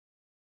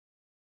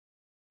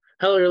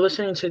Hello, you're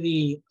listening to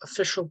the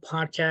official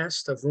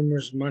podcast of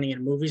Rumors, Money,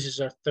 and Movies. This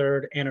is our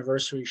third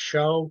anniversary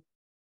show.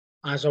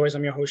 As always,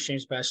 I'm your host,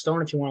 James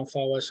Bastone. If you want to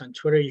follow us on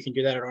Twitter, you can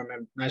do that at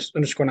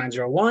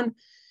 _901.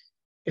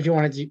 If you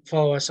want to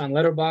follow us on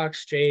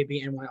Letterboxd,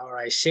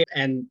 JABNYRIC.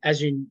 And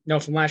as you know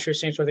from last year's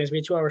Saints, things be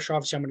a 2-hour show.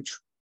 Obviously, I'm going to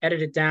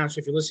edit it down. So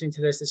if you're listening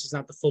to this is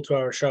not the full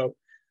 2-hour show.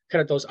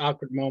 Cut out those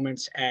awkward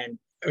moments and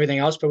everything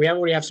else. But we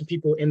already have some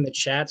people in the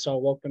chat, so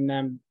I'll welcome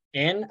them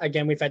in.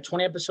 Again, we've had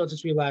 20 episodes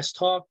since we last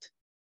talked.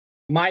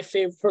 My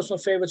personal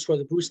favorites were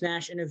the Bruce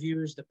Nash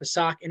interviews, the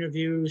Pasek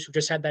interviews. We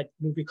just had that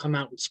movie come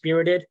out with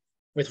Spirited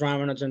with Ryan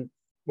Reynolds and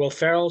Will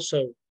Ferrell.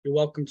 So you're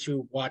welcome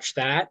to watch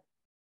that.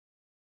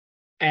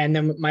 And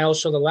then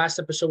the last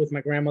episode with my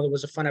grandmother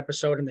was a fun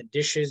episode, and the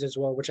dishes as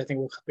well, which I think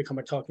will become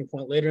a talking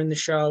point later in the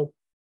show.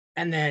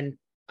 And then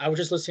I was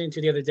just listening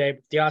to the other day,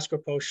 the Oscar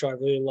post show I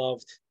really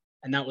loved.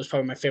 And that was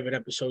probably my favorite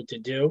episode to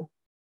do.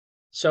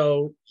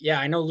 So yeah,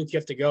 I know, Luke, you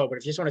have to go, but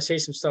if you just want to say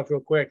some stuff real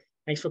quick,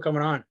 thanks for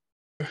coming on.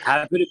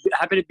 Happy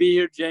to be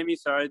here, Jamie.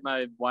 Sorry,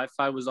 my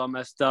Wi-Fi was all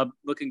messed up.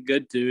 Looking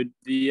good, dude.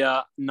 The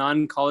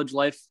non-college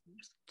life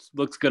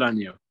looks good on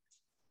you.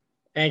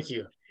 Thank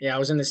you. Yeah, I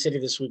was in the city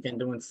this weekend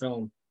doing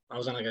film. I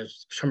was on like a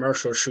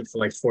commercial shoot for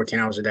like 14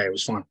 hours a day. It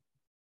was fun.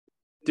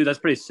 Dude, that's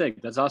pretty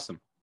sick. That's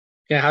awesome.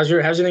 Yeah, how's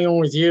everything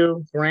going with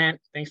you, Grant?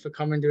 Thanks for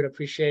coming, dude.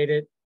 Appreciate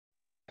it.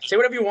 Say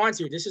whatever you want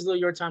to. This is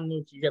your time,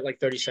 Luke. You get like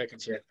 30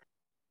 seconds here.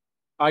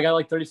 I got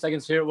like 30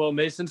 seconds here. Well,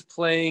 Mason's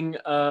playing.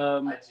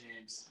 Hi,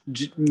 James.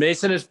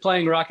 Mason is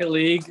playing Rocket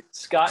League.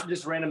 Scott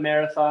just ran a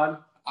marathon.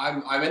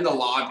 I'm in the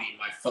lobby.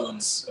 My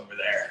phone's over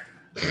there.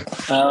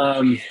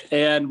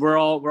 And we're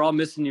all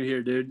missing you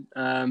here, dude.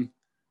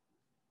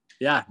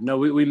 Yeah, no,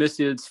 we miss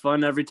you. It's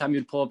fun every time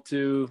you'd pull up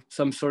to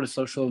some sort of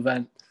social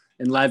event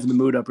and liven the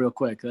mood up real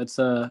quick. That's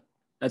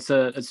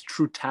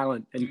true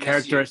talent and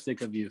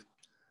characteristic of you.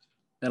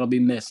 That'll be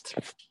missed.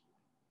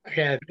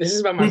 Okay, this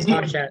is about my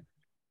talk chat.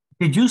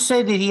 Did you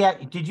say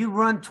that did you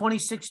run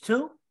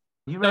 26-2?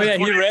 He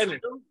ran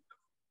it.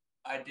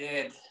 I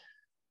did.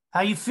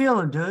 How you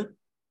feeling, dude?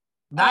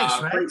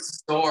 Nice, right? Pretty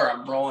sore.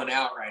 I'm rolling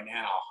out right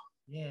now.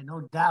 Yeah,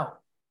 no doubt.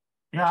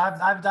 Yeah,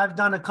 I've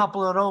done a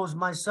couple of those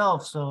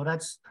myself, so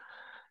that's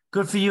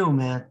good for you,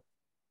 man.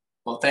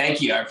 Well,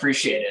 thank you. I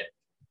appreciate it.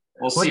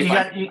 We'll see.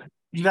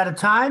 You got a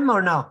time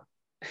or no?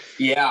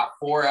 Yeah,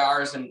 4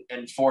 hours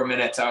and 4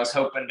 minutes. I was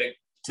hoping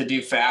to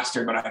do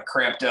faster, but I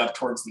cramped up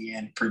towards the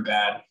end pretty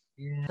bad.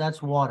 Yeah,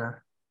 that's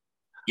water.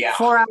 Yeah.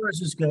 4 hours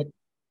is good.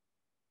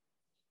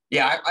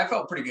 Yeah, I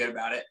felt pretty good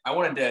about it. I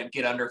wanted to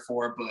get under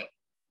 4, but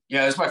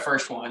it was my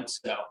first one,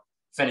 so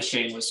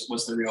finishing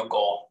was the real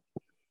goal.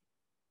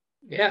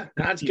 Yeah,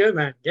 that's good,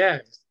 man. Yeah,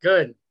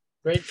 good.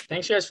 Great.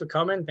 Thanks, guys, for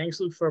coming. Thanks,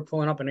 Luke, for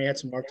pulling up. I know you had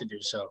some work to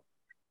do, so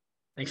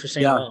thanks for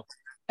saying hello.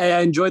 Hey, I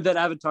enjoyed that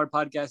Avatar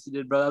podcast you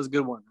did, bro. That was a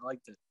good one. I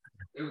liked it.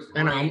 It was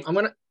great. And I'm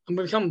gonna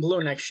become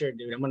blue next year,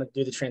 dude. I'm gonna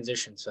do the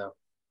transition. So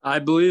I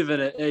believe in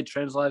it. Hey,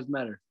 trans lives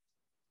matter.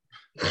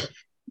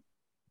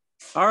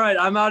 All right,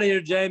 I'm out of here,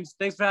 James.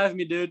 Thanks for having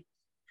me, dude.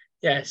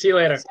 Yeah, see you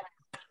later.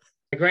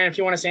 Grant, if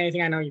you want to say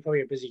anything, I know you're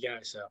probably a busy guy,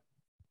 so.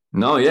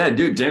 No, yeah,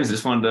 dude, James,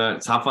 just wanted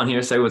to hop on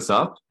here, say what's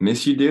up.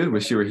 Miss you, dude.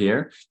 Wish you were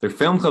here. The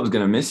film club's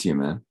going to miss you,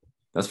 man.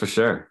 That's for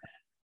sure.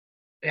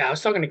 Yeah, I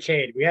was talking to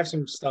Cade. We have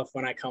some stuff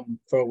when I come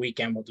for a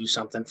weekend. We'll do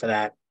something for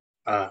that.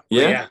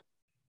 Yeah?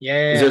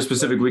 Yeah. Is there a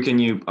specific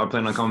weekend you are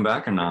planning on coming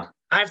back or not?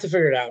 I have to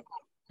figure it out.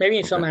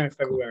 Maybe sometime in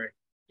February.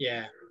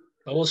 Yeah,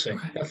 but we'll see.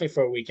 Definitely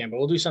for a weekend, but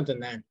we'll do something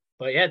then.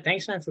 But yeah,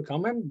 thanks, man, for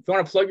coming. If you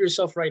want to plug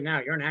yourself right now,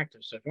 you're an actor.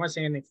 So if you want to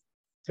say anything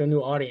to a new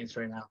audience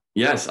right now.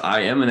 Yes, I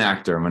am an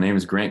actor. My name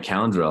is Grant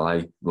Calendrell.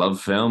 I love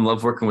film,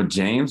 love working with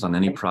James on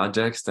any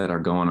projects that are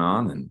going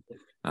on.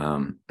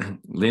 And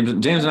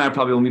James and I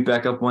probably will meet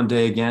back up one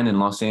day again in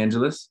Los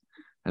Angeles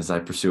as I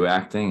pursue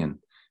acting and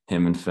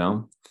him in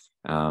film.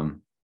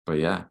 But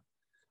yeah.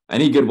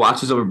 Any good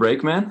watches over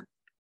break, man?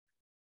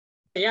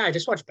 Yeah, I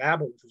just watched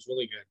Babel, which was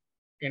really good.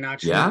 You're not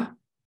sure? Yeah?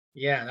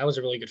 Yeah, that was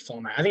a really good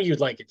film. I think you'd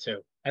like it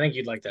too. I think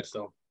you'd like that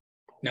film.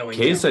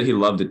 Cade said he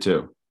loved it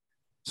too.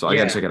 So I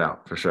got to check it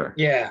out for sure.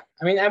 Yeah.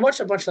 I mean, I watched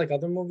a bunch of like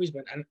other movies,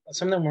 but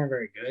some of them weren't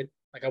very good.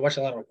 Like I watched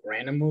a lot of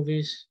random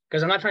movies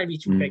because I'm not trying to be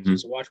too picky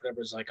to watch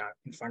whatever's like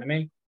in front of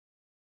me.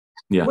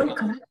 Yeah.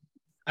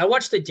 I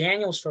watched the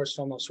Daniels first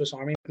film of Swiss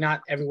Army.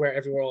 Not Everywhere,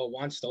 Everywhere All at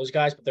Once. Those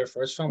guys, but their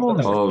first film.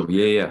 Oh,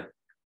 yeah.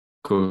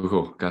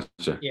 Cool.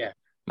 Gotcha. Yeah.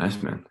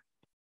 Nice, man.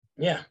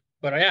 Yeah.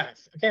 But yeah.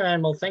 Okay,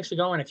 man. Well, thanks for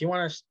going. If you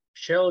want to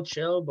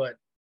chill, but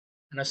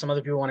I know some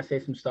other people want to say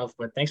some stuff,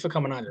 but thanks for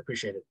coming on. I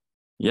appreciate it.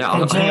 Yeah,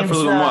 I'll hang out for a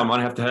little more. I'm going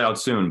to have to head out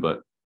soon,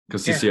 but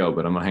because CCO,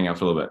 but I'm going to hang out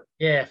for a little bit.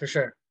 Yeah, for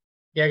sure.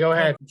 Yeah, go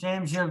ahead.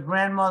 James, your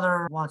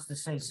grandmother wants to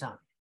say something.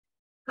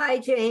 Hi,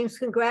 James.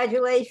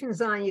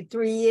 Congratulations on your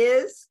 3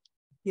 years.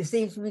 You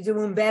seem to be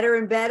doing better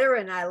and better,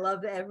 and I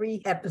love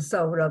every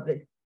episode of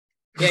it.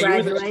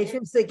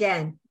 Congratulations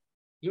again.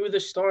 You were the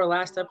star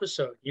last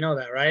episode. You know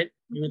that, right?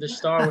 You were the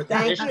star with the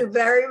Thank you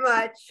very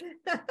much.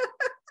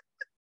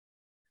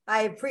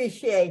 I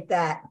appreciate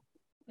that.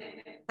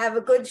 Have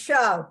a good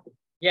show.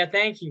 Yeah,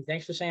 thank you.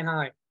 Thanks for saying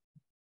hi.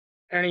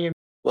 Ernie,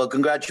 Well,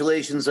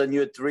 congratulations on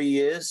your 3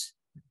 years.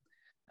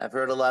 I've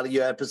heard a lot of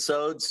your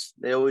episodes.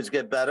 They always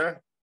get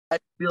better. How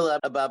do you feel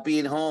about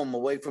being home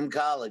away from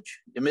college?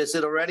 You miss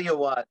it already or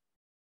what?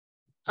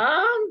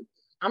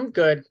 I'm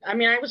good. I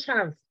mean, I was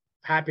kind of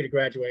happy to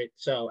graduate.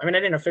 So, I mean, I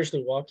didn't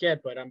officially walk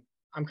yet, but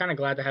I'm kind of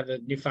glad to have the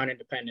newfound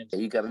independence.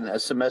 You got a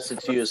semester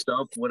to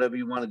yourself, whatever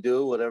you want to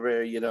do,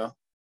 whatever, you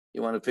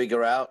want to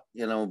figure out,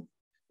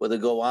 whether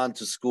go on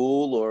to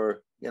school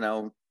or,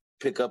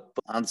 pick up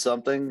on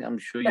something. I'm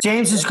sure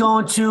James is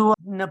going to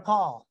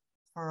Nepal.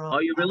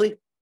 Are you really?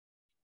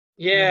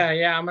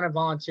 Yeah. I'm going to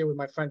volunteer with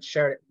my friend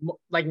Sheridan.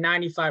 Like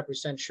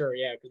 95% sure,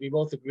 yeah, because we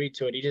both agreed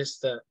to it. He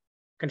just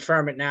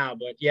confirm it now,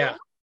 but yeah.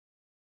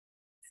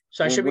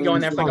 So I should be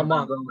going there for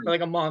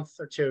like a month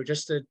or two,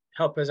 just to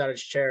help us out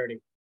as charity.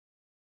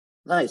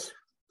 Nice.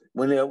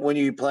 When are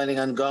you planning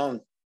on going?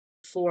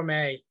 For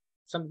May,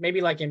 maybe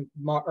like in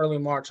early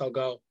March, I'll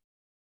go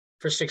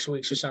for 6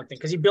 weeks or something,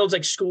 because he builds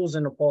like schools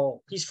in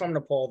Nepal. He's from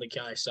Nepal, the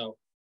guy. So.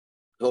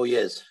 Oh, he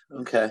is.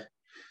 Okay.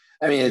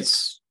 I mean,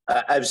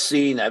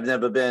 I've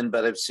never been,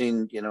 but I've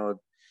seen,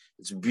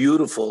 it's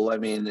beautiful. I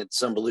mean,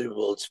 it's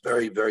unbelievable. It's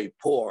very, very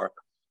poor,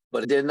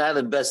 but they're not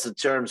in best of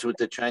terms with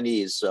the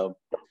Chinese. So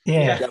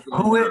yeah,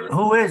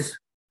 who is?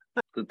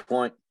 Good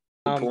point.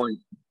 Good point.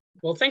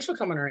 Well, thanks for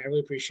coming on. I really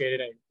appreciate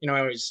it. I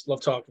always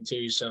love talking to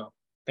you. So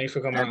thanks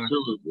for coming on.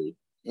 Absolutely.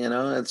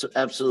 That's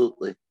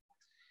absolutely.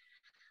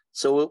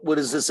 So what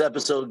is this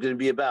episode going to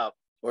be about?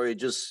 Or are you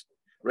just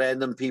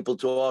random people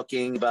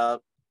talking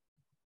about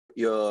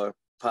your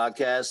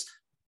podcast?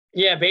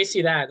 Yeah,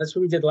 basically that. That's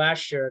what we did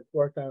last year. It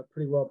worked out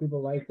pretty well.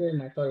 People liked it,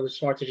 and I thought it was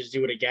smart to just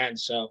do it again.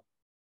 So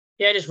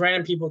yeah, just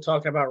random people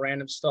talking about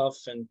random stuff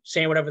and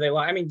saying whatever they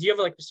like. I mean, do you have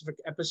like a specific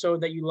episode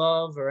that you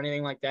love or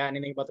anything like that?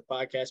 Anything about the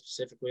podcast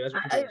specifically? That's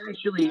what I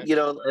actually,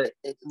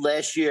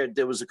 last year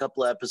there was a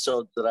couple of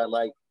episodes that I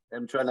liked.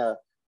 I'm trying to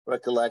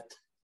recollect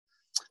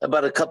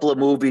about a couple of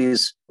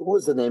movies. What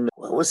was the name?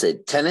 What was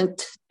it?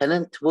 Tenet?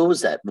 What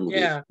was that movie?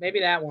 Yeah, maybe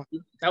that one.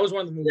 That was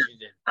one of the movies you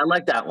did. I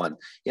like that one.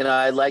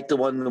 I like the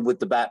one with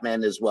the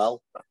Batman as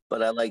well,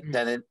 but I like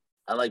Tenet.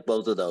 I like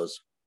both of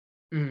those.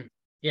 Mm-hmm.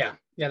 Yeah.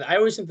 I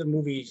always think the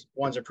movie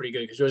ones are pretty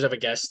good because you always have a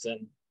guest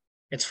and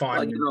it's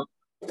fun.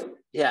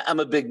 Yeah, I'm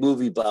a big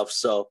movie buff,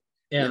 so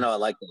I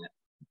like that.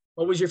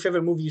 What was your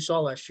favorite movie you saw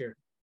last year?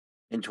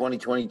 In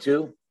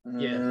 2022?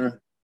 Yeah.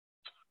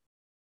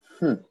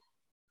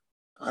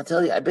 I'll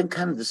tell you, I've been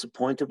kind of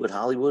disappointed with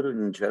Hollywood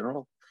in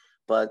general,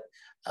 but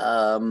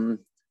let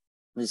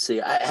me see.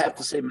 I have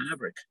to say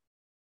Maverick.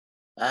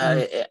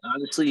 I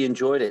honestly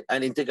enjoyed it. I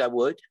didn't think I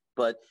would,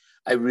 but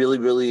I really,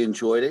 really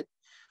enjoyed it.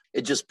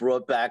 It just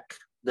brought back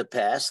the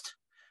past,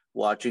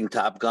 watching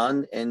Top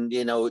Gun, and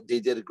they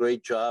did a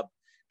great job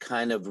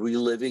kind of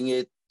reliving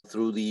it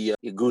through the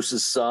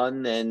Goose's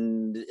son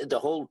and the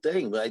whole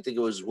thing. I think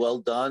it was well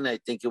done.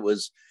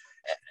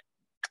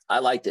 I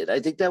liked it. I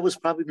think that was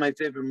probably my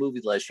favorite movie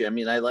last year. I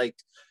mean,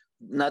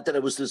 not that I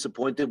was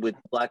disappointed with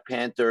Black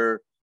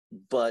Panther,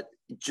 but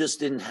it just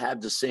didn't have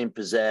the same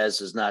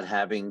pizzazz as not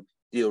having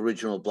the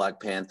original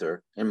Black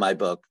Panther in my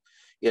book.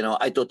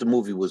 I thought the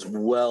movie was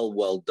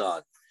well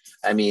done.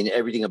 I mean,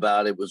 everything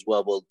about it was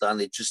well done.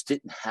 It just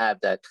didn't have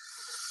that.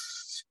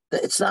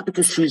 It's not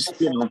because she's,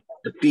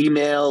 a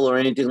female or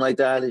anything like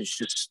that.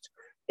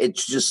 It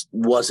just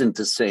wasn't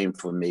the same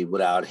for me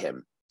without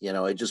him.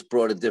 It just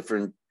brought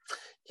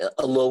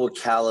a lower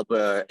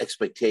caliber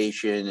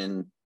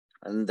expectation,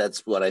 and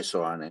that's what I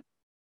saw on it.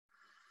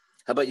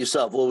 How about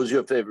yourself? What was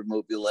your favorite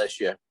movie last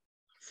year?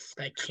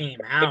 That came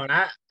out.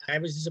 I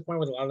was disappointed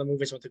with a lot of the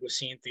movies I went to go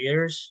see in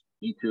theaters.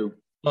 Me too.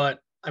 But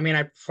I mean,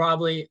 I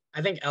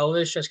think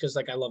Elvis, just because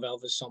I love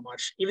Elvis so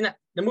much. Even that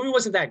the movie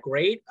wasn't that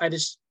great. I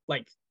just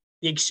like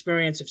the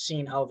experience of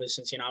seeing Elvis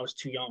since I was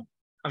too young.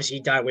 Obviously,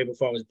 he died way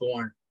before I was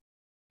born,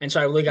 and so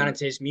I really got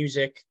into his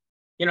music.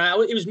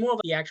 It was more of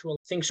the actual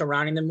thing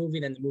surrounding the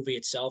movie than the movie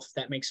itself. If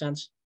that makes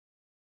sense.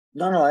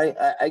 No,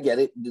 I get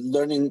it.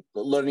 Learning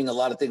a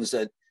lot of things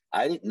that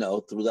I didn't know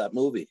through that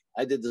movie.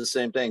 I did the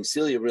same thing.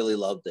 Celia really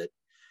loved it.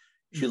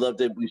 She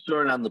loved it. We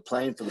saw it on the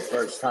plane for the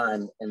first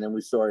time, and then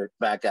we saw it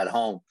back at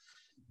home.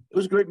 It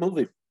was a great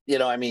movie.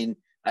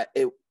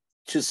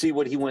 To see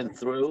what he went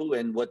through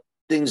and what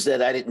things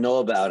that I didn't know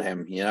about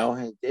him,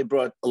 it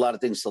brought a lot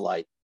of things to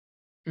light.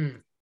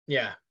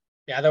 Yeah,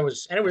 that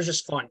was, and it was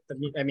just fun.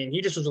 I mean,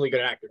 he just was a really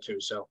good actor too.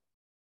 So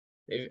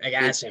I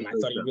asked him, I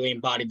thought he really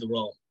embodied the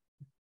role.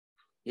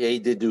 Yeah, he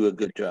did do a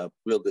good job.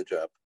 Real good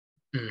job.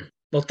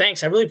 Well,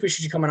 thanks. I really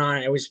appreciate you coming on.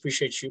 I always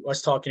appreciate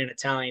us talking in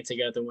Italian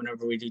together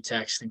whenever we do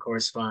text and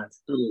correspond.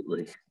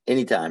 Absolutely.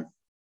 Anytime.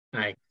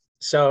 All right.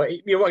 So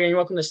you're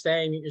welcome to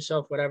stay, meet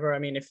yourself, whatever. I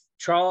mean, if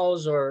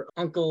Charles or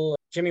Uncle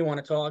Jimmy want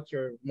to talk,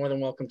 you're more than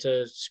welcome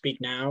to speak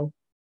now.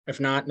 If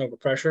not, no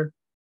pressure.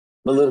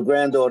 My little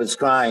granddaughter's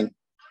crying.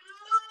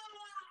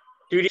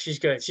 Dude, she's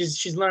good.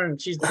 She's learning.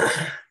 She's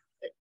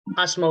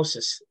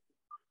osmosis.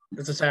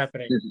 That's what's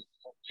happening.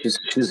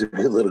 She's a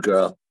good little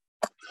girl.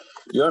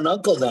 You're an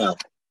uncle now.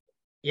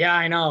 Yeah,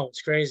 I know.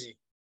 It's crazy.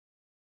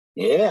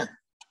 Yeah.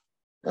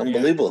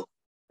 Unbelievable.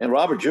 And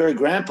Robert, you're a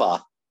grandpa.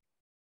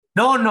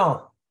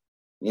 No.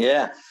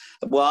 Yeah.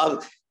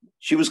 Well,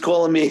 she was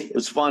calling me. It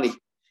was funny.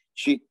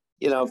 She,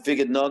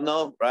 figured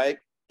no, right?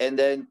 And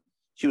then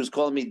she was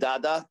calling me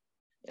Dada.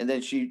 And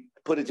then she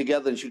put it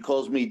together and she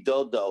calls me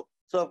Dodo.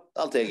 So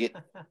I'll take it.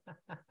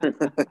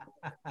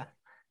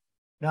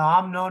 No,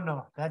 I'm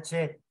no. That's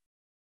it.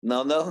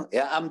 No.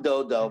 Yeah, I'm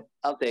Dodo.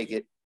 I'll take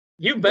it.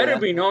 You better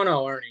be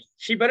no, Ernie.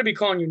 She better be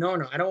calling you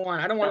no. I don't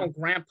want no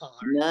grandpa.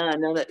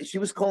 No. She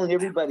was calling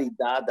everybody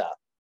Dada,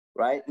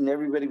 right? And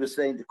everybody was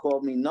saying to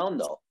call me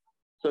no.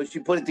 So she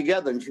put it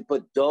together and she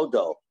put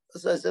Dodo.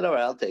 So I said, all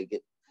right, I'll take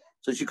it.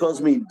 So she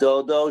calls me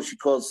Dodo. She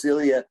calls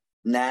Celia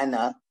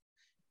Nana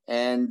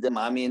and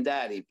Mommy and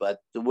Daddy. But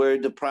we're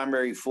the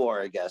primary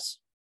four, I guess.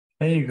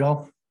 There you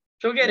go.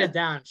 She'll get it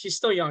down. She's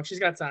still young. She's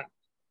got time.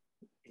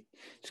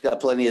 She's got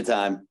plenty of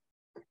time.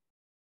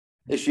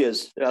 There she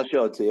is. I'll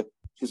show it to you.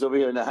 She's over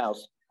here in the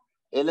house.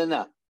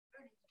 Elena.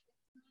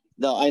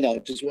 No, I know.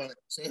 Just want to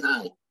say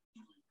hi.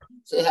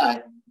 Say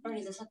hi.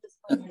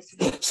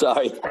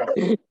 Sorry.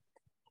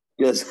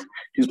 Yes,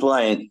 she's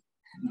playing.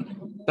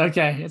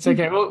 It's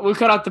okay. We'll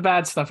cut out the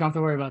bad stuff. You don't have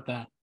to worry about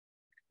that.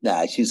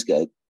 Nah, she's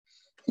good.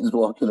 She's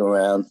walking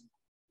around.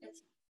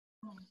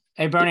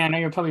 Hey, Bernie, I know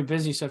you're probably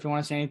busy, so if you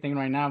want to say anything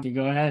right now, you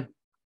go ahead.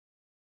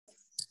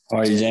 How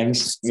are you,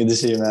 James? Good to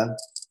see you, man.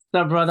 What's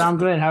up, brother? I'm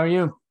good. How are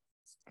you?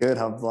 Good.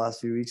 How have the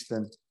last few weeks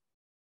been?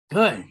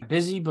 Good.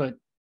 Busy, but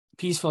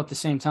peaceful at the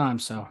same time,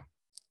 so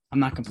I'm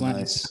not complaining.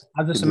 Nice.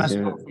 How's the Good to semester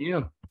hear going it. for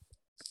you?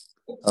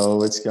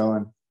 Oh, it's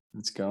going.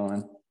 It's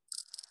going.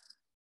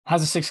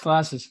 How's the 6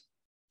 classes?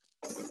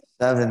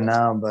 7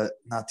 now, but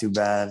not too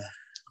bad.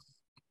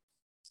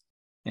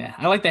 Yeah,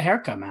 I like the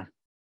haircut, man.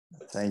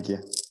 Thank you.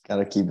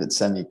 Gotta keep it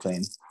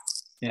semi-clean.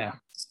 Yeah.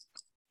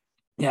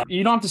 Yeah,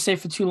 you don't have to stay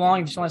for too long.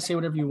 You just want to say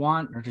whatever you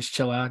want or just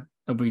chill out.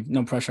 There'll be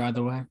no pressure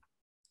either way.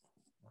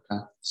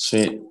 Okay.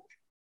 Sweet.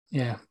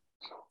 Yeah.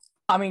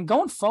 I mean,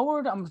 going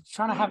forward, I'm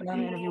trying to have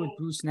another interview with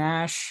Bruce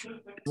Nash.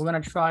 We're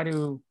going to try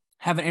to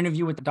have an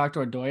interview with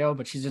Dr. Ardoyo,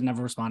 but she's just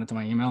never responded to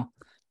my email.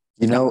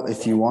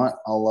 If you want,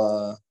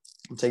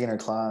 I'm taking her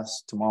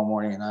class tomorrow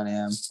morning at 9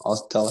 a.m.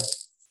 I'll tell her.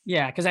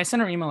 Yeah, because I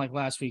sent her email like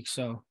last week,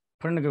 so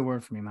put in a good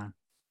word for me, man.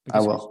 I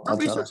will. Her I'll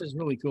tell her. research is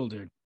really cool,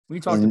 dude. We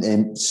talked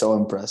And so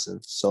impressive.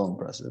 So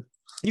impressive.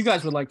 You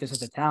guys would like this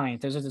as Italian.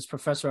 There's this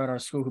professor at our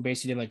school who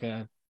basically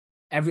did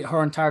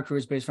her entire career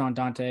is based around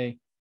Dante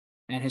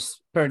and his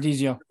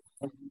Paradiso.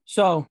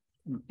 So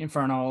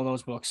Inferno, all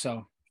those books.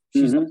 So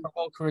she's her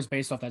whole career is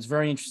based off that. It's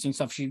very interesting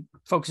stuff. She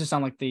focuses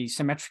on like the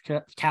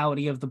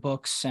symmetricality of the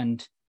books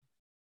and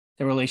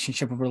the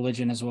relationship of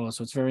religion as well.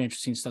 So it's very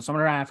interesting stuff. So I'm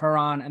gonna have her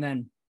on, and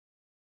then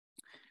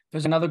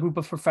there's another group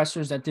of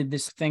professors that did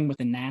this thing with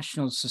the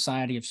National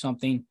Society of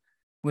something,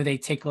 where they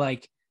take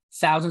like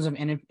thousands of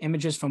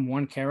images from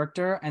one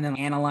character and then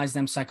analyze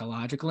them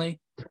psychologically.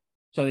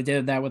 So they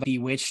did that with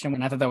Bewitched,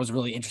 and I thought that was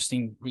really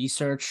interesting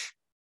research.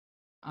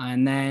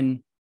 And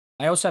then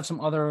I also have some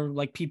other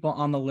like people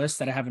on the list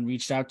that I haven't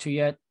reached out to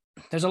yet.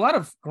 There's a lot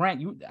of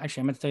Grant. I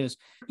meant to tell you this.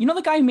 You know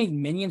the guy who made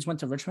Minions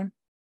went to Richmond?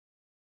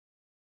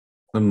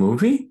 The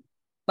movie?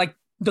 Like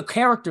the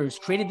characters,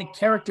 created the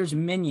characters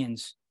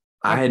Minions.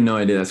 I had no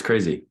idea. That's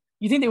crazy.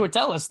 You think they would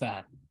tell us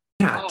that?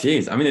 Yeah,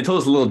 geez. I mean, they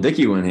told us a little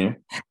Dicky one here.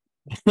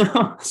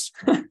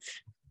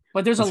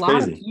 But there's That's a lot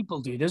crazy. of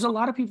people, dude. There's a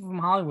lot of people from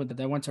Hollywood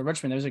that went to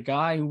Richmond. There's a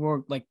guy who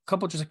worked like a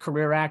couple just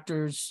career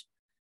actors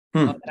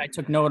that I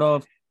took note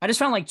of. I just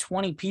found like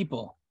 20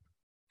 people.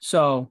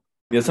 So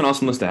That's an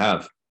awesome list to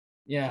have.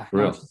 yeah. For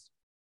real.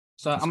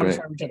 So That's I'm gonna great.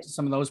 try to reach out to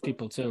some of those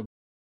people too.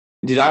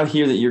 Did I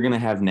hear that you're gonna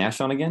have Nash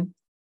on again?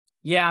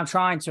 Yeah, I'm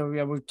trying to.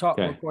 Yeah, we're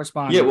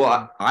corresponding. Yeah.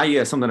 Well,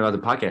 I something about the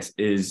podcast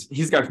is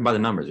he's the guy from By the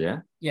Numbers, yeah.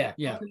 Yeah.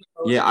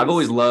 Yeah, I've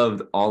always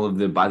loved all of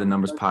the By the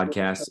Numbers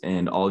podcasts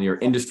and all your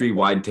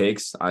industry-wide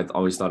takes. I've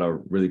always thought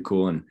are really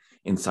cool and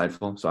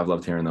insightful. So I've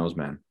loved hearing those,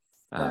 man,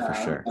 for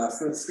sure.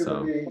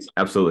 So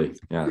absolutely,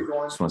 yeah.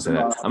 Just want to say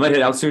that. I might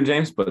head out soon,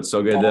 James, but it's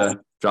so good to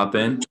drop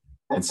in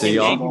and see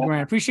Thank you, y'all.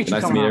 Grant. Appreciate you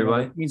Nice to coming meet on, bro.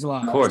 everybody. It means a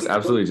lot. Of course,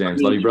 absolutely, James.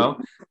 Love you, bro.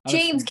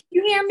 James, can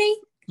you hear me?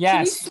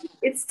 Yes.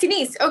 It's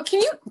Denise. Oh,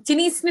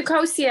 Denise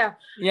Nicosia.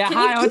 Yeah. Can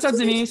Hi. you- What's up,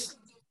 Denise?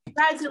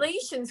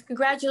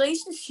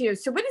 Congratulations to you.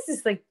 So what is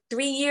this, like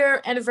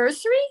 3-year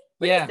anniversary?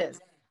 What is Yeah. this?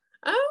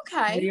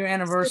 Okay. Your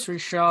anniversary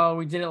show.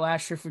 We did it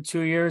last year for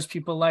 2 years.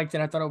 People liked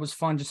it. I thought it was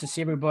fun just to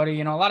see everybody.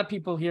 You know, a lot of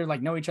people here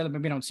like know each other,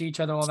 maybe don't see each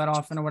other all that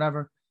often or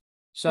whatever.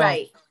 So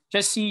Right.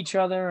 just see each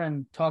other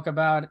and talk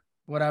about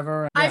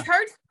whatever. I've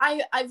heard,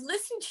 I've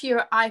listened to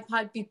your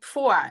iPod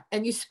before,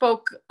 and you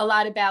spoke a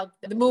lot about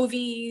the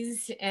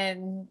movies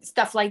and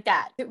stuff like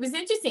that. It was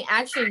interesting.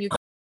 Actually,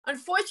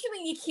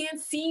 unfortunately, you can't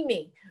see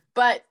me,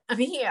 but I'm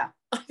here.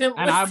 And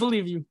I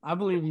believe you. I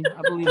believe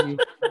you.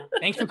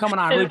 Thanks for coming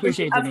on. I really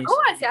appreciate it, Denise. Of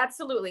course,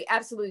 absolutely,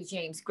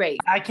 James. Great.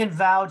 I can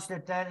vouch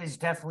that is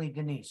definitely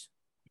Denise.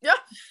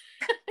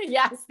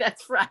 Yes,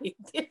 that's right.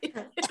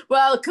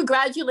 Well,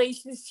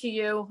 congratulations to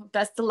you.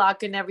 Best of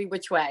luck in every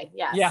which way.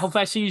 Yes. Yeah,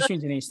 hopefully I see you soon,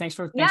 Denise. Thanks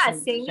for Yeah, for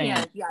same saying here.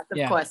 it. Yes, of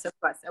Yeah. course.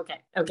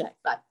 Okay,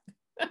 bye.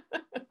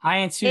 Hi,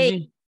 Aunt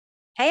Susie.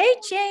 Hey,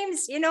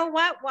 James, you know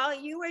what? While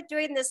you were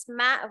doing this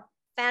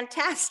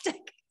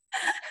fantastic.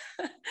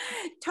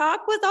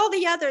 Talk with all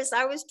the others.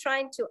 I was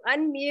trying to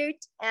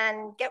unmute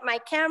and get my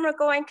camera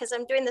going because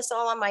I'm doing this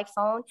all on my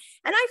phone.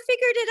 And I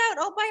figured it out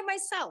all by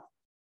myself.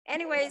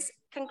 Anyways,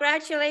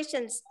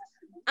 congratulations.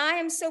 I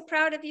am so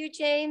proud of you,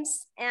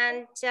 James.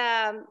 And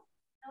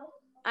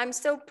I'm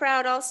so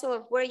proud also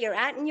of where you're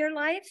at in your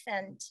life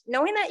and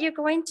knowing that you're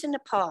going to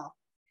Nepal.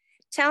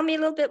 Tell me a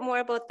little bit more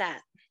about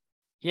that.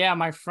 Yeah,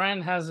 my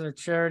friend has a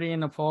charity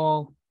in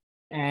Nepal,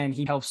 and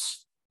he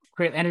helps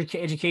create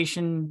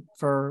education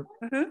for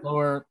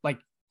lower, like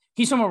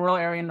he's from a rural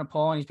area in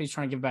Nepal, and he's basically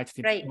trying to give back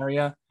to the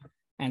area.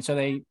 And so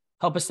they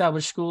help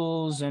establish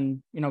schools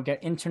and, you know,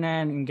 get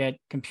internet and get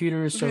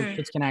computers so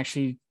kids can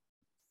actually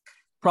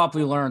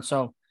properly learn.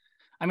 So,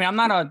 I mean, I'm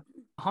not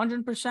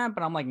 100%,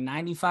 but I'm like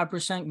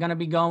 95% going to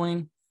be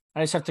going.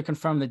 I just have to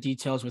confirm the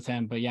details with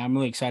him. But yeah, I'm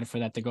really excited for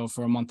that to go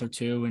for a month or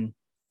two and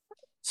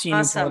see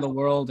a new part of the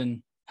world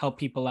and help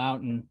people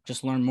out and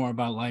just learn more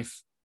about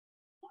life.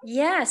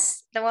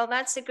 Yes. Well,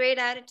 that's a great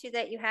attitude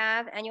that you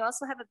have. And you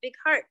also have a big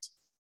heart.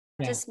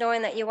 Yeah. Just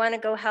knowing that you want to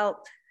go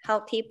help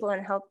people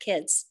and help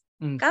kids.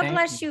 God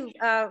bless you.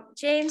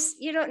 James,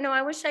 you don't know,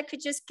 I wish I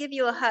could just give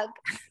you a hug,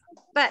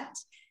 but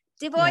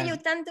ti voglio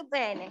tanto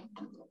bene.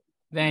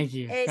 Thank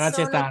you.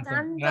 Grazie tanto.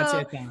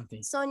 Grazie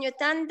tanto. Sono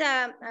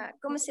tanta,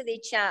 come si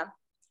dice,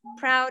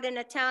 proud in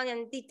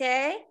Italian di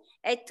te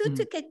e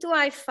tutto che tu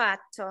hai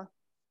fatto.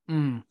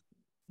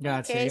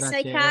 Grazie, okay? grazie.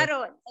 Sei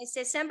caro e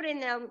sei sempre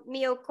nel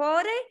mio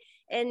cuore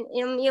e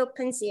nel mio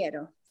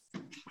pensiero.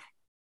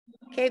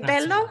 Che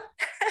bello?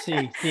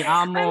 Sì, ti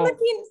amo.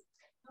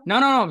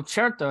 No,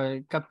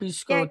 certo,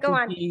 capisco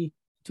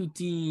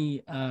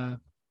tutti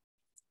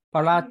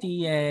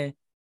parlati e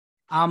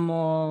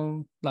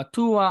amo la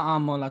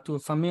tua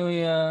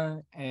famiglia,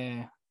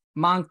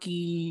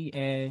 manchi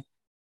e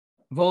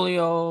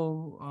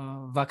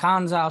voglio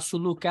vacanza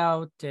sul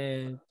lookout.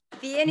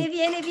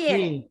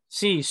 Vieni.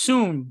 Sì,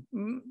 soon.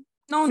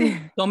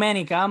 Non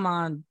domenica,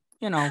 ma,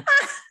 you know.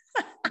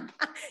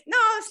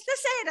 No,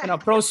 stasera. You know,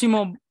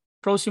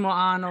 prossimo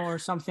anno or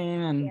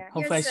something, and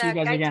hopefully I see you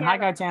guys again. Hi,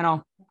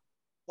 Gaetano.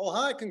 Oh,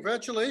 hi!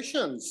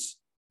 Congratulations.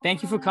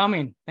 Thank you for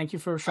coming. Thank you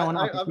for showing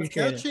up.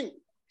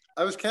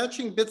 I was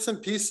catching bits and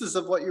pieces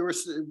of what you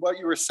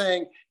were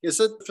saying. Is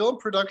it film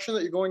production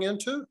that you're going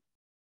into?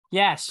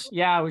 Yes.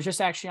 Yeah, I was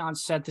just actually on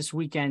set this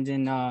weekend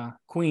in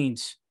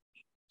Queens.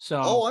 So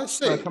I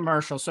see. For a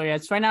commercial. So yeah,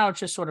 right now it's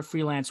just sort of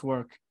freelance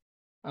work.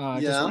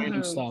 Just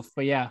random stuff.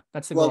 But yeah,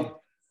 that's the goal.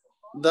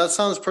 That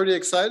sounds pretty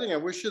exciting. I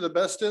wish you the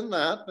best in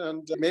that,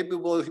 and maybe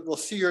we'll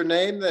see your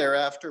name there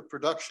after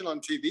production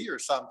on TV or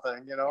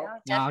something. You know.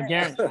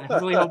 Yeah, I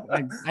really hope.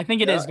 I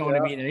think it is going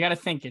to be there. You got to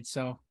think it.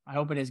 So I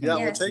hope it is going to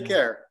be. Yeah, well, take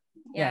care.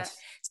 Yes.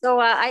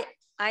 So I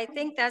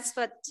think that's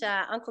what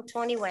Uncle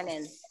Tony went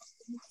in.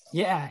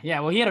 Yeah.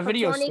 Well, he had a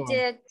video Tony store.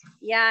 did.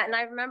 Yeah, and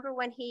I remember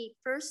when he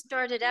first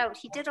started out,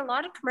 he did a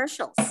lot of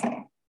commercials,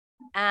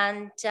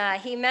 and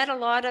he met a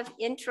lot of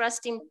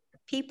interesting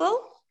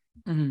people.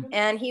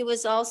 And he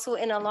was also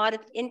in a lot of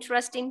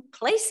interesting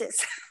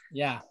places.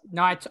 Yeah.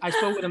 No, I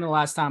spoke with him the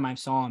last time I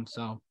saw him.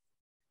 So.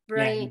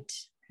 Right.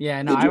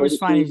 Yeah. No, I always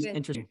find it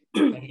interesting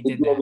that he did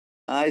that.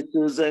 Hi,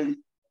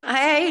 Susan.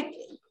 Hi,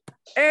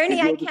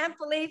 Ernie. I can't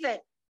believe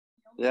it.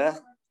 Yeah.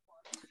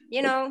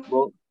 You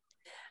know,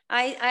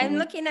 I'm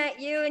looking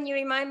at you, and you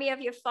remind me of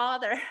your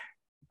father.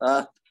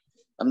 I'm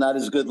not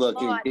as good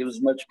looking. He was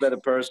a much better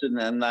person.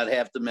 I'm not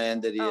half the man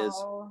that he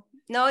is.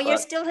 No, you're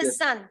still his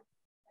son.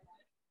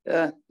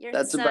 Yeah,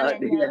 that's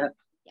about it.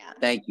 Yeah.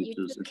 Thank you,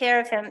 Susan. Took care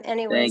of him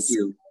anyways. Thank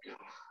you.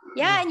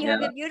 Yeah, and you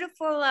have a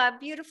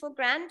beautiful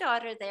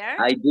granddaughter there.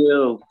 I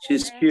do.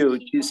 She's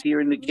cute. She's here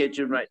in the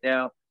kitchen right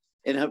now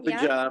in her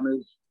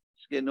pajamas.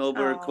 She's getting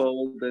over a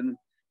cold, and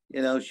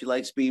you know she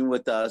likes being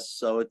with us,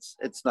 so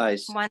it's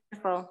nice.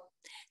 Wonderful.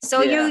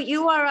 So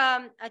you are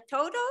a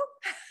Toto?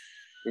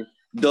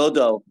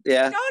 Dodo.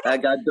 Yeah, Dodo. I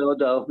got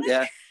Dodo.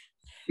 Yeah.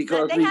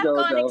 Because they have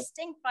gone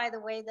extinct, by the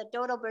way, the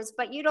dodo birds,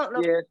 but you don't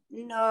look,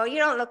 no, you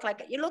don't look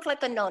like it. You look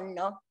like a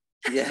nonno.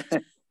 Yeah.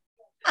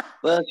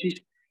 Well,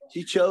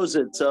 she chose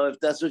it. So if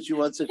that's what she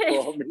wants to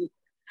call me,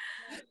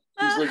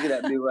 she's looking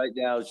at me right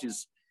now.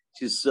 She's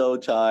so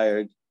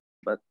tired.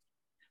 But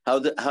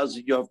how's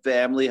your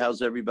family?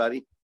 How's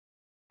everybody?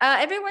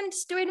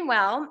 Everyone's doing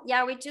well.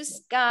 Yeah,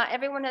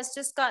 everyone has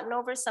just gotten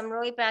over some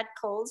really bad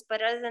colds.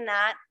 But other than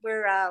that,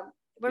 we're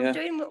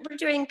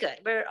doing good.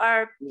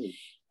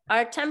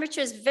 Our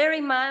temperature is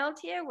very mild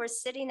here. We're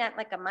sitting at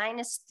like a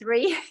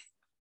 -3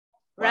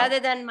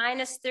 rather than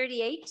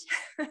 -38.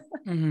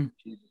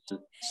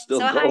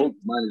 Still cold,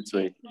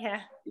 -3.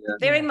 Yeah,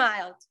 very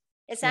mild.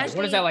 It's actually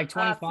what is that, like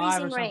 25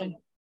 or something?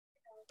 Rain.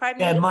 Pardon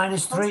me?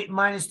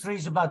 -3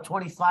 is about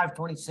 25,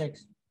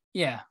 26.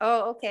 Yeah.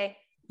 Oh, okay.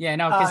 Yeah,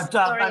 no,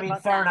 I mean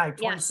Fahrenheit.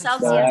 Yeah, 26.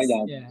 Celsius.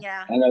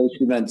 Yeah. I know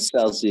she meant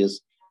Celsius.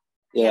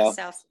 Yeah.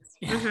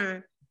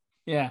 Celsius.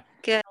 Yeah.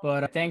 Good.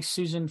 But thanks,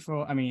 Susan,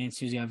 and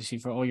Susie, obviously,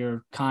 for all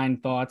your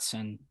kind thoughts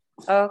and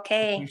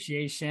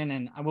appreciation.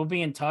 And I will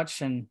be in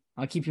touch, and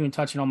I'll keep you in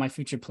touch on all my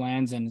future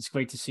plans. And it's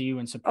great to see you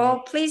and support. Oh,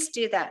 please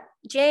do that.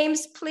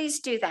 James, please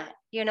do that.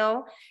 you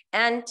know,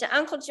 and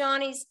Uncle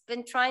Johnny's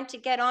been trying to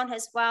get on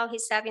as well.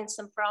 He's having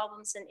some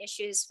problems and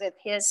issues with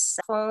his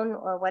phone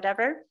or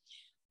whatever.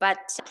 But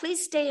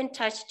please stay in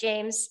touch,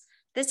 James.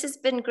 This has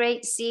been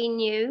great seeing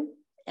you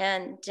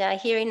and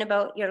hearing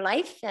about your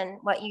life and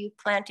what you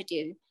plan to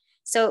do.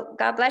 So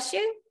God bless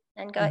you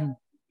and God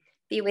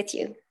be with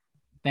you.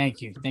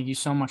 Thank you. Thank you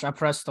so much. A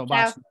presto.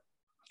 Ciao.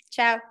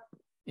 Ciao.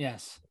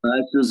 Yes.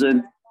 Bye,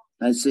 Susan.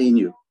 Nice seeing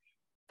you.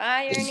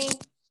 Bye, Ernie.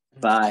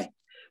 Bye.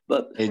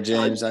 But Hey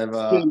James, I've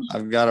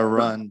got to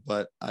run,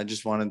 but I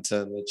just wanted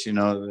to let you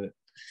know that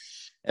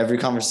every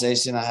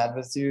conversation I had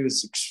with you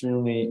is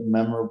extremely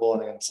memorable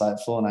and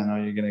insightful, and I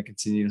know you're going to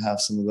continue to have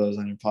some of those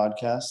on your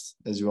podcast,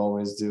 as you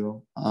always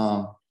do.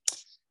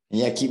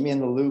 Yeah, keep me in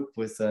the loop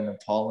with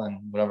Nepal and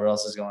whatever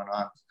else is going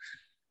on.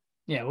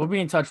 Yeah, we'll be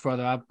in touch,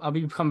 brother. I'll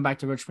be coming back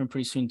to Richmond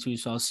pretty soon too,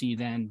 so I'll see you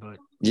then. But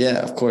yeah,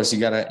 of course, you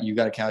got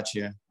a couch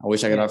here. I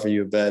wish I could offer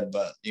you a bed,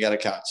 but you got a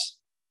couch.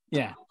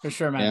 Yeah, for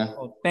sure, man. Yeah.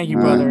 Well, thank you,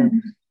 brother.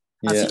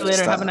 I'll see you later.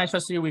 Stop. Have a nice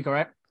rest of your week, all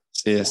right?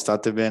 Sì,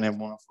 state bene,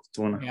 buona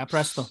fortuna. Yeah, a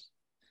presto.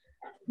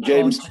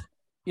 James,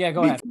 yeah,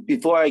 go ahead.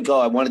 Before I go,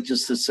 I wanted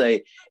just to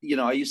say, you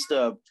know, I used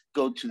to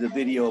go to the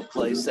video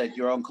place that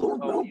your uncle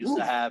Tony used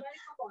to have,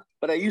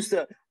 but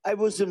I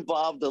was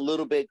involved a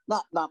little bit,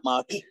 not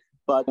much,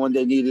 but when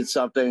they needed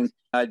something,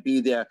 I'd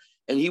be there.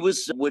 And he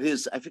was with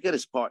his, I forget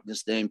his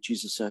partner's name,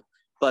 Jesus,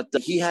 but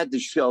he had the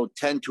show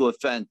Tend to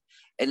Offend,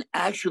 and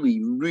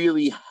actually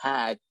really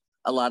had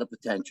a lot of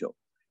potential.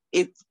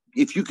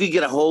 If you could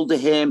get a hold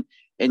of him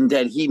and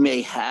that he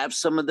may have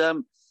some of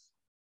them,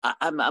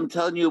 I'm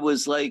telling you, it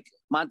was like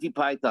Monty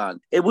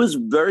Python. It was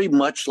very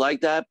much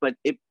like that, but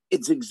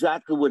it's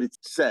exactly what it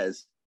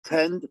says,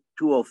 Tend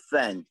to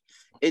Offend.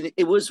 And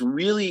it was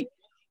really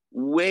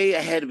way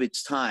ahead of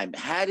its time.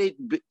 Had it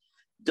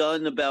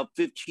done about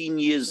 15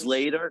 years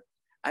later,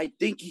 I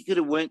think he could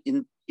have went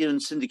in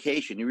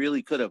syndication. He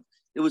really could have.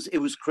 It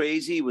was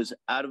crazy. It was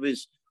out of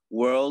his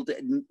world.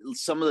 And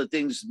some of the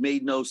things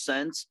made no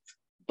sense,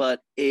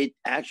 but it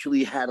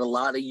actually had a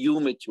lot of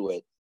humor to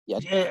it.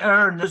 Yes.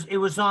 It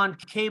was on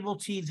cable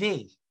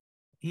TV.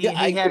 He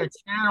had a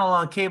channel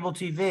on cable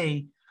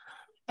TV,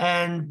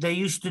 and they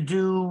used to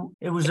do,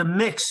 it was a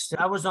mix.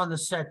 I was on the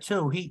set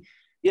too. He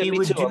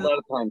would do, a lot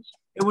of times.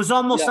 It was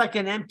almost like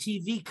an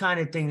MTV kind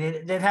of thing.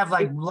 They'd have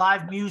like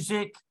live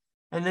music,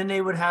 and then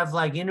they would have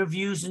like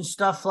interviews and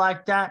stuff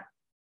like that.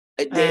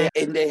 They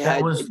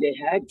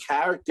had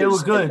characters. They were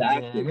good.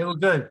 They were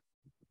good.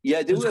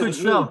 Yeah, they were good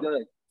show. Really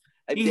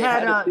good. He they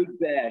had a big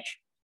bash.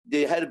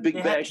 They had a big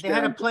bash. They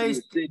had a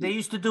place. They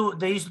used to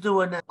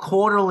do a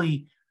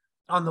quarterly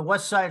on the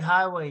West Side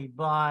Highway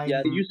by.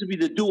 Yeah, it used to be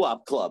the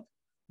Doo-Wop Club.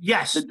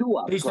 Yes, the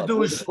Doo-Wop They used Club.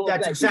 to do.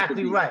 That's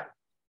exactly right.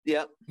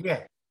 Yeah.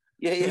 Yeah.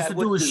 Yeah. They used to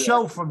do a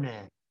show from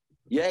there.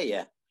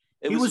 Yeah.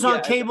 He was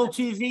on cable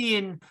TV,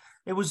 and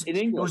it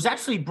was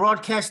actually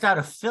broadcast out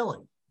of Philly.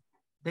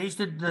 They used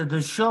to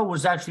the show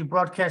was actually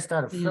broadcast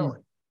out of Philly.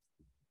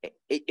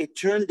 It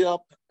turned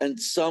up on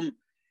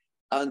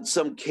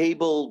some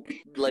cable,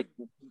 like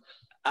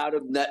out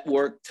of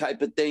network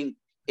type of thing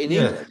in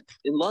England,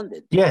 in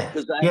London. Yeah,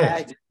 because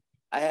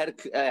I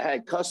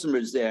had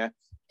customers there,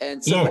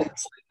 and somebody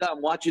said,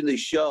 I'm watching this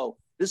show.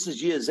 This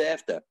is years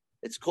after.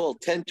 It's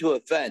called Tend to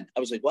Offend. I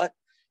was like, what?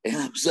 And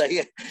I was like,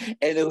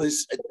 and it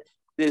was.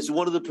 There's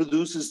one of the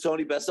producers,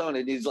 Tony Bassone,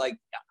 and he's like,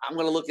 I'm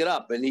going to look it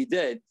up. And he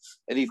did.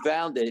 And he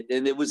found it.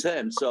 And it was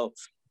him. So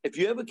if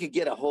you ever could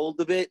get a hold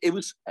of it, it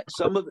was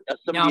some of the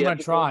I'm going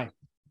to try.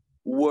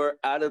 Were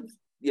out of,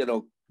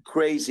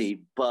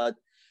 crazy, but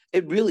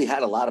it really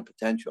had a lot of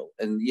potential.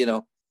 And,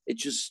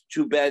 it's just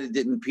too bad it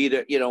didn't,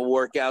 Peter,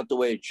 work out the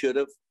way it should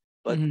have.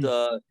 But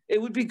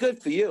it would be good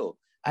for you.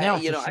 Yeah,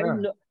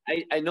 sure.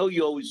 I know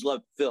you always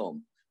loved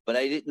film, but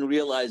I didn't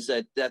realize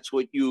that that's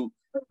what you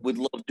would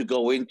love to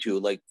go into,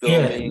 like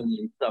filming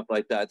and stuff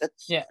like that.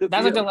 That's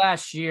like the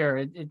last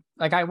year.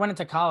 Like I went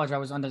into college, I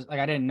was under, like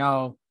I didn't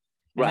know,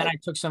 and then I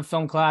took some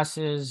film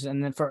classes,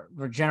 and then for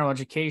general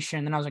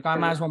education. Then I was like, I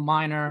might as well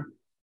minor,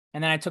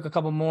 and then I took a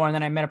couple more, and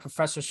then I met a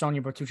professor, Sonia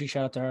Bertucci,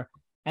 shout out to her.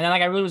 And then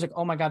like I really was like,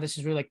 oh my god, this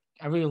is really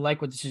I really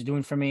like what this is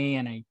doing for me,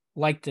 and I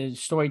like the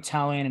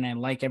storytelling, and I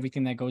like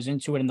everything that goes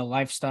into it, and the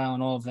lifestyle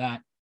and all of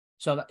that.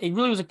 So it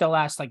really was like the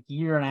last like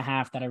year and a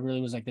half that I really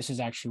was like, this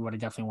is actually what I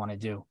definitely want to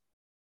do.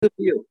 Good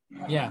for you.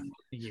 Yeah.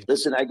 Thank you.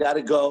 Listen, I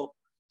gotta go.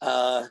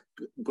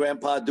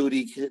 Grandpa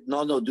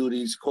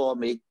duties call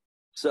me.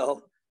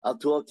 So I'll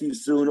talk to you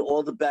soon.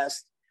 All the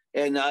best.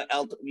 And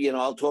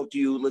I'll talk to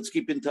you. Let's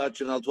keep in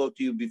touch, and I'll talk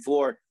to you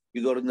before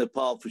you go to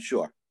Nepal for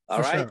sure. All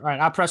right. Sure. All right.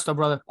 I'll presto,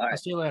 brother. All right. I'll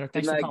see you later.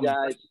 Thanks Good night, for coming.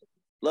 guys.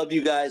 Love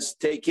you guys.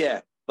 Take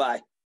care.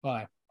 Bye.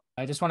 Bye.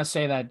 I just want to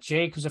say that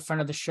Jake, who's a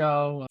friend of the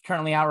show,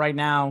 currently out right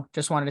now,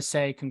 just wanted to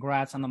say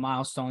congrats on the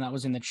milestone that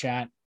was in the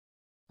chat.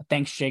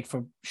 Thanks, Jake,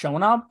 for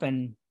showing up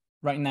and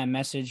writing that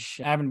message.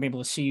 I haven't been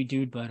able to see you,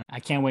 dude, but I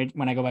can't wait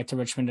when I go back to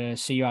Richmond to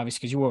see you, obviously,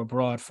 because you were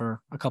abroad for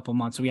a couple of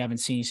months. So we haven't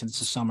seen you since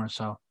the summer.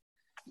 So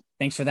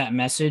thanks for that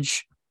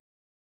message.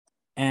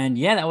 And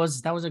yeah, that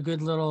was a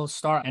good little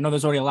start. I know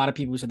there's already a lot of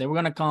people who said they were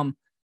going to come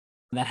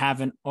that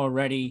haven't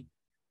already.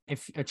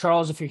 if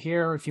Charles, if you're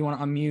here, if you want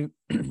to unmute,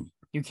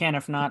 you can.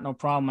 If not, no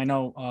problem. I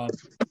know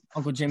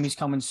Uncle Jimmy's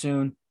coming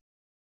soon.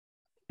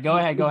 Go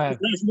ahead.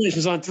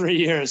 Congratulations on 3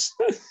 years.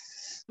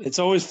 It's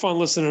always fun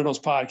listening to those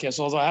podcasts,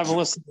 although I haven't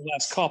listened to the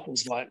last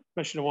couples, like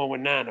especially the one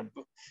with Nana,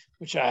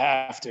 which I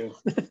have to.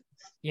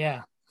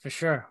 Yeah, for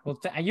sure. Well,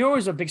 you're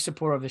always a big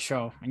supporter of the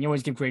show, and you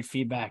always give great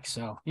feedback.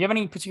 So, you have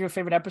any particular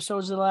favorite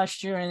episodes of the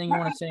last year? Anything you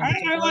want to say?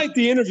 I like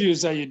the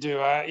interviews that you do.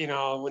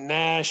 With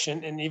Nash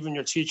and even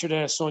your teacher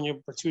there, Sonia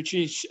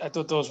Bertucci. I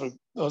thought those were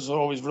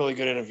always really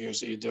good interviews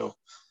that you do.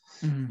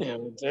 Mm-hmm.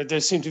 Yeah, they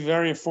seem to be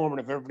very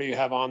informative. Everybody you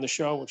have on the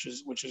show, which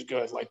is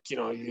good. Like,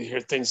 you hear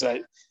things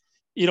that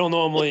you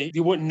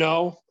wouldn't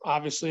know,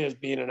 obviously, as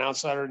being an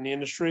outsider in the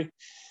industry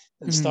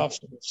and stuff.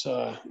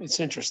 So it's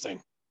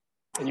interesting.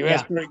 And you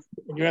ask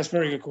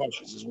very good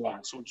questions as well.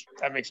 So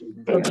that makes it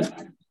even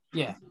better.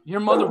 Yeah. Your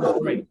mother was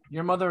great.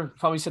 Your mother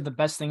probably said the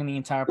best thing in the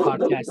entire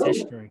podcast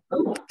history.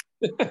 Oh,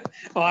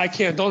 I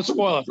can't. Don't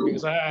spoil it for me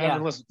because I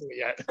haven't listened to it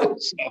yet.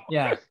 So.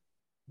 Yeah.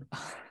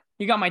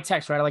 You got my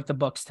text, right? I like the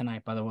Bucks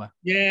tonight, by the way.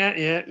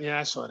 Yeah.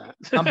 I saw that.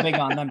 I'm big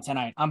on them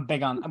tonight.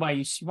 Why,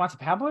 you want the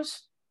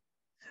Cowboys?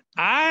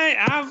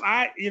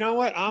 You know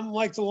what? I'm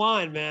like the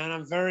line, man.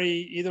 I'm very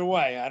either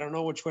way. I don't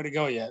know which way to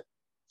go yet.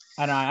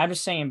 I know. I'm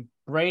just saying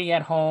Brady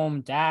at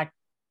home, Dak.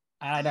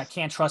 I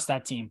can't trust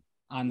that team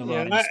on the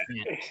road.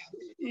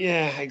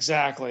 Yeah,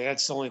 exactly.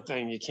 That's the only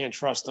thing. You can't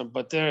trust them.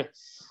 But they're,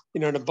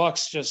 the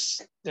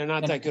Bucks they're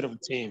not that good of a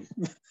team.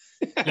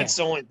 That's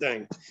the only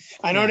thing.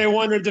 I know they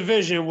won their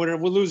division with a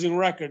losing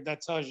record.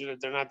 That tells you that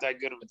they're not that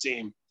good of a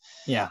team.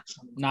 Yeah,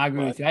 no, I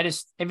agree with you.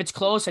 If it's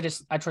close,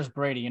 I trust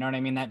Brady. You know what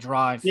I mean? That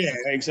drive. Yeah,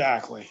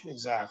 exactly.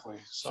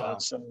 So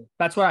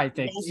that's what I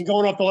think.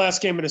 Going up the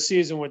last game of the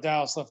season where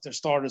Dallas left their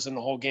starters in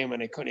the whole game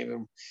and they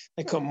couldn't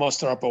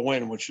muster up a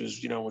win, which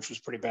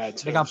was pretty bad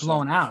too. They got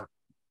blown out.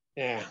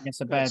 Yeah, against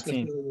a bad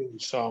team.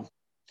 So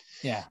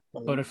yeah,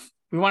 but if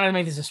we wanted to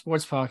make this a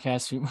sports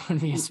podcast, we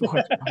wouldn't be a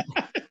sports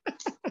podcast.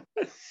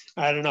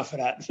 I had enough of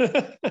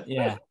that.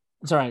 Yeah,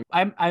 it's all right.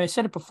 I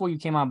said it before you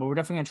came on, but we're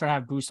definitely gonna try to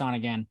have Bruce on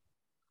again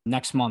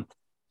next month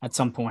at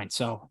some point.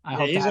 So I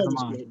hope he's to have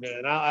always him on. good,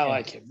 man. I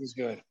like him. He's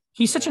good.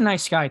 He's such a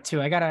nice guy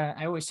too.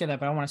 I always say that,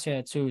 but I want to say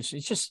that too. So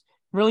it's just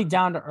really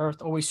down to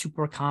earth, always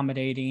super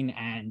accommodating,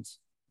 and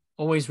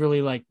always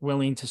really like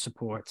willing to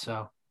support.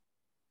 So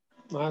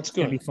that's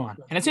good. It'll be fun,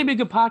 and it's gonna be a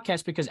good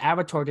podcast because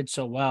Avatar did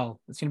so well.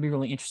 It's gonna be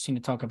really interesting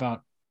to talk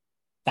about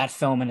that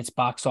film and its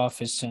box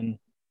office and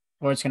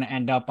where it's gonna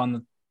end up on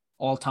the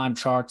all-time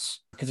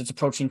charts because it's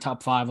approaching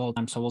top 5 all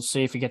time. So we'll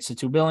see if it gets to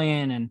 2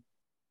 billion and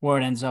where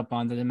it ends up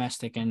on the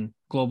domestic and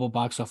global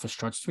box office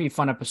charts. It's gonna be a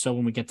fun episode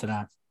when we get to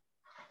that.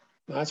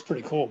 That's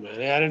pretty cool, man.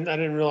 Yeah, I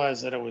didn't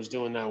realize that it was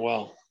doing that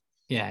well.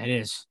 Yeah, it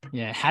is.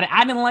 Yeah,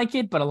 I didn't like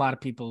it, but a lot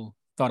of people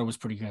thought it was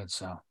pretty good.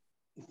 So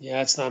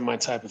yeah, it's not my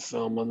type of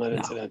film. I'm not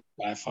into that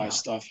sci-fi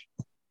stuff.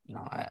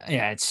 No,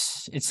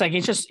 it's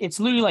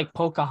literally like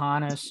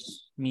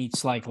Pocahontas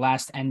meets like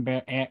Last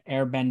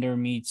Airbender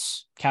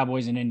meets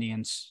Cowboys and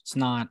Indians. It's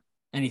not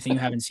anything you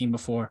haven't seen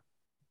before.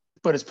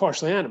 But it's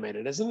partially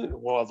animated, isn't it?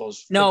 Well,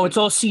 No, it's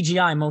all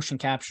CGI motion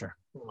capture.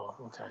 Oh,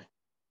 okay.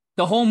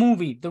 The whole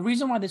movie. The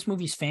reason why this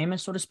movie is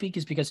famous, so to speak,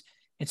 is because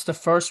it's the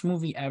first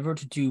movie ever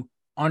to do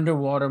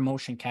underwater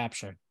motion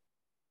capture.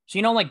 So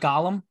like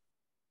Gollum,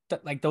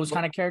 like those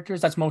kind of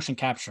characters, that's motion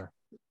capture.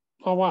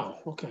 Oh wow,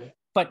 okay.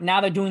 But now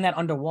they're doing that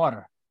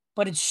underwater.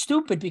 But it's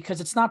stupid because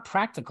it's not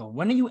practical.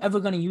 When are you ever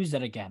going to use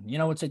that again?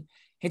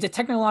 It's a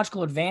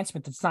technological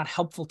advancement that's not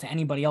helpful to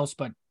anybody else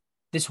but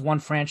this one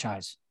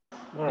franchise.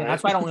 Right.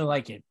 That's why I don't really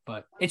like it.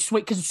 But it's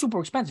because it's super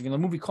expensive. The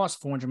movie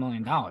cost $400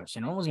 million. No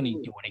one's going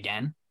to do it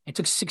again. It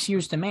took 6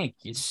 years to make.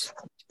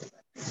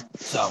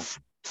 So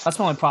that's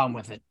my only problem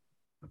with it.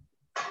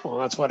 Well,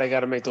 that's why they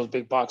got to make those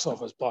big box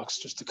office bucks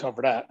just to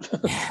cover that.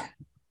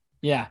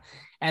 Yeah.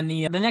 And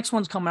the next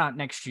one's coming out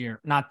next year,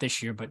 not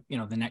this year, but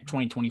the next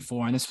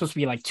 2024, and there's supposed to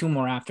be like 2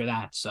 more after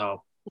that.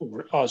 So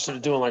so they're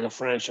doing like a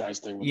franchise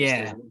thing. With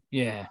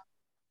yeah.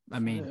 I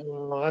mean,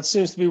 that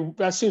seems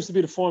to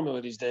be the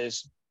formula these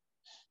days.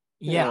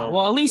 Yeah,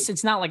 well, at least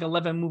it's not like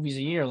 11 movies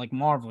a year like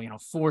Marvel.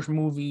 4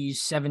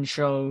 movies, 7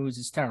 shows.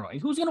 It's terrible.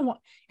 Who's gonna watch?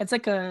 It's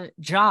like a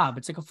job.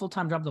 It's like a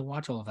full-time job to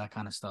watch all of that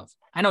kind of stuff.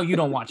 I know you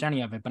don't watch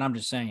any of it, but I'm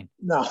just saying.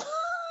 No.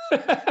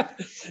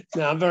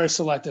 No, I'm very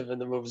selective in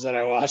the movies that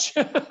I watch.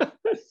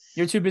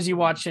 You're too busy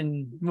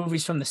watching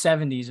movies from the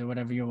 70s or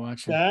whatever you're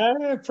watching.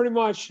 Pretty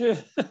much.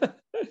 Like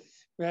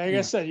I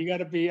said,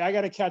 I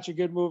got to catch a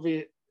good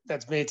movie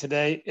that's made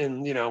today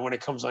and, when it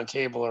comes on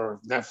cable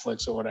or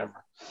Netflix or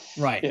whatever.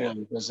 Right.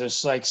 Because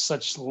there's like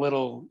such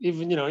little,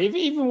 even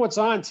what's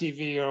on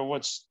TV or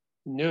what's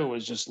new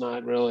is just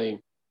not really,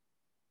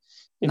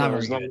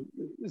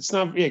 it's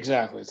not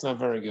exactly. It's not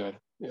very good.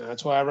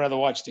 That's why I'd rather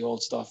watch the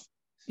old stuff.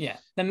 Yeah,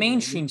 the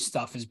mainstream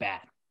stuff is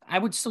bad. I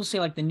would still say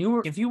like the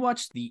newer, if you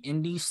watch the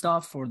indie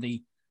stuff or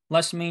the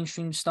less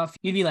mainstream stuff,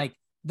 you'd be like,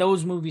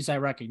 those movies I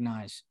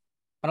recognize.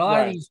 But a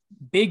lot of these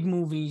big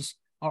movies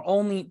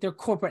they're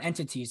corporate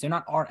entities. They're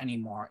not art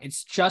anymore.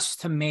 It's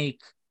just to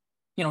make,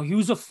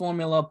 use a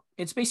formula.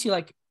 It's basically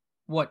like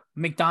what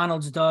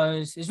McDonald's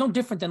does. It's no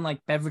different than like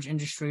beverage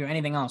industry or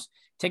anything else.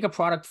 Take a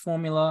product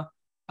formula,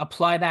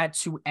 apply that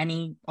to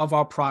any of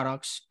our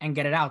products and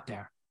get it out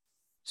there.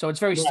 So it's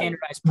very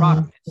standardized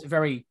product. It's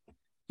very,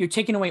 you're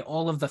taking away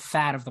all of the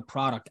fat of the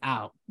product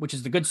out, which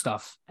is the good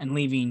stuff, and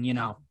leaving, you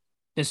know,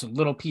 this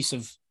little piece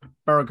of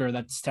burger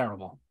that's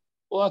terrible.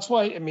 Well, that's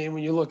why, I mean,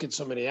 when you look at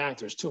so many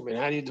actors too, I mean,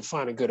 how do you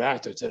define a good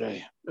actor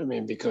today? I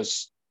mean,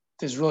 because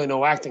there's really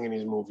no acting in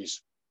these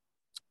movies.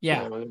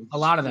 Yeah, a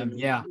lot of them.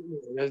 Yeah.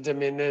 I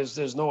mean,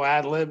 there's no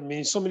ad lib. I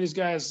mean, some of these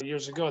guys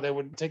years ago, they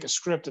would take a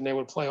script and they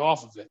would play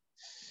off of it,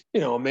 you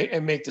know,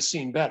 and make the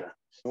scene better.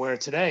 Where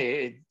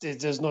today,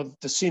 the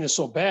scene is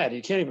so bad,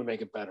 you can't even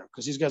make it better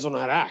because these guys don't know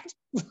how to act.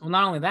 Well,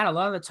 not only that, a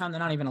lot of the time they're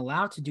not even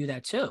allowed to do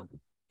that too.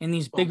 In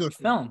these bigger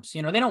films,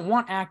 you know, they don't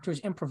want actors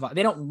improvise.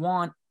 They don't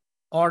want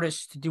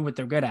artists to do what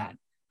they're good at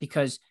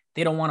because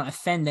they don't want to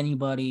offend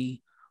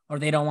anybody, or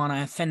they don't want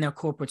to offend their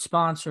corporate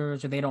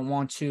sponsors, or they don't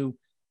want to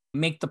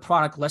make the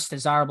product less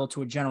desirable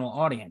to a general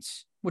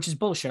audience, which is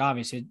bullshit.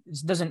 Obviously,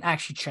 it doesn't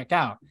actually check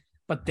out.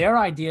 But their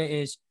idea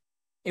is,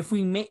 if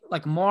we make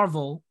like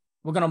Marvel,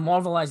 we're going to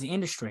Marvelize the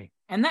industry.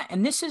 And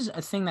this is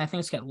a thing that I think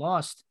is get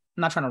lost.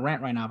 I'm not trying to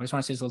rant right now, but I just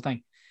want to say this little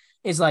thing.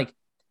 Is like,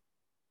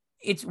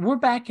 we're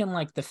back in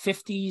like the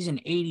 50s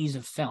and 80s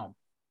of film,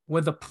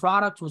 where the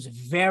product was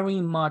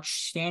very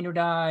much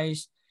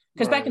standardized.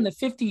 Because back in the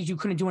 50s, you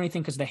couldn't do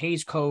anything because of the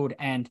Hays Code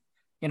and,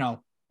 you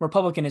know,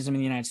 republicanism in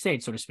the United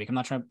States, so to speak. I'm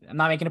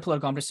not making it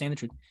political. I'm just saying the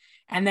truth.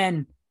 And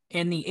then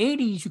in the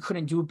 80s, you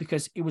couldn't do it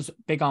because it was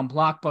big on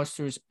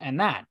blockbusters and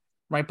that,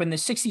 right? But in the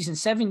 60s and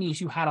 70s,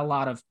 you had a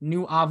lot of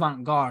new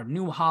avant-garde,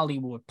 new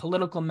Hollywood,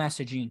 political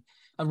messaging,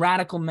 a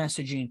radical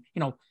messaging, you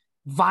know,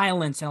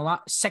 violence and a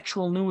lot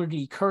sexual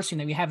nudity, cursing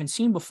that we haven't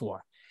seen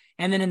before.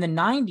 And then in the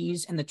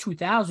 90s and the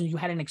 2000s, you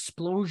had an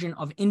explosion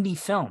of indie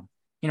film.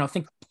 You know,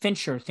 think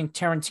Fincher, think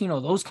Tarantino,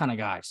 those kind of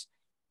guys.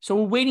 So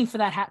we're waiting for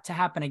that to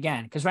happen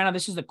again, because right now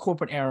this is the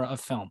corporate era of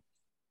film,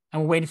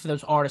 and we're waiting for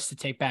those artists to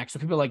take back. So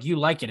people like you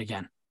like it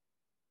again.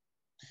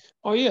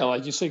 Oh yeah,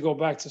 like you say, go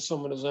back to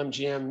some of those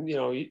MGM, you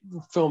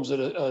know, films of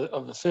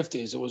the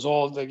 50s. It was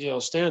all like, you know,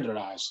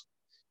 standardized.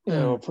 You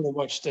know, pretty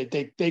much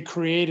they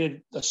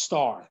created a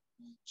star,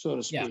 so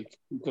to speak,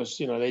 because,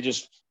 you know, they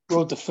just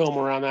wrote the film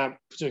around that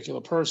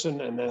particular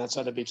person, and then that's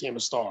how they became a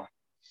star.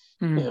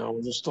 You know,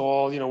 just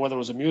all, you know, whether it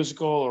was a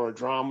musical or a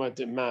drama, it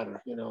didn't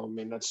matter. You know, I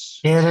mean, that's...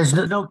 Yeah, there's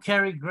no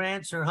Cary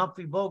Grants or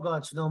Humphrey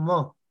Bogarts no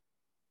more.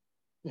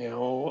 You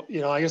know,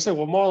 like I said,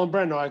 with Marlon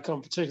Brando, I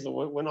come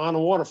particular when On the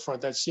Waterfront,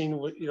 that scene,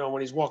 you know,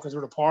 when he's walking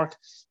through the park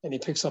and he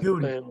picks up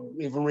Eva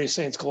Marie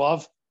Saint's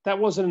glove, that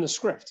wasn't in the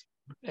script.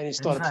 And he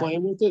started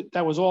playing with it.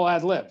 That was all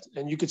ad-libbed.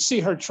 And you could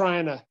see her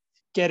trying to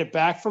get it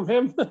back from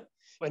him.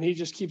 And he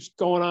just keeps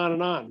going on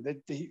and on.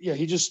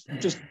 He just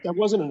that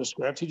wasn't in the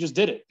script. He just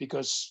did it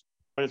because...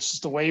 it's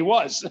just the way he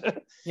was.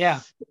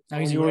 Yeah.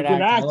 You were a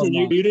good actor.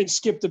 You didn't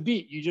skip the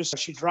beat.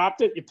 She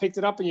dropped it, you picked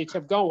it up, and you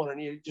kept going,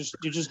 and you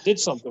just did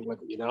something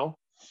with it, you know?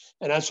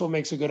 And that's what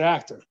makes a good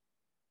actor.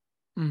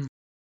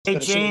 Hey,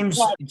 James,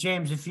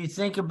 if you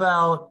think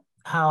about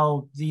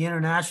how the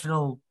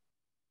international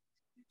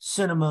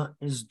cinema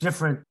is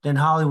different than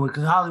Hollywood,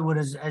 because Hollywood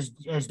is,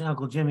 as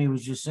Uncle Jimmy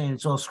was just saying,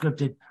 it's all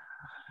scripted.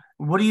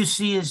 What do you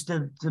see as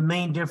the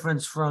main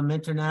difference from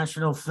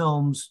international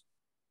films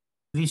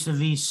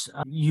vis-a-vis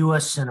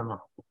U.S.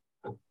 cinema?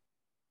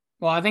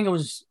 Well, I think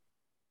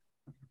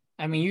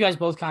you guys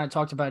both kind of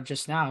talked about it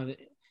just now.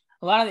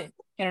 A lot of the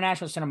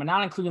international cinema,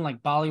 not including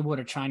like Bollywood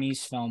or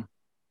Chinese film,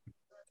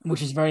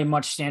 which is very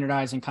much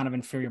standardized and kind of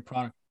inferior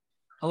product.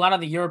 A lot of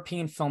the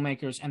European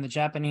filmmakers and the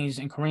Japanese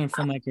and Korean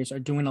filmmakers are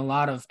doing a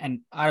lot of,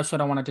 and I also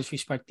don't want to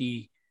disrespect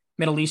the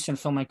Middle Eastern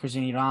filmmakers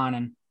in Iran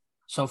and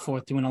so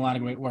forth, doing a lot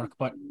of great work,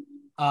 but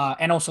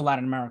and also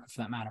Latin America for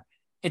that matter.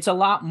 It's a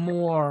lot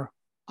more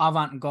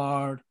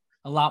avant-garde,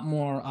 a lot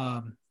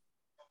more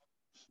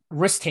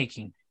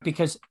risk-taking,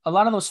 because a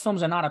lot of those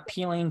films are not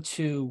appealing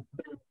to,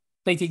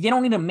 they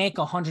don't need to make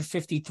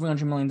 $150,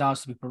 $300 million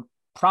to be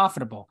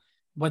profitable.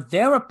 What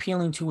they're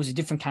appealing to is a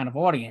different kind of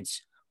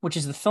audience, which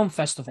is the film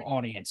festival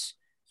audience.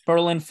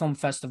 Berlin Film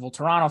Festival,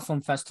 Toronto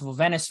Film Festival,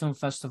 Venice Film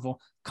Festival,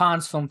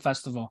 Cannes Film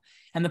Festival.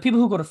 And the people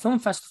who go to film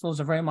festivals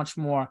are very much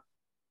more,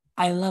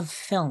 I love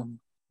film.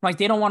 Like,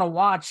 they don't want to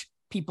watch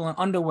people in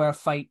underwear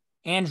fight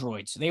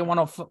androids. They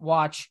want to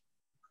watch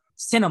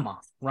cinema,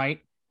 right?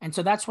 And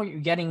so that's what you're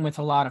getting with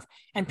a lot of,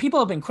 and people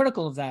have been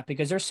critical of that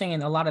because they're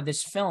saying a lot of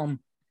this film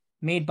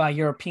made by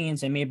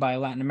Europeans and made by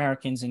Latin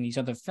Americans and these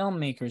other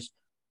filmmakers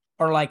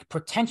are like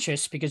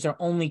pretentious because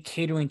they're only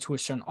catering to a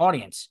certain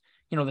audience.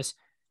 You know,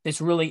 this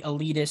really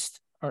elitist,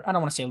 or I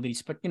don't want to say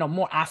elitist, but, you know,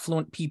 more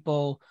affluent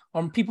people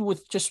or people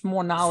with just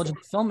more knowledge of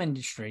the film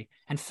industry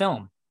and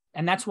film.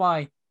 And that's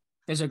why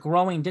there's a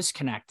growing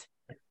disconnect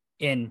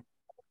in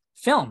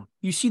film.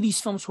 You see these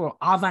films who are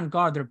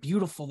avant-garde, they're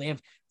beautiful, they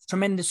have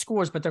tremendous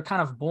scores, but they're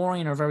kind of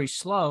boring or very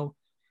slow.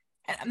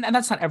 And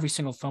that's not every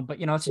single film, but,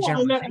 you know, it's a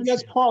general. And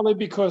that's partly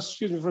because,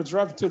 excuse me for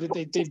interrupting,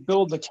 that they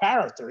build the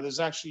character. There's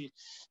actually,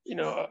 you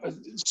know,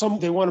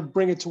 they want to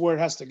bring it to where it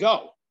has to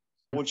go.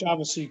 which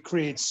obviously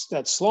creates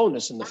that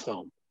slowness in the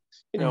film.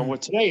 Where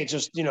today it's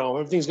just,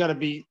 everything's got to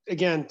be,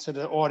 again, to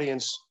the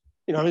audience,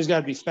 everything's got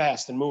to be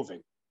fast and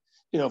moving,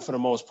 for the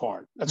most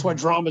part. That's why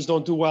dramas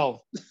don't do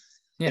well.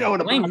 Yeah,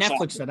 blame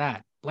Netflix for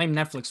that. Blame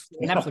Netflix.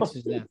 Netflix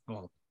is that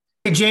fault.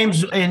 Hey,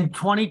 James, in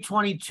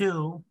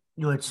 2022,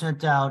 you had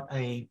sent out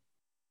a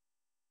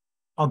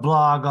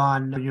blog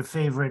on your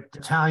favorite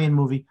Italian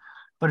movie,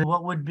 but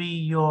what would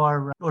be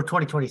your, or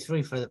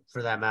 2023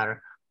 for that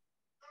matter,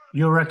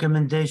 your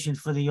recommendation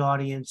for the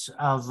audience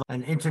of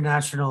an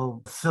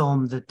international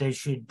film that they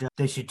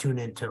should tune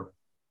into?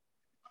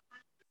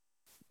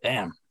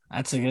 Damn,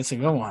 that's a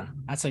good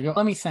one.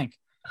 Let me think.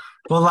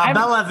 Well, La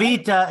Bella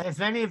Vita, if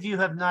any of you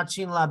have not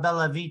seen La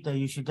Bella Vita,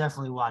 you should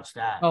definitely watch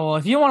that. Oh, well,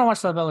 if you want to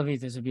watch La Bella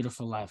Vita, It's a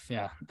Beautiful Life.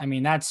 Yeah. I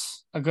mean,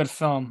 that's a good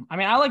film. I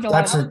mean, I like a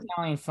lot of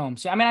Italian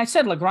films. I mean, I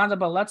said La Grande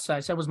Bellezza,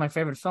 I said was my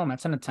favorite film.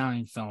 That's an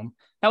Italian film.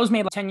 That was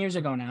made like 10 years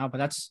ago now, but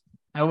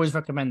I always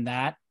recommend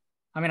that.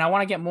 I mean, I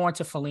want to get more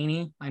into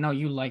Fellini. I know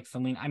you like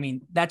Fellini. I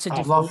mean, that's a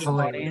different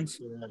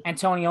audience.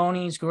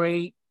 Antonioni's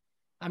great.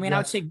 I mean, I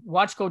would say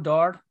watch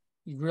Godard.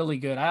 He's really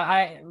good.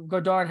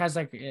 Godard has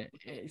like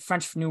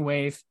French New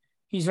Wave.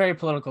 He's very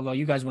political, though.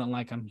 You guys wouldn't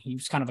like him. He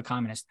was kind of a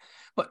communist.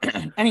 But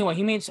anyway,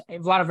 he made a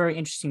lot of very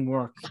interesting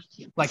work,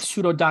 like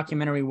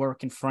pseudo-documentary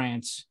work in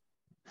France.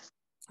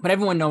 But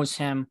everyone knows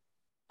him.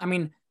 I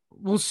mean,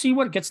 we'll see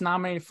what gets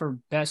nominated for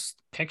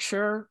Best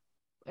Picture.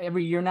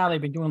 Every year now,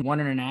 they've been doing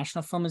one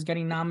international film is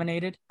getting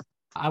nominated.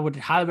 I would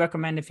highly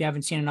recommend, if you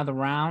haven't seen Another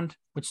Round,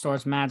 which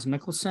stars Mads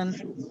Mikkelsen.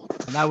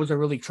 That was a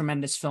really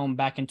tremendous film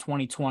back in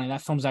 2020.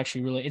 That film's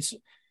actually it's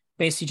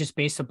basically just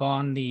based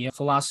upon the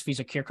philosophies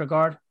of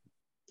Kierkegaard.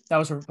 That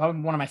was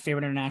one of my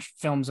favorite international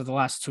films of the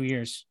last 2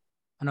 years.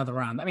 Another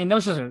Round. I mean, that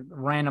was just a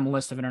random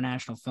list of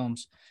international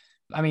films.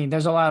 I mean,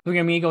 there's a lot. Three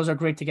Amigos are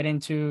great to get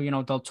into.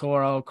 Del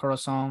Toro,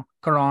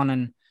 Cuarón,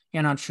 and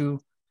Iñárritu.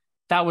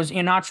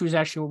 Iñárritu is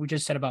actually what we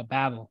just said about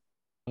Babel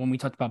when we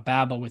talked about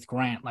Babel with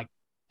Grant like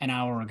an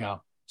hour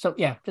ago. So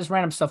yeah, just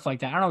random stuff like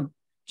that. I don't know,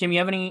 Jim, you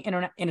have any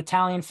in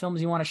Italian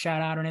films you want to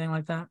shout out or anything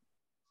like that?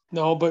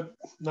 No, but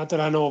not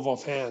that I know of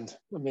offhand.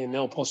 I mean,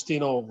 Il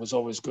Postino was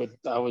always good.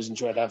 I always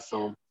enjoyed that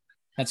film.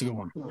 That's a good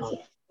one.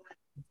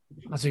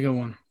 That's a good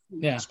one.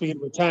 Yeah. Speaking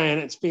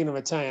of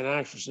Italian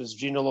actresses,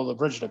 Gina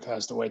Lollobrigida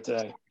passed away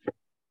today.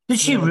 Did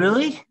she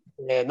really?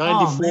 Yeah,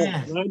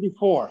 94.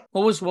 94.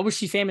 What was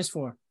she famous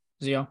for,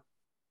 Zio?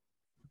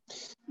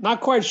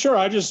 Not quite sure.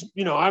 I just,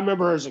 I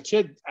remember her as a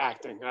kid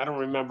acting. I don't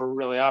remember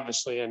really,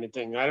 obviously,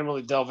 anything. I didn't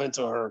really delve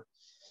into her,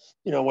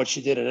 what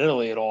she did in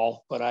Italy at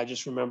all. But I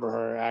just remember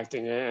her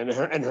acting and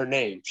her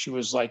name. She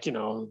was like,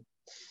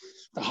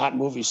 the hot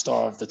movie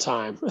star of the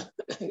time.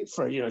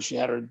 For she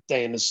had her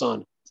day in the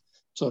sun,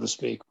 so to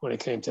speak, when it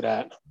came to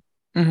that.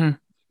 Mm-hmm.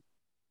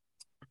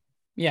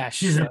 Yeah,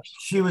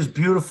 she was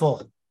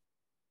beautiful.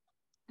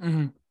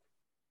 Mm-hmm.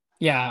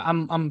 Yeah,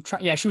 I'm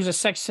trying. Yeah, she was a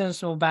sex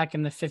symbol back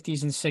in the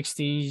 50s and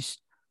 60s.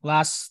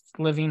 Last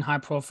living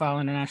high-profile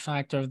international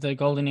actor of the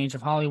golden age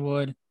of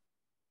Hollywood.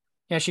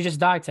 Yeah, she just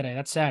died today.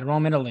 That's sad.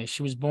 Rome, Italy.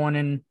 She was born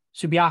in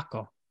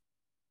Subiaco,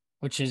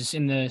 which is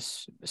in the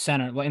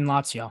center in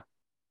Lazio.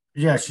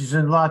 Yeah, she's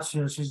in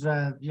Lazio. She's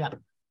yeah.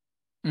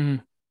 Mm-hmm.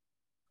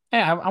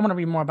 Yeah, I want to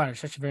read more about her.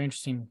 She's such a very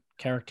interesting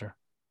character.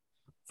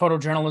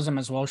 Photojournalism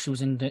as well. She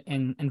was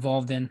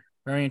involved in.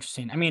 Very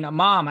interesting. I mean,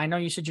 Mom, I know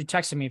you said you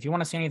texted me. If you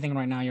want to say anything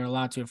right now, you're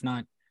allowed to. If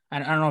not, I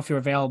don't know if you're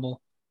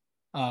available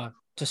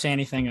to say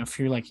anything if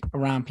you're like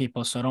around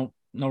people. So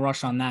no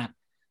rush on that.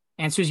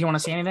 And Susie, you want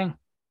to say anything?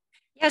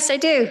 Yes, I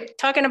do.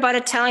 Talking about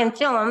Italian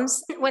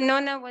films, when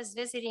Nonna was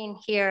visiting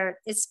here,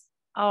 it's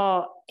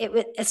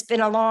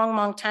been a long,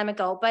 long time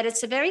ago, but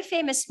it's a very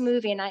famous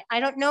movie. And I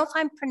don't know if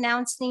I'm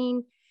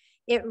pronouncing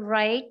it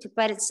right,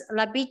 but it's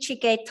La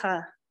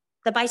Bicicletta,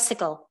 the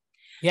bicycle.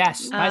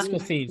 Yes, Bicycle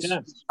Thieves. Yeah.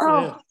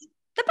 Oh,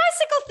 the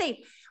Bicycle Thief.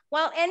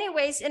 Well,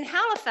 anyways, in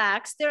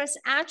Halifax, there is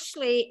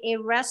actually a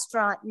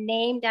restaurant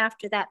named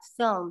after that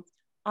film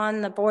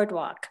on the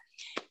boardwalk.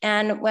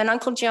 And when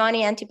Uncle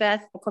Johnny, Auntie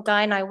Beth, Uncle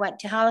Guy, and I went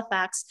to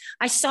Halifax,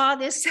 I saw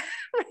this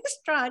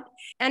restaurant,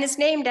 and it's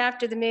named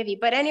after the movie.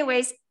 But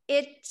anyways,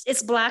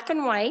 it's black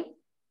and white.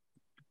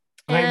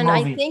 Great and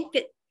movie. I think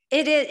that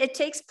it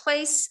takes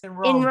place in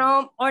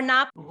Rome or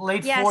not.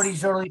 Late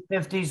 40s, early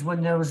 50s,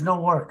 when there was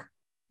no work.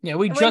 Yeah,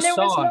 we just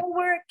saw it. No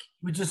work.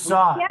 We just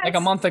saw it. Like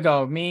a month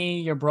ago. Me,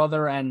 your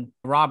brother, and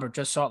Robert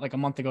just saw it like a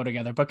month ago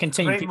together. But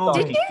continue. Keep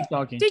talking. Did you? Keep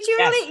talking. Did you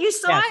Yes. really? You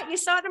saw Yes. it? You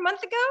saw it a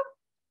month ago?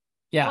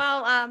 Yeah.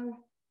 Well,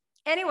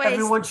 anyways.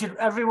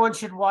 Everyone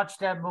should watch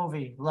that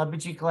movie, La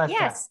Bicicletta.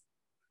 Yes.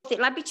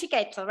 La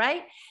Bicicletta,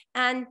 right?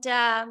 And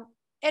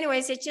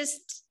anyways, it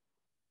just,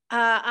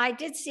 I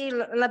did see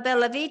La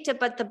Bella Vita,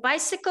 but the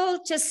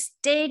bicycle just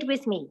stayed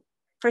with me.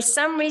 For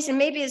some reason,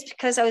 maybe it's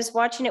because I was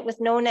watching it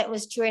with Nona, it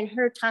was during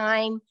her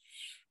time.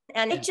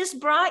 And it just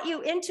brought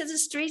you into the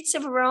streets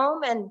of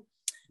Rome and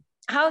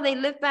how they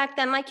lived back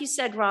then. Like you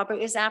said, Robert,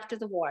 it was after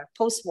the war,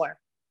 post-war.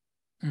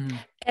 Mm-hmm.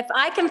 If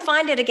I can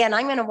find it again,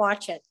 I'm going to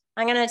watch it.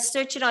 I'm going to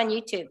search it on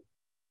YouTube.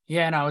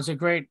 Yeah, no, it's a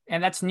great,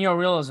 and that's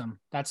neorealism.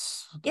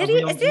 That's it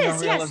is,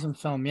 yes. Neorealism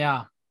film.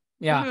 Yeah.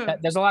 Yeah.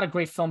 Mhm. There's a lot of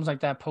great films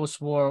like that,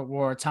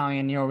 post-war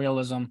Italian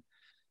neorealism.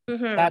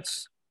 Mhm.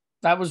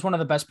 That was one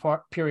of the best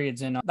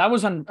periods in that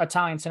was when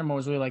Italian cinema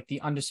was really like the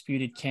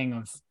undisputed king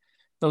of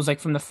those, like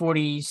from the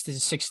 40s to the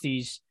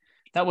 60s.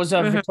 That was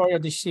Vittorio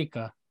De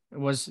Sica. It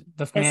was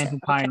the man who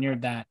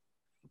pioneered that.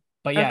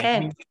 But yeah, I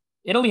mean,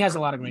 Italy has a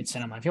lot of great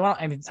cinema. If you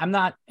want, I mean, I'm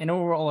not an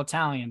overall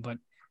Italian, but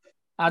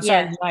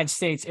outside of the United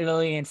States,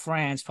 Italy and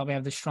France probably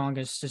have the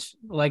strongest just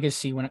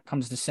legacy when it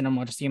comes to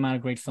cinema. Just the amount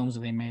of great films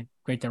that they made,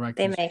 great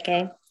directors. They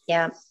make,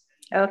 yeah.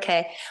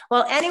 Okay.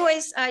 Well,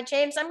 anyways,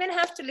 James, I'm going to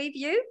have to leave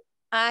you.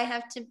 I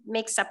have to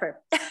make supper.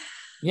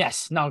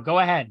 Yes. No, go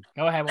ahead.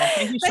 Go ahead. Well,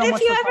 thank you so but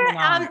much if you for coming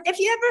on. If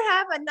you ever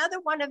have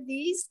another one of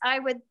these, I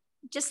would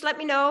just let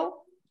me know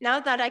now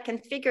that I can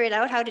figure it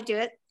out how to do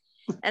it.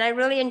 And I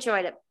really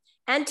enjoyed it.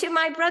 And to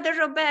my brother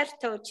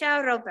Roberto,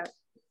 ciao, Robert.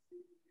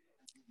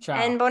 Ciao.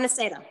 And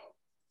buonasera.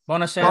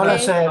 Buonasera.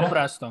 Buonasera.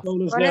 Presto.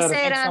 Buonasera.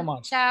 Thanks so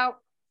much. Ciao.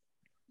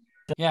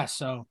 Yeah,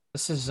 so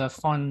this is a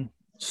fun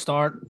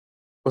start.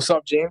 What's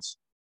up, James?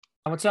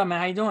 What's up, man?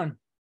 How you doing?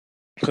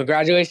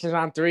 Congratulations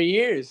on 3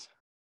 years.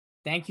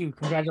 Thank you.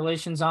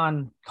 Congratulations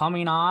on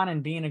coming on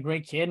and being a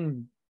great kid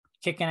and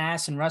kicking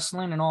ass and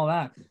wrestling and all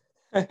that.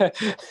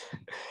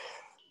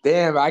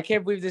 Damn, I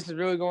can't believe this is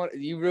really going.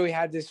 You really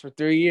had this for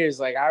 3 years.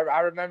 Like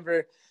I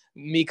remember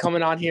me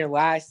coming on here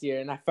last year,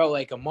 and I felt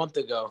like a month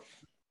ago.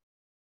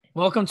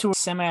 Welcome to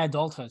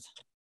semi-adulthood.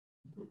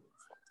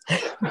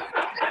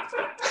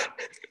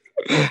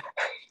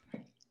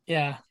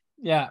 Yeah.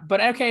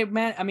 But okay,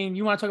 man. I mean,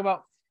 you want to talk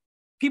about?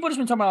 People just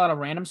been talking about a lot of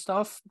random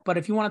stuff. But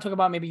if you want to talk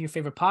about maybe your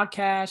favorite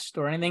podcast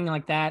or anything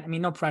like that, I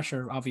mean, no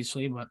pressure,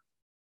 obviously, but.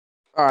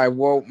 All right.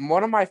 Well,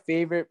 one of my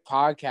favorite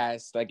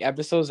podcasts, like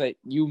episodes that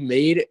you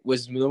made,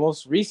 was the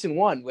most recent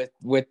one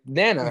with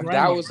Nana. Right.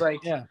 That was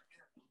like, yeah.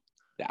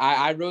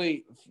 I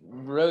really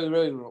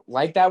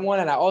liked that one,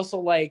 and I also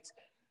liked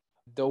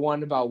the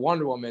one about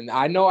Wonder Woman.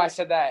 I know I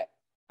said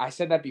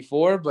that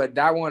before, but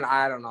that one,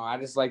 I don't know. I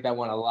just like that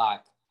one a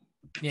lot.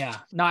 Yeah.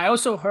 No, I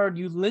also heard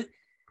you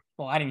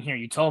well, I didn't hear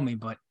you told me,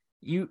 but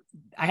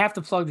I have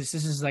to plug this.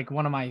 This is like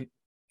one of my,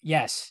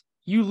 yes,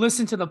 you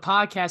listen to the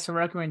podcast for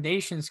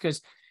recommendations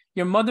because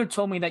your mother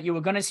told me that you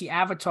were going to see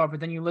Avatar, but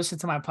then you listened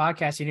to my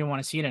podcast. You didn't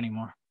want to see it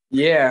anymore.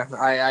 Yeah,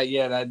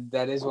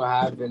 that is what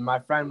happened. My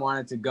friend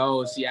wanted to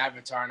go see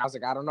Avatar, and I was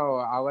like, I don't know.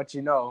 I'll let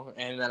you know.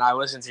 And then I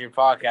listened to your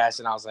podcast,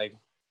 and I was like,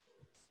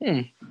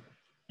 James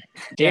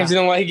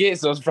didn't like it,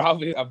 so it's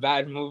probably a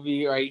bad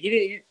movie. Or he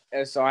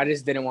didn't. So I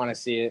just didn't want to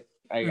see it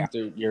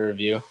after your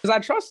review because I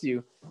trust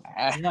you.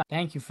 Yeah,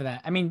 thank you for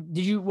that. I mean,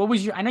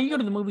 I know you go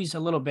to the movies a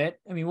little bit.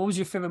 I mean, what was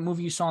your favorite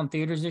movie you saw in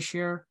theaters this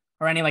year?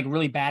 Or any like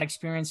really bad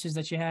experiences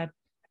that you had?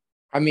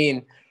 I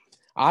mean,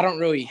 I don't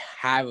really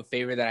have a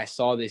favorite that I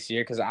saw this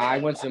year because I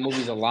went to the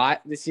movies a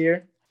lot this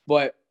year.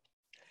 But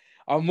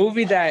a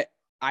movie that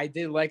I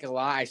did like a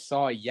lot, I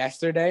saw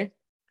yesterday.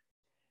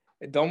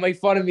 Don't make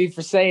fun of me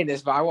for saying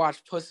this, but I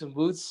watched Puss in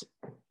Boots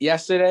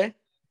yesterday.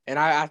 And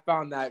I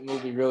found that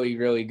movie really,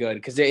 really good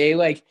because it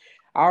like,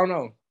 I don't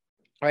know.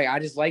 Like, I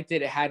just liked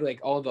it. It had like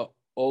all the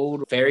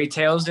old fairy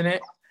tales in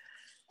it.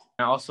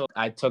 And also,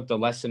 I took the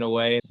lesson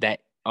away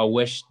that a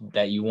wish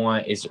that you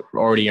want is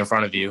already in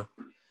front of you.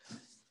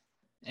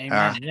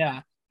 Amen.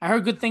 Yeah. I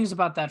heard good things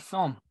about that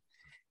film.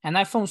 And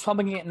that film's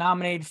probably going to get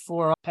nominated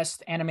for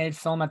Best Animated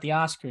Film at the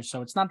Oscars.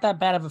 So it's not that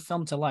bad of a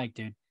film to like,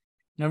 dude.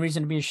 No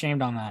reason to be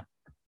ashamed on that.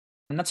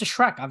 And that's a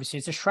Shrek. Obviously,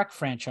 it's a Shrek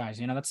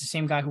franchise. You know, that's the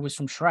same guy who was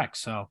from Shrek.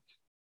 So,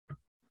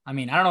 I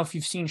mean, I don't know if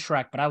you've seen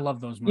Shrek, but I love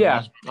those movies.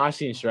 Yeah, I've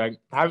seen Shrek.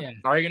 Are you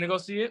going to go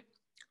see it?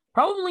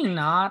 Probably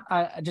not.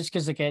 Just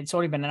because it's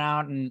already been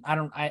out, and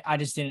I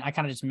just didn't. I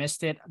kind of just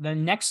missed it. The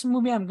next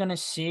movie I'm gonna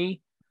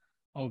see,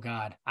 oh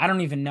God, I don't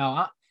even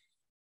know.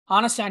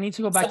 Honestly, I need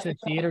to go back to the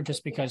theater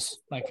just because,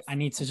 like, I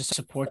need to just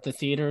support the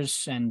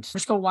theaters and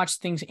just go watch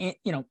things.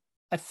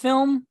 A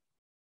film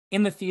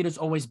in the theater is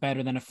always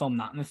better than a film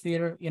not in the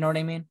theater. You know what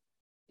I mean?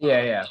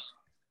 Yeah.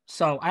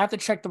 So I have to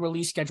check the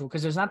release schedule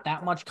because there's not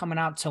that much coming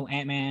out till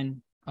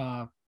Ant-Man,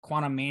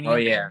 Quantumania. Oh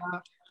yeah,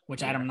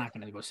 which I'm not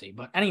gonna go see.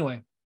 But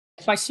anyway.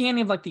 If I see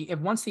any of like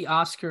once the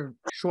Oscar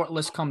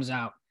shortlist comes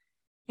out,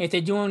 if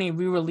they do any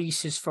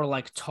re-releases for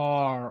like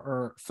Tar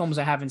or films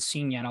I haven't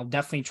seen yet, I'll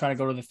definitely try to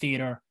go to the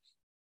theater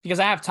because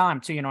I have time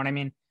too. You know what I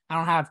mean?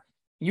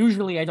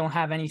 Usually I don't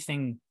have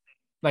anything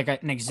like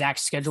an exact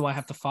schedule I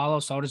have to follow.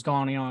 So I'll just go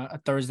on, a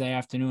Thursday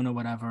afternoon or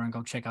whatever and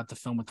go check out the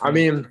film with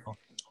people.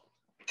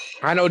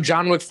 I know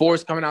John Wick 4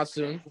 is coming out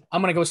soon.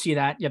 I'm going to go see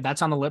that. Yeah,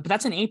 that's on the list, but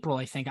that's in April,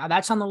 I think.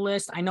 That's on the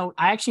list. I know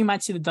I actually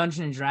might see the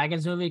Dungeons and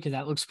Dragons movie because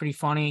that looks pretty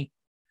funny.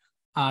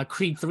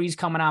 Creed 3's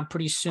coming out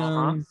pretty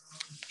soon.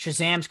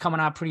 Shazam's coming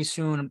out pretty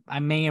soon. I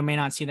may or may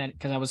not see that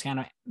because I was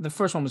the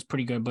first one was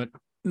pretty good, but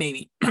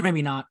maybe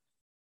not.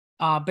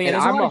 But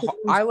yeah,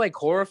 I like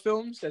horror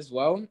films as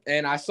well,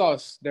 and I saw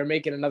they're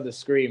making another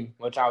Scream,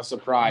 which I was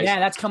surprised. Yeah,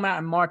 that's coming out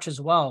in March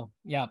as well.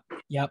 Yep.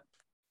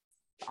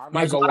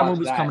 There's a lot of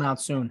movies coming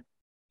out soon.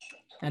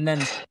 And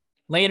then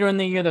later in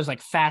the year, there's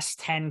like Fast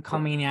 10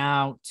 coming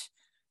out.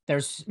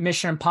 There's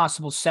Mission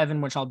Impossible 7,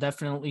 which I'll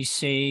definitely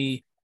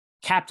see.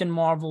 Captain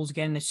Marvel's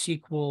getting a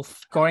sequel.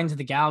 Guardians of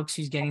the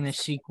Galaxy's getting a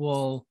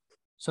sequel.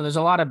 So there's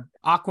a lot of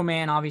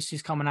Aquaman, obviously,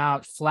 is coming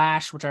out.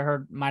 Flash, which I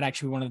heard might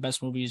actually be one of the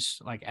best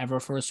movies like ever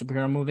for a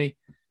superhero movie,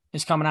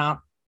 is coming out.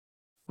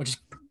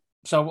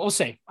 So we'll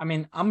see. I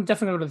mean, I'm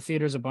definitely going to go to the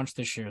theaters a bunch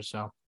this year.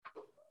 So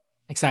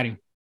exciting.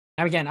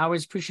 And again, I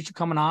always appreciate you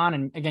coming on.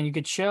 And again, you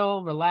could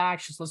chill,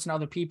 relax, just listen to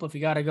other people. If you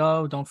got to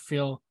go, don't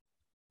feel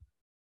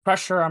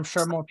pressure. I'm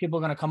sure more people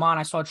are going to come on.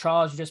 I saw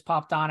Charles, you just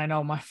popped on. I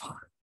know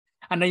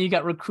I know you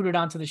got recruited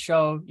onto the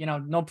show.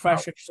 No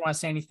pressure. If you just want to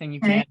say anything, you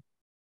can.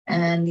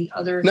 And the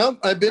other. No,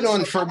 I've been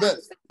on for a bit.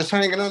 Just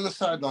hanging on the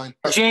sideline.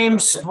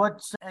 James,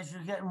 as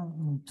you're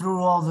getting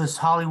through all this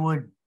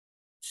Hollywood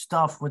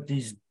stuff with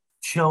these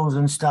shows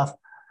and stuff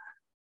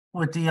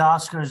with the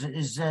Oscars,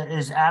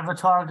 is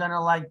Avatar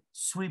gonna like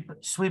sweep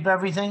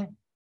everything?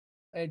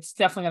 It's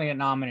definitely gonna get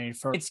nominated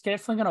for. It's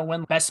definitely gonna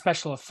win Best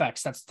Special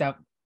Effects. That's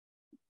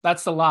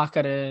the lock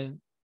of the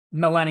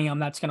millennium.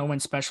 That's gonna win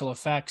special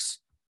effects,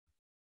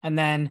 and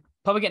then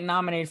probably get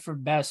nominated for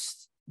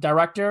Best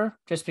Director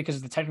just because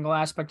of the technical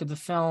aspect of the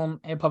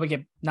film. It'll probably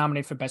get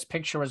nominated for Best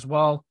Picture as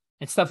well.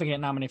 It's definitely get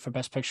nominated for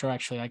Best Picture.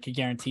 Actually, I could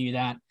guarantee you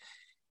that.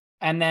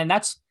 And then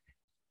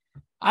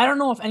I don't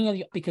know if any of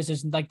the, because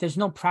there's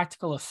no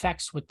practical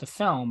effects with the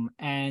film,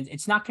 and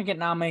it's not going to get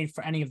nominated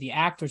for any of the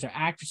actors or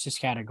actresses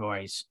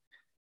categories.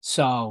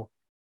 So,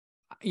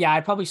 yeah,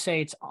 I'd probably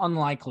say it's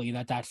unlikely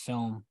that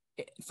film,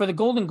 for the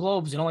Golden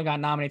Globes, it only got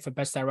nominated for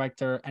Best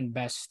Director and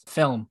Best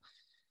Film.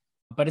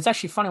 But it's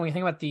actually funny when you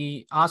think about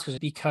the Oscars,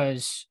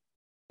 because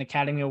the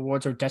Academy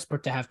Awards are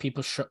desperate to have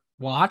people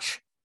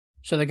watch.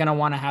 So they're going to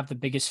want to have the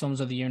biggest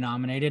films of the year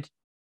nominated.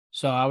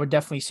 So I would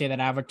definitely say that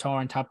Avatar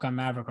and Top Gun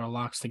Maverick are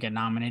locks to get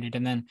nominated.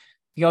 And then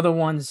the other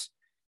ones,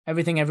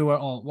 Everything Everywhere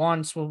All at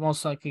Once will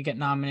most likely get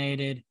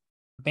nominated.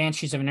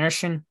 Banshees of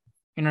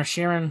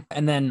Inisherin.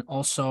 And then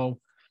also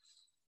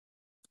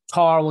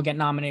Tar will get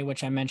nominated,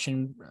 which I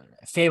mentioned.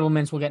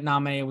 Fablemans will get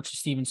nominated, which is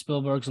Steven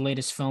Spielberg's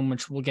latest film,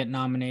 which will get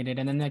nominated.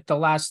 And then the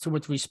last 2 or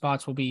 3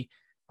 spots will be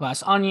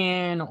Glass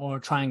Onion or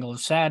Triangle of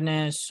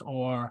Sadness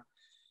or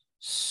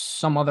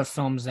some other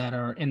films that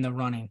are in the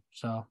running.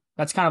 So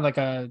that's kind of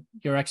like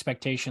your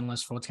expectation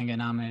list for what's going to get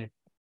nominated.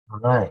 All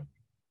right.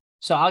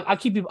 So I'll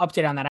keep you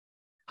updated on that.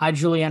 Hi,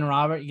 Julianne,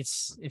 Robert.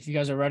 If you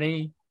guys are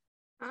ready.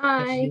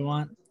 Hi. If you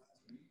want.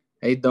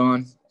 Hey,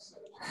 Dawn.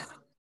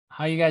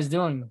 How you guys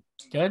doing?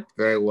 Good?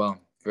 Very well.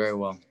 Very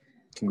well.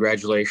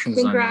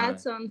 Congratulations.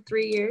 Congrats on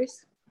 3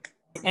 years.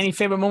 Any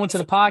favorite moments of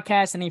the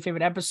podcast? Any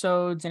favorite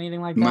episodes?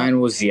 Anything like that? Mine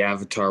was the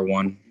Avatar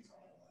one.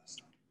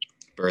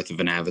 Birth of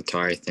an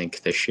Avatar, I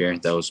think, this year.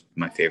 That was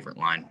my favorite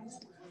line.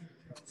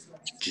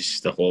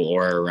 Just the whole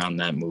aura around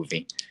that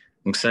movie.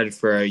 I'm excited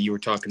for, you were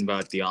talking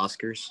about the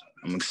Oscars.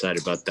 I'm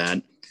excited about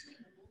that.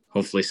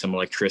 Hopefully some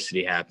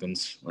electricity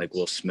happens, like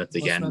Will Smith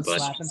again. Will Smith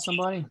slapping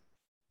somebody?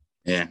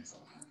 Yeah.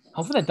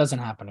 Hopefully that doesn't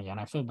happen again.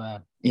 I feel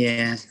bad.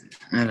 Yeah,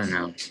 I don't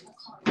know.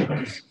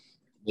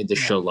 Made the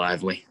show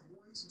lively.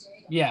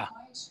 Yeah.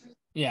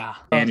 Yeah.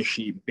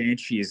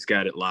 Banshee's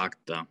got it locked,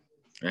 though,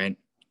 right?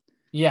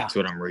 Yeah. That's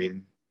what I'm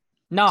reading.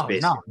 No.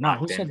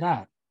 Who said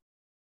that?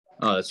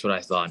 Oh, that's what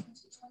I thought.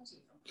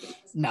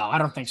 No, I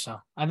don't think so.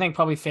 I think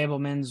probably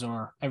Fablemans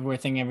or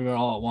Everything Everywhere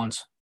All at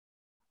Once.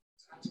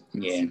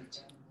 Yeah.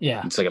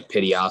 Yeah. It's like a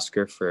pity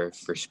Oscar for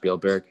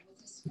Spielberg.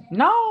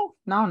 No.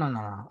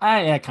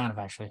 Yeah, kind of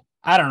actually.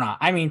 I don't know.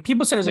 I mean,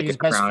 people said it was like his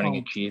best crowning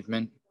film.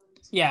 achievement.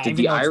 Yeah. Did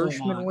The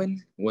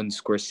Irishman win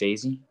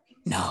Scorsese?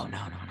 No.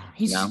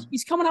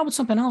 He's coming out with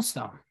something else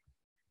though.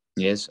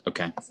 He is?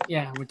 Okay.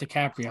 Yeah, with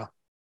DiCaprio.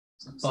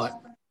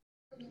 But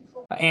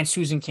Aunt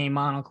Susan came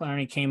on, Uncle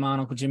Ernie came on,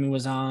 Uncle Jimmy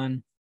was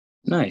on.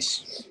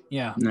 Nice.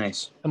 Yeah.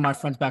 Nice. And my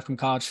friends back from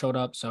college showed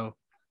up, so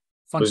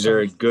fun. Was there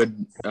a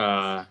good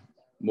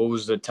what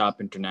was the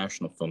top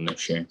international film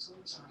this year?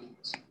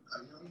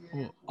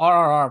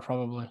 RRR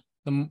probably.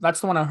 That's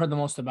the one I heard the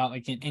most about,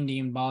 like an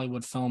Indian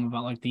Bollywood film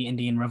about like the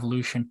Indian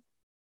Revolution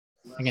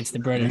against the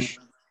British.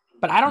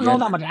 But I don't know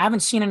that much. I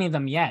haven't seen any of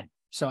them yet,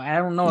 so I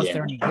don't know if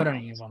they're any good,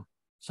 any of them.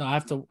 So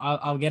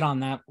I'll get on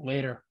that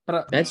later.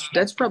 But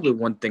that's probably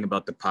one thing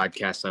about the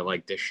podcast I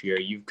like this year.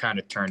 You've kind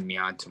of turned me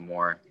on to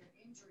more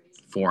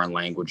foreign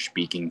language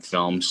speaking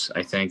films,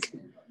 I think.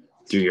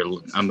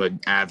 I'm an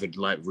avid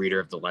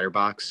reader of the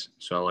Letterboxd,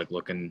 so I like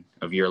looking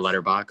of your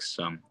Letterboxd.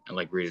 So I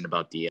like reading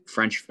about the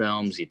French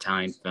films, the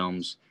Italian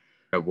films,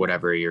 or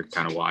whatever you're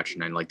kind of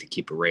watching. I like to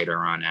keep a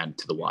radar on, add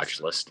to the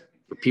watch list.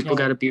 But people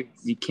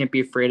you can't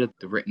be afraid of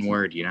the written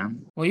word, you know?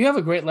 Well, you have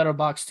a great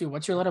Letterboxd too.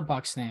 What's your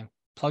Letterboxd name?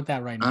 Plug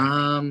that right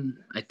now.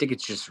 I think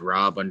it's just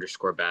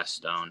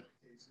Rob_Bastone.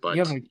 But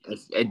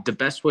the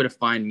best way to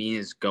find me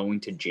is going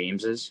to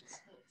James's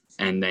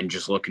and then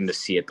just looking to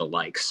see at the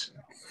likes.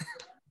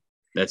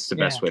 That's the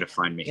best way to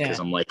find me because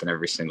I'm liking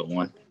every single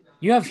one.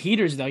 You have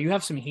heaters though. You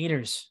have some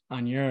heaters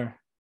on your.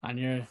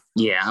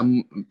 Yeah,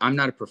 I'm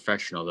not a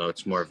professional though.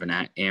 It's more of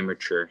an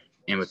amateur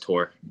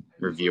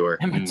reviewer.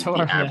 Amateur,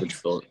 the average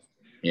film.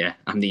 Yeah,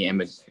 I'm the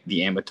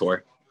amateur.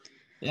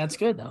 That's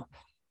good though.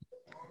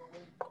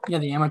 Yeah,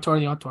 the Amateur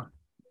de Auteur.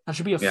 That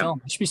should be a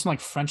film. It should be some like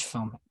French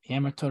film. The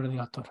Amateur de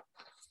Auteur.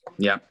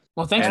 Yeah.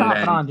 Well, thanks for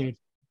hopping on, dude.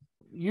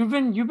 You've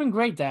been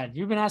great, Dad.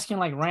 You've been asking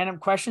like random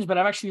questions, but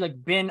I've actually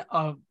like been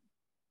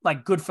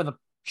like good for the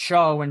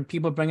show and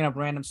people bringing up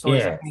random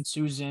stories like Aunt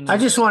Susan. I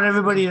just want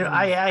everybody to.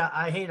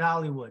 I hate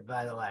Hollywood,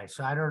 by the way.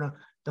 So I don't know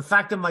the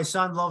fact that my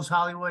son loves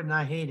Hollywood and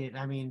I hate it.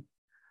 I mean,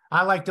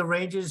 I like the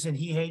Rangers and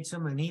he hates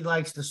them, and he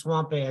likes the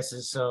swamp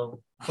asses.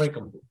 So break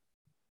them.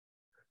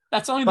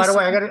 That's only. By the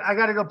way, I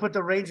gotta go put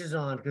the Rangers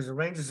on because the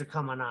Rangers are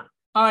coming on.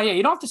 Oh yeah,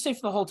 you don't have to stay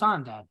for the whole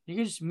time, Dad. You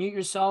can just mute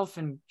yourself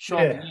and show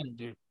up again,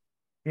 dude.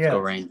 Yeah. Go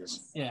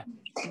Rangers. Yeah,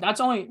 that's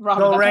only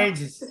Robert. Go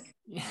Rangers.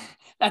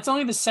 That's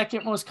only the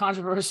second most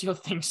controversial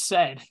thing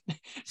said.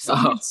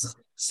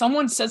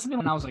 Someone said something,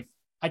 and I was like,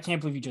 I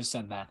can't believe you just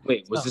said that.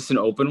 Wait, was this an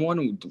open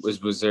one?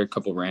 Was there a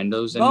couple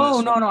randos?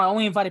 No. I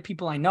only invited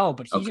people I know,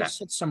 but he just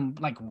said some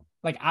like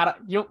out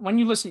of when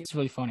you listen, it's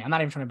really funny. I'm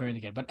not even trying to bury the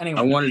kid, but anyway.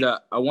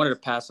 I wanted to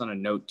pass on a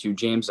note to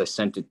James. I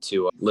sent it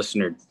to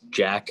listener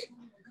Jack,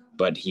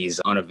 but he's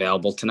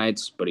unavailable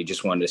tonight. But he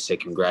just wanted to say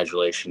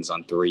congratulations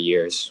on 3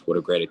 years. What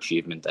a great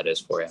achievement that is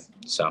for you.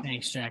 So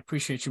thanks, Jack.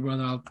 Appreciate you,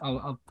 brother.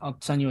 I'll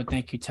send you a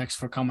thank you text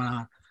for coming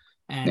on.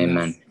 And,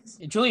 amen.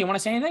 Julie, you want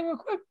to say anything real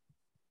quick?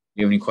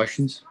 You have any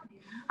questions?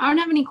 I don't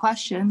have any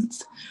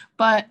questions,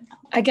 but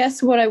I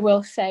guess what I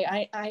will say,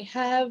 I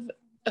have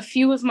a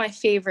few of my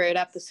favorite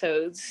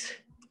episodes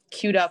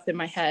queued up in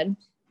my head.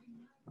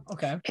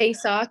 Okay.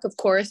 Pesach, of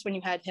course, when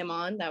you had him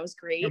on, that was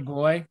great. Your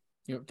boy.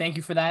 Thank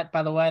you for that,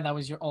 by the way. That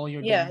was your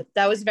Yeah,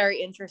 that was very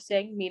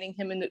interesting, meeting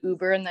him in the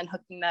Uber and then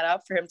hooking that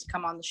up for him to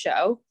come on the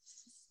show.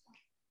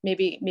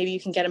 Maybe you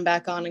can get him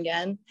back on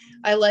again.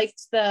 I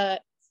liked the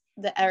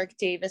Eric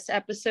Davis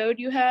episode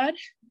you had.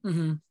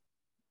 Mm-hmm.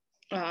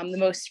 The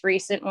most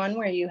recent one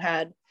where you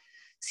had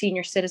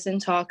Senior Citizen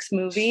Talks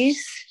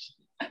movies.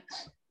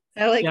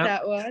 I like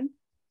that one.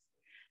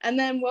 And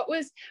then what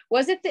was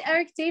it the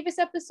Eric Davis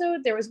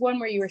episode? There was one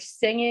where you were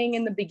singing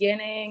in the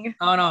beginning.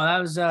 Oh no, that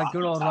was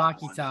good old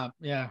Rocky Top.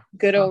 Yeah.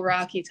 Good old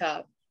Rocky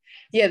Top.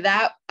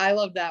 Yeah, I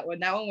love that one.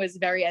 That one was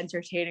very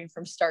entertaining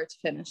from start to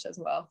finish as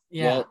well.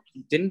 Yeah. Well,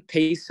 didn't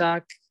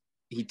Pesach,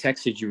 he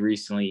texted you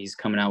recently, he's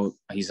coming out,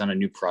 he's on a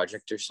new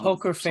project or something?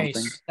 Poker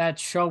Face, that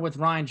show with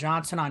Ryan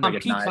Johnson on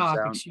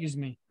Peacock, excuse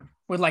me,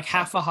 with like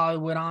half of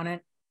Hollywood on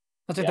it.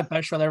 That's like the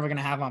best show they're ever going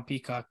to have on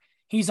Peacock.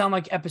 He's on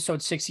like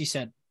episode 6, he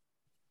said.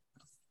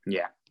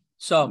 Yeah.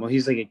 So well,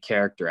 he's like a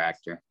character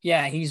actor.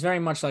 Yeah, he's very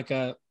much like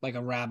a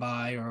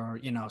rabbi or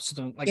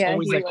something like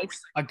always like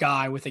a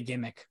guy with a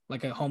gimmick,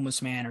 like a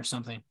homeless man or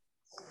something.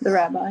 The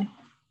rabbi.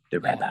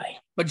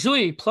 But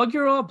Julie, plug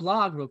your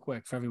blog real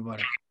quick for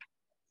everybody.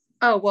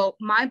 Oh well,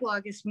 my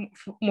blog is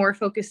more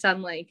focused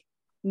on like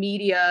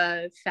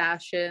media,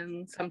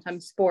 fashion,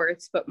 sometimes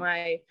sports. But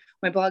my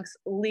blog's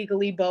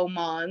Legally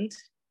Beaumont.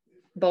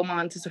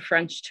 Beaumont is a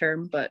French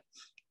term, but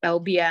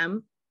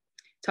LBM.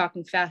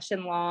 Talking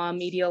fashion law,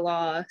 media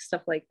law,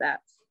 stuff like that.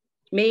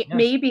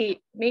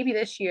 Maybe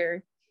this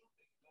year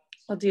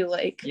I'll do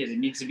like there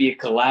needs to be a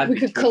collab. We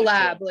could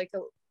collab like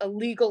a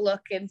legal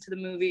look into the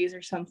movies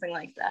or something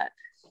like that.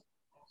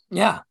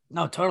 Yeah,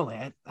 no, totally.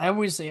 I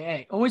always say,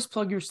 hey, always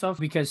plug your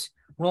stuff because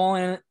we're all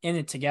in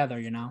it together.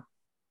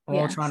 We're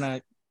all trying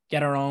to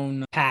get our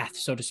own path,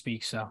 so to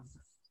speak. So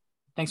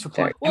thanks for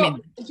plugging. Well,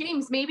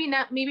 James, maybe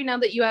now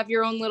that you have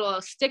your own little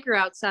sticker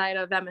outside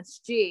of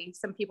MSG,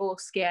 some people will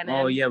scan it.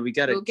 Oh yeah, we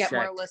gotta get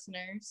more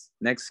listeners.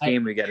 Next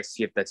game, we gotta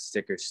see if that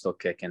sticker's still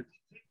kicking.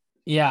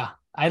 Yeah,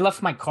 I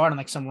left my card in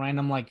like some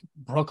random like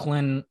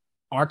Brooklyn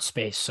art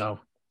space. So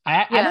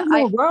I don't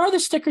know where are the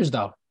stickers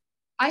though.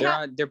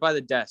 They're by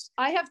the desk.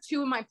 I have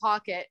 2 in my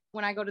pocket.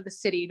 When I go to the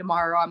city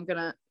tomorrow, I'm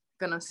gonna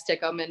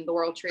stick them in the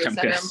World Trade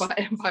Center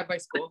and by my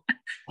school.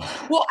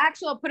 Well,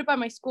 actually, I'll put it by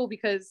my school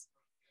because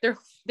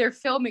they're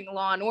filming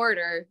Law and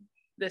Order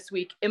this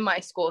week in my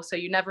school, so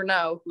you never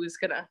know who's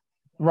gonna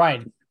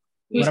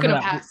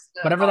pass.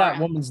 Whatever that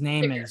woman's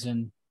name is,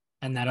 and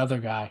that other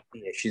guy.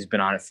 Yeah, she's been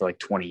on it for like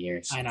 20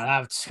 years. I know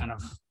that's kind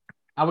of.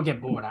 I would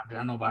get bored after. I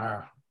don't know about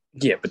her.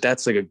 Yeah, but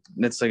that's like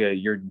a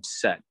you're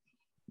set.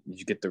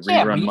 You get the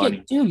rerun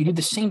money. You do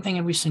the same thing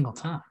every single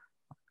time.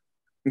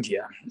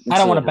 Yeah. I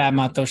don't want to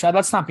badmouth those.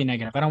 Let's not be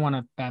negative. I don't want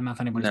to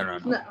badmouth anybody. No,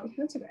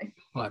 that's okay.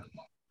 But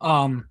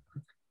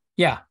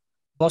yeah.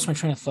 Lost my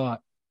train of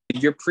thought.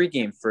 Your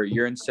pregame for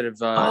your instead of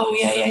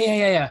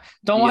yeah.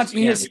 Don't watch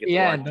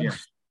ESPN.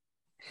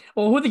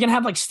 Well, who are they gonna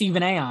have like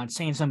Stephen A on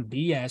saying some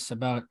BS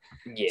about?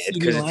 Yeah, it's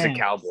because it's the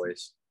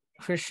Cowboys.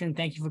 Christian,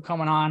 thank you for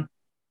coming on.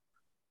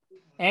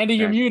 Andy,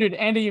 you're muted.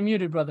 Andy, you're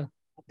muted, brother.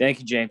 Thank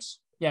you, James.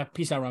 Yeah,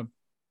 peace out, Rob.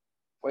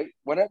 Wait,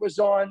 when it was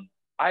on,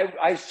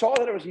 I saw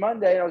that it was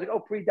Monday, and I was like, oh,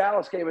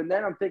 pre-Dallas game. And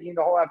then I'm thinking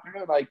the whole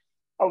afternoon, like,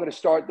 I'm going to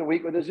start the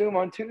week with a Zoom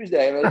on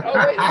Tuesday. And I'm like, oh,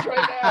 wait, it's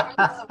right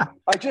now.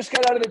 I just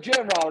got out of the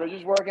gym, Robert. I was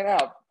just working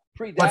out.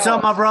 What's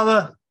up, my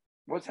brother?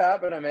 What's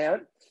happening,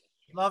 man?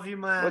 Love you,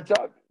 man. What's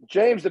up?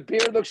 James, the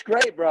beard looks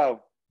great,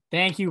 bro.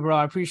 Thank you, bro.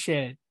 I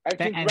appreciate it.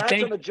 And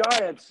congrats on the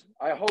Giants.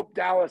 I hope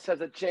Dallas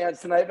has a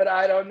chance tonight, but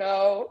I don't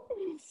know.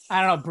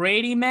 I don't know.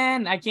 Brady,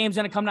 man, that game's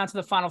going to come down to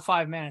the final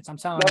 5 minutes. I'm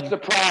telling That's you. the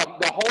problem.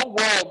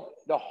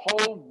 The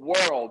whole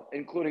world,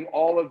 including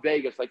all of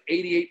Vegas, like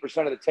 88%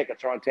 of the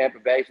tickets are on Tampa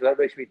Bay. So that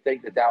makes me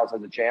think that Dallas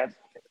has a chance.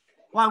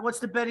 Why? What's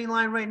the betting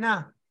line right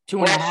now?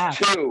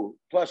 2.5.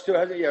 +2.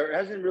 It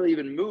hasn't really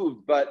even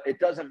moved, but it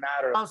doesn't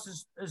matter.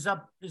 Dallas is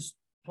up, is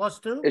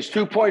 +2? It's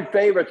 2-point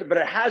favorites, but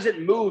it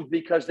hasn't moved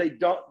because they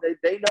know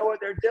what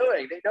they're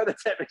doing. They know that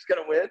Tampa's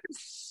going to win.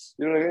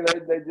 You know what I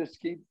mean? They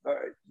just keep.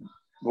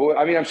 Well,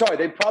 I mean, I'm sorry.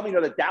 They probably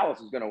know that Dallas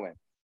is going to win,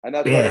 and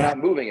that's why they're not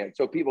moving it.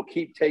 So people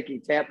keep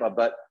taking Tampa,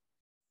 but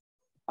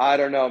I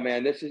don't know,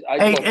 man. This is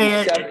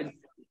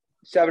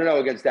 7-0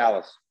 against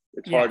Dallas.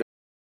 It's hard.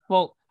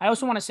 Well, I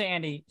also want to say,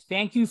 Andy,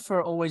 thank you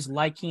for always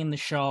liking the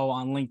show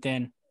on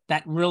LinkedIn.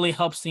 That really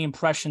helps the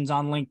impressions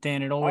on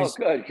LinkedIn. It always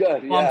good.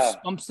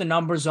 Bumps the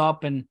numbers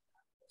up, and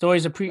it's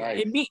always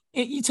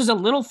it's just a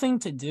little thing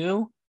to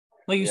do.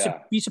 Like you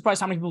be surprised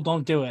how many people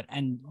don't do it,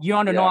 and you're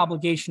under no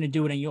obligation to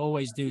do it, and you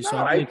always do. So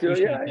I really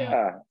appreciate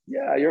that.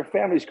 Yeah. Your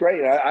family's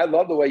great. I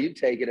love the way you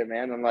take it,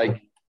 man. I'm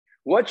like,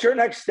 what's your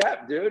next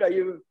step, dude? Are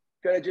you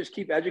gonna just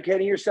keep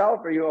educating yourself,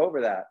 or are you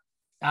over that?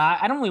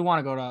 I don't really want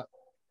to go to,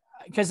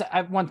 because I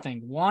have one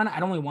thing. One, I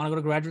don't really want to go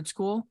to graduate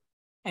school,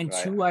 and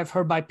two, I've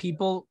heard by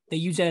people they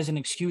use it as an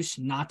excuse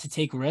not to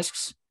take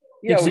risks.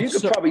 Yeah, well, you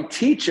could probably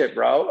teach it,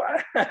 bro.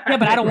 Yeah,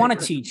 but I don't want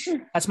to teach.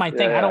 That's my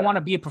thing. I don't want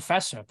to be a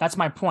professor. That's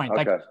my point.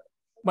 Like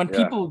when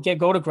people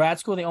go to grad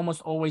school, they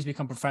almost always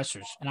become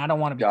professors, and I don't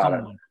want to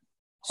become one.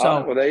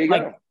 So well, there you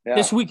go. Yeah.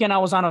 This weekend I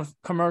was on a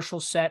commercial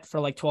set for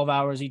like 12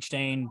 hours each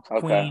day in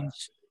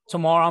Queens.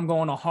 Tomorrow I'm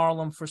going to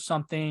Harlem for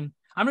something.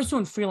 I'm just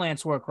doing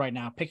freelance work right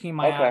now, picking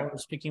my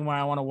hours, picking where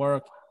I want to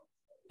work.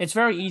 It's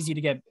very easy to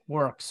get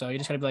work, so you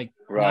just got to be like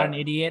not an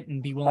idiot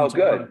and be willing to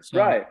work.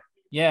 So,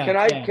 yeah.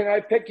 Can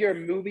I pick your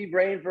movie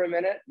brain for a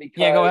minute?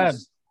 Because go ahead.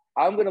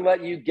 I'm going to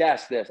let you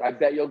guess this. I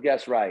bet you'll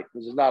guess right.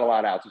 This is not a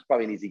lot out, so it's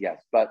probably an easy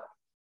guess. But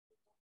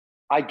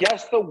I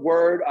guess the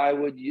words I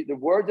would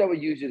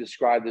use to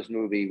describe this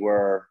movie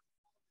were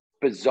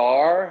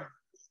bizarre,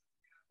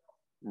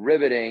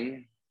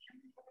 riveting,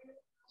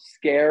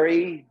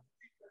 scary,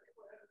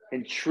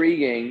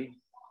 intriguing,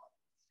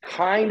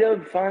 kind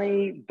of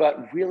funny,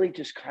 but really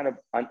just kind of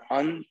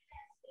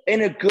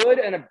in a good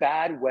and a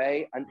bad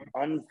way, an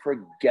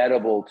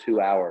unforgettable 2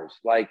 hours.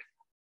 Like,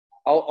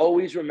 I'll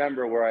always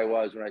remember where I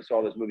was when I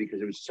saw this movie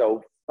because it was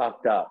so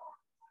fucked up.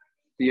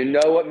 Do you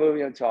know what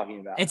movie I'm talking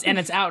about?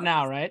 It's out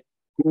now, right?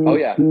 Oh,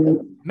 yeah.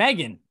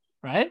 Megan,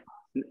 right?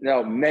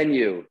 No,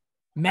 Menu.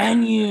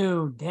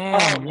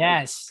 Damn,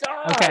 yes.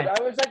 God, okay.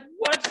 I was like,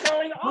 what's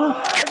going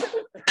on?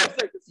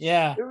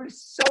 Yeah. It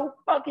was so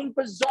fucking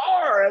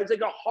bizarre. It was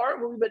like a horror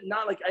movie, but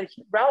not like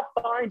Ralph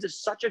Fiennes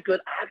is such a good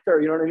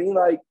actor. You know what I mean?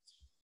 Like,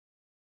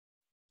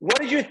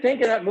 what did you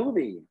think of that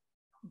movie?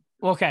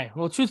 Okay.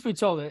 Well, truth be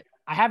told,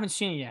 I haven't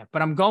seen it yet,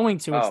 but I'm going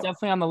to. It's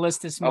definitely on the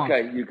list this month.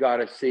 Okay, you got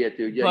to see it,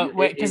 dude. Yeah, but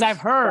wait, because I've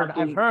heard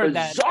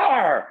that.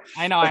 Bizarre.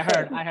 I know. I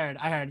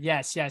heard.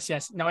 Yes.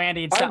 No,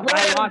 Andy, it's not. When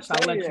I watched,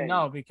 I'll let you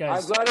know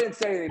because. I'm glad I didn't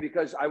say anything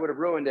because I would have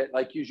ruined it.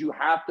 Like, you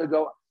have to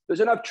go. There's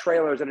enough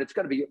trailers, and it's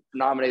going to be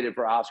nominated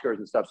for Oscars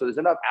and stuff. So there's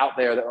enough out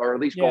there that, or at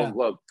least Golden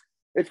Globe.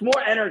 It's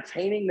more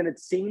entertaining than it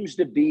seems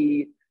to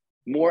be.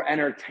 More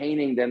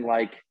entertaining than,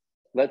 like,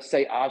 let's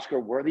say,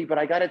 Oscar worthy. But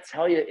I got to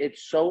tell you,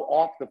 it's so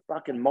off the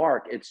fucking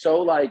mark. It's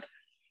so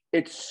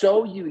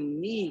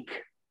unique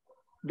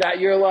that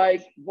you're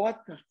like,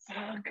 what the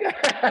fuck?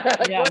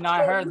 Yeah, no,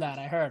 I heard that.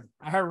 I heard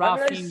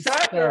Ralph Fiennes. I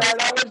sat there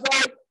and I was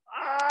like,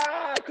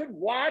 I could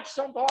watch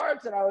some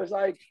parts, and I was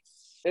like,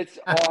 it's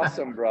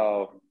awesome,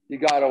 bro. You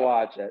got to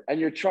watch it. And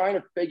you're trying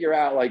to figure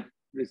out like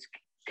this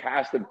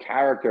cast of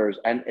characters,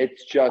 and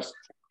it's just,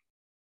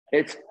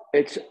 it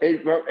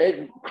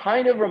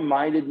kind of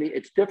reminded me.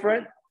 It's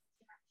different,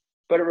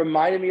 but it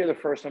reminded me of the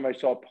first time I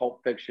saw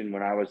Pulp Fiction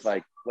when I was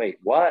like, wait,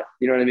 what?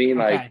 You know what I mean?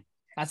 Like,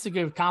 that's a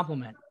good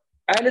compliment.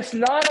 And it's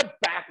not a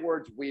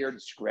backwards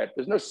weird script.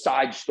 There's no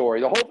side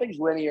story. The whole thing's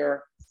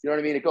linear. You know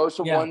what I mean? It goes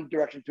from one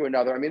direction to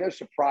another. I mean, there's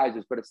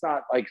surprises, but it's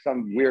not like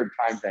some weird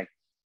time thing.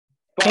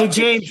 But hey,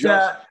 James,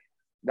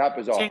 not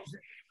bizarre. James,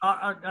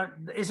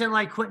 isn't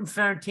like Quentin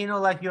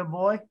Tarantino like your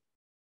boy?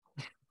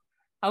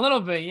 A little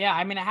bit, yeah.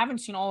 I mean, I haven't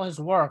seen all his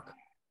work,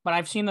 but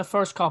I've seen the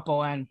first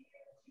couple, and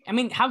I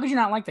mean, how could you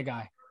not like the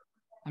guy?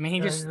 I mean,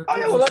 he just. Oh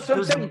yeah, well, that's what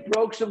I'm saying. He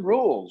broke some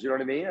rules. You know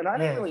what I mean? And I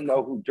didn't really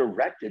know who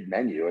directed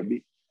Menu. I'd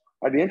be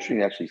interesting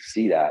to actually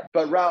see that.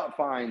 But Ralph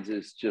Fiennes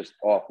is just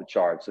off the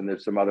charts, and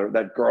there's some other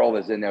that girl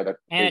is in there that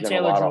Anna is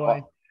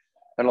Taylor-Joy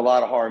in a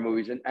lot of horror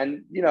movies,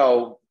 and you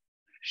know.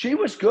 She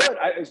was good.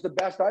 It's the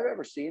best I've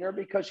ever seen her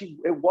because it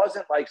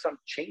wasn't like some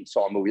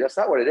chainsaw movie. That's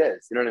not what it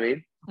is. You know what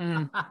I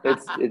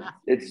mean?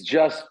 It's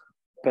just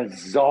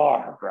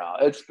bizarre, bro.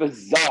 It's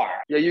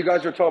bizarre. Yeah, you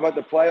guys were talking about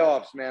the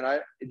playoffs, man.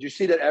 Did you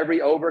see that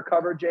every over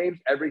covered, James?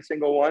 Every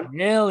single one?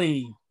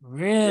 Really?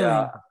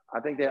 Yeah. I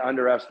think they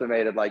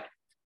underestimated. Like,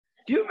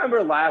 do you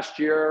remember last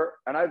year?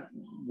 And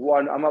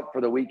I'm up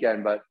for the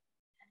weekend, but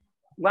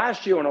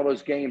last year when all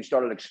those games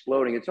started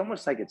exploding, it's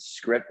almost like it's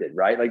scripted,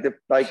 right?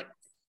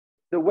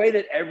 the way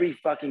that every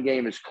fucking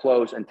game is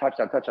close and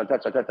touchdown,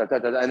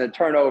 and then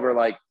turnover,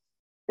 like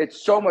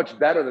it's so much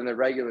better than the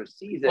regular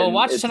season. Well,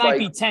 watch it's tonight like,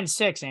 be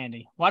 10-6,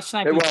 Andy. Watch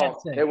tonight be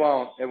 10-6. It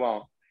won't.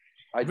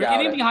 I doubt You think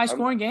it'll be a it.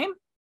 high-scoring game?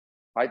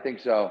 I think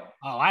so.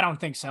 Oh, I don't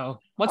think so.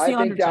 What's the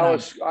I under think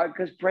Dallas,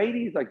 because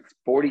Brady's like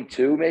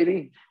 42,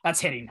 maybe.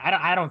 That's hitting.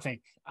 I don't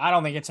think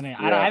it's an.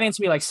 I think it's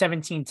gonna be like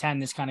 17-10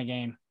 this kind of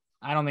game.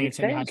 I don't think it's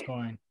gonna be high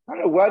scoring. I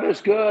don't know.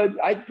 Weather's good.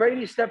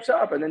 Brady steps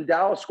up, and then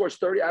Dallas scores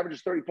 30,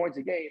 averages 30 points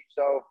a game.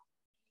 So.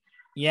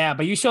 Yeah,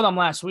 but you saw them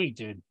last week,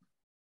 dude.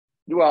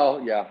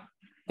 Well, yeah.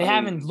 They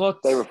haven't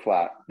looked. They were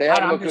flat. They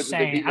haven't looked good since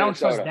they beat I don't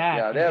trust Minnesota. that.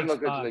 Yeah, they haven't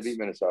looked good since they beat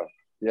Minnesota.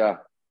 Yeah.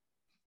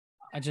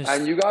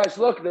 And you guys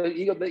look, the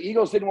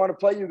Eagles didn't want to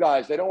play you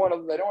guys. They don't want to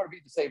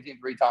beat the same team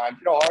 3 times.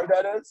 You know how hard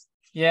that is?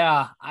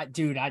 Yeah,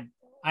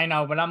 I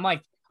know, but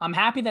I'm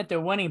happy that they're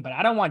winning, but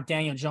I don't want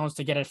Daniel Jones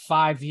to get a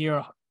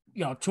 5-year,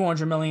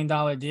 $200 million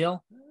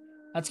deal.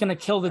 That's gonna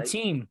kill the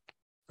team.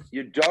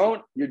 You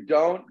don't,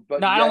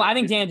 but no, I don't. I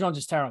think Daniel Jones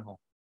is terrible.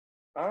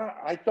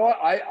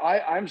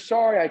 I'm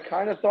sorry. I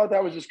kind of thought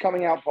that was his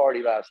coming out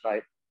party last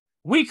night.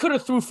 We could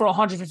have threw for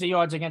 150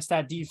 yards against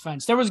that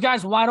defense. There was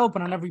guys wide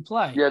open on every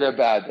play. Yeah, they're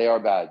bad. They are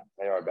bad.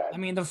 I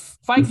mean, the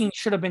Vikings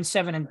should have been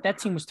 7, and that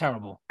team was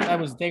terrible.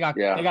 They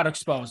got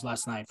exposed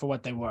last night for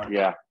what they were.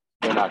 Yeah,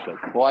 they're not good.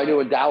 Well, I knew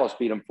when Dallas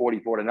beat them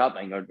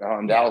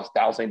 44-0.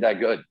 Dallas ain't that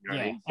good. You know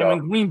what I mean? So, and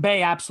when Green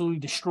Bay absolutely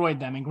destroyed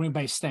them, and Green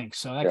Bay stinks.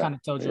 So that kind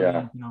of tells you,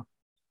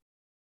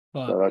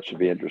 But, so that should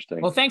be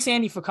interesting. Well, thanks,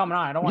 Andy, for coming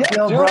on. I don't want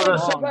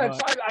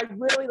I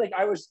really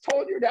I was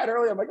told your dad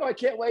earlier. I'm like, oh, I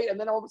can't wait. And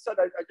then all of a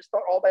sudden, I just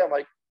thought all day, I'm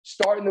like,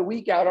 starting the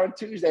week out on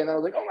Tuesday. And then I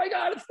was like, oh my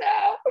God, it's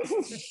now.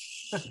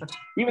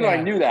 Even though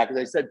I knew that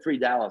because I said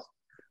pre-Dallas.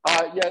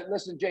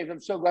 Listen, James, I'm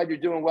so glad you're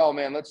doing well,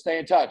 man. Let's stay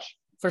in touch.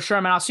 For sure,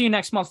 man. I'll see you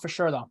next month for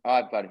sure, though.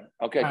 All right, buddy.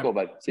 Okay, cool,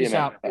 bud. See you,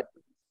 man.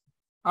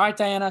 All right,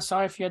 Diana.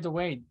 Sorry if you had to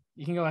wait.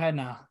 You can go ahead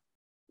now.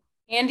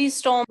 Andy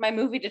stole my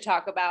movie to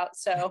talk about,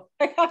 so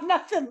I got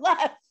nothing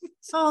left.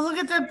 Oh, look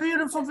at that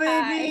beautiful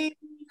baby.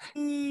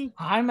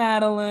 Hi,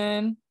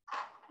 Madeline.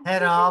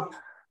 Head up.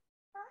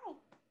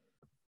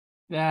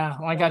 Yeah.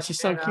 Oh my God, she's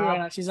so cute right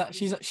now.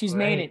 She's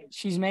made it.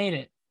 She's made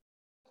it.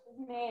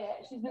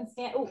 She's been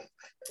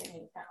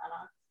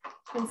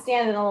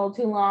standing a little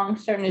too long,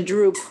 starting to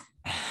droop.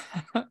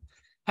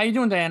 How you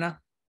doing, Diana?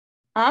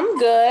 I'm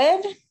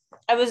good.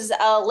 I was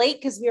late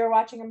because we were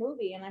watching a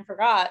movie and I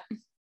forgot.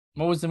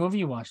 What was the movie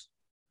you watched?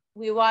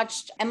 We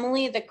watched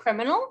Emily the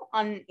Criminal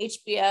on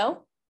HBO.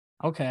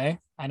 Okay.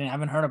 I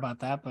haven't heard about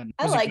that, but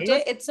I liked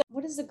it. It's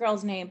what is the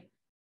girl's name?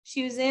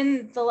 She was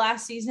in the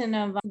last season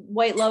of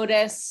White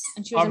Lotus,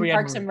 and she was in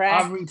Parks and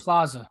Rec. Aubrey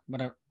Plaza,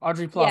 whatever.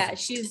 Audrey Plaza.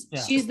 Yeah,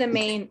 she's the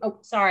main. Oh,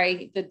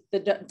 sorry, the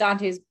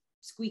Dante's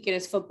squeaking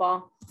his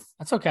football.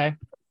 That's okay.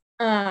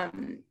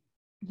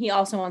 He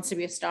also wants to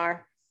be a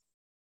star.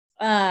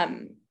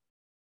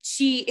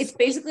 It's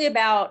basically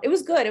about. It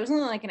was good. It was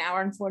only like an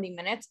hour and 40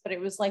 minutes, but it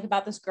was like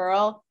about this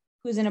girl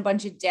who's in a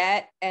bunch of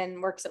debt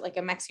and works at like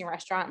a Mexican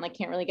restaurant and like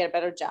can't really get a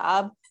better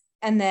job,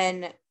 and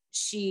then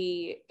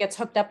she gets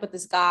hooked up with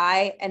this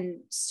guy and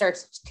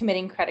starts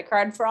committing credit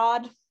card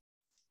fraud.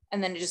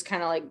 And then it just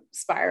kind of like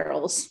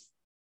spirals.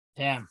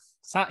 Damn.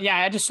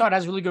 I just saw it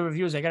has really good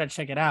reviews. I got to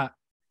check it out.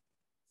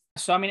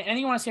 So, I mean,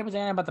 anything you want to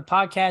say about the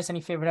podcast? Any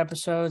favorite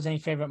episodes, any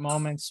favorite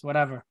moments,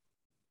 whatever?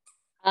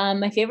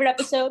 My favorite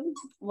episode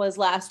was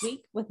last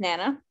week with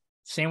Nana.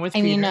 Same with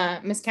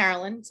Miss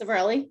Carolyn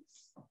Savarelli.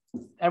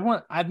 I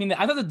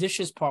thought the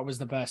dishes part was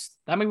the best.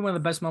 That may be one of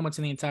the best moments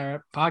in the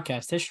entire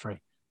podcast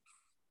history.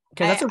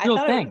 Because that's a real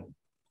thing.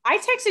 I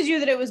texted you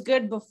that it was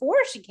good before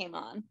she came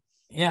on.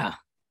 Yeah.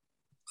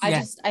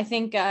 I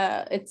think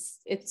it's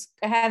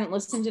I hadn't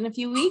listened in a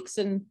few weeks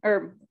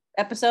or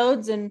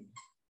episodes, and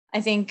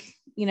I think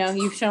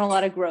you've shown a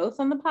lot of growth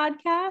on the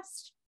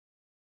podcast,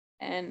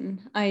 and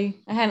I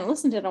hadn't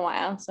listened in a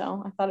while,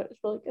 so I thought it was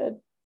really good.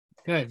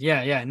 Good.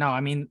 Yeah. No,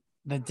 I mean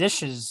the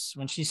dishes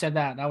when she said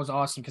that was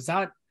awesome because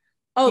that.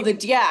 I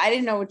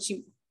didn't know what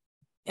she.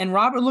 And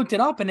Robert looked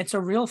it up, and it's a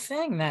real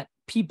thing that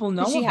people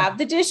know. Does she have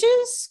the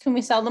dishes? Can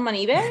we sell them on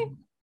eBay?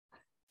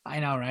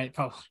 I know, right?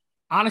 Oh,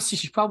 honestly,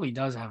 she probably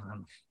does have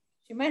them.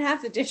 She might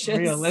have the dishes.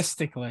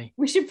 Realistically,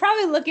 we should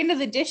probably look into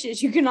the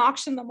dishes. You can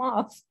auction them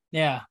off.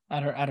 Yeah,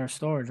 at her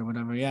storage or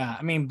whatever. Yeah,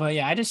 I mean, but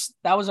yeah,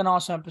 that was an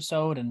awesome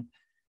episode, and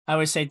I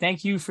would say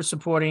thank you for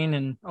supporting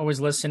and always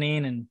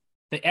listening. And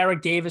the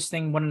Eric Davis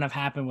thing wouldn't have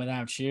happened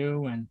without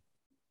you, and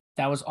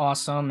that was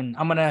awesome. And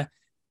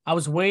I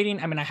was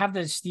waiting. I mean, I have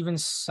the Steven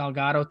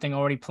Salgado thing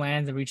already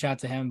planned to reach out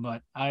to him,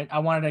 but I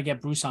wanted to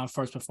get Bruce on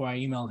first before I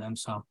emailed him.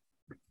 So,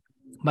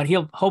 but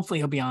hopefully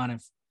he'll be on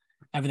if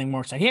everything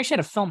works out. He actually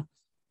had a film.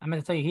 I'm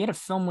going to tell you, he had a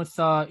film with,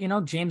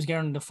 James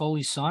Garrett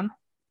Foley's son.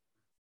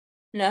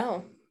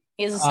 No,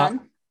 he has a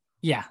son.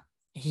 Yeah.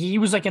 He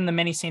was like in the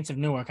Many Saints of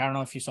Newark. I don't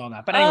know if you saw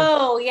that, but anyway.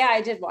 Oh yeah,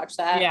 I did watch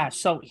that. Yeah.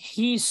 So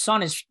his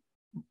son is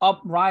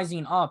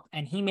rising up,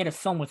 and he made a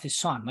film with his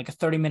son, like a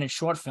 30-minute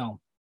short film.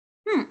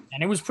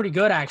 And it was pretty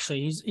good,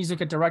 actually. He's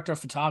like a director of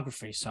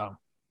photography, so.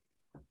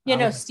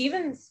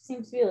 Steven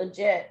seems to be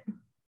legit.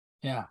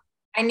 Yeah.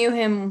 I knew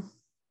him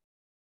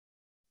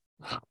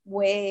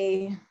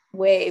way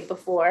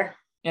before.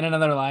 In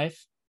another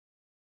life.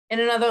 In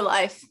another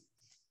life.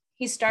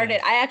 He started,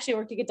 I actually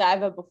worked at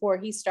Godiva before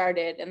he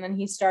started, and then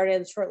he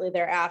started shortly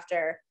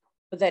thereafter,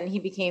 but then he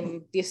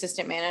became the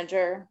assistant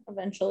manager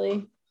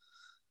eventually.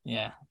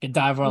 Yeah,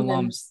 Godiva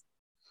alums.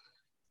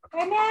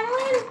 Hi,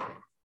 Madeline.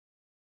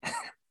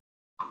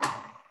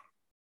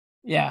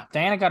 Yeah,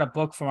 Diana got a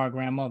book from our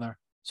grandmother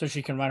so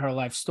she can write her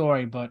life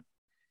story. But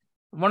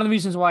one of the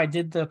reasons why I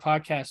did the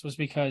podcast was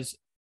because,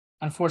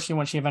 unfortunately,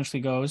 when she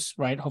eventually goes,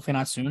 right, hopefully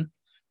not soon,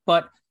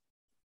 but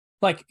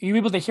like you're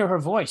able to hear her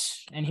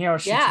voice and hear how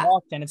she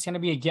talked, and it's gonna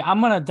be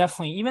I'm gonna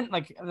definitely even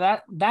like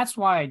that. That's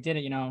why I did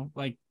it,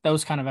 like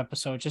those kind of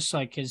episodes, just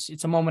like because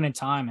it's a moment in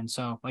time, and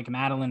so like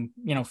Madeline,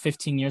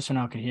 15 years from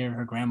now could hear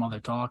her grandmother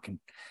talk and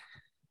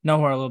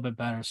know her a little bit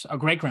better. So, a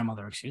great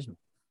grandmother, excuse me.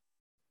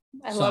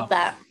 I love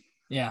that.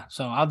 Yeah,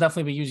 so I'll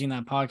definitely be using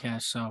that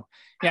podcast. So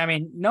yeah, I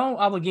mean, no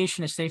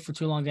obligation to stay for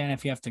too long, Dan.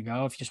 If you have to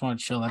go, if you just want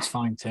to chill, that's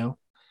fine too.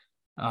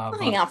 I'll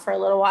hang out for a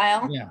little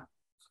while. Yeah.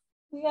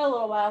 We got a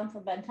little while until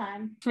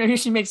bedtime. Maybe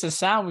she makes a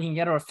sound. We can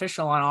get her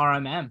official on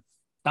RMM.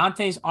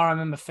 Dante's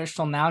RMM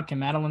official now. Can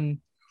Madeline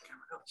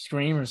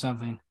scream or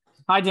something?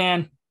 Hi,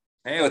 Dan.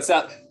 Hey, what's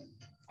up?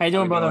 How you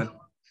doing, brother? Going?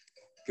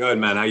 Good,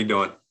 man. How you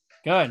doing?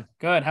 Good,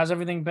 good. How's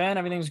everything been?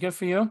 Everything's good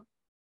for you?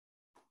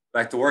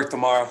 Back to work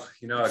tomorrow.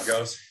 You know how it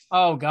goes.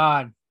 Oh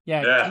God,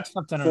 yeah.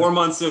 4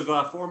 months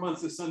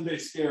of Sunday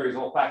scaries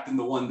all packed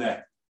into one day.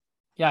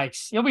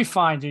 Yikes! You'll be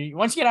fine, dude.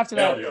 Once you get after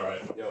that, You'll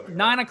be all right.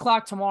 9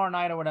 o'clock tomorrow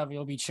night or whatever,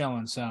 you'll be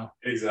chilling. So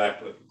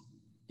exactly.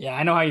 Yeah,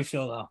 I know how you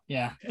feel though.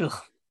 Yeah, ugh.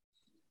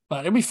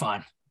 But it'll be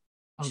fine.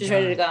 She's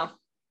ready to go.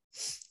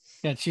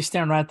 Yeah, she's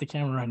staring right at the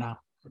camera right now.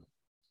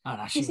 Oh,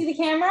 no, You see the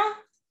camera?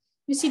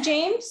 You see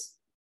James?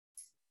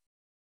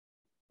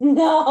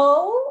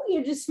 No,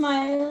 you're just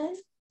smiling.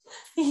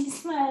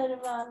 He's smiling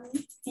about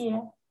me.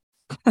 Yeah.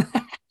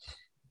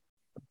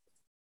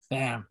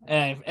 Damn.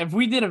 If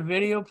we did a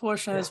video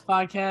portion of this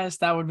podcast,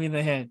 that would be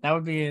the hit.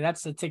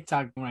 That's the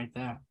TikTok right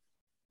there.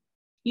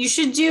 You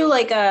should do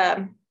like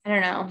a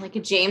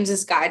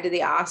James's Guide to the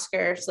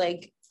Oscars,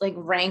 like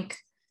rank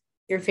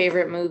your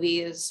favorite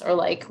movies or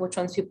like which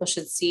ones people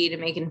should see to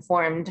make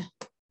informed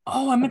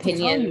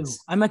opinions.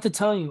 I meant to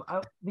tell you.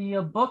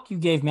 The book you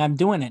gave me, I'm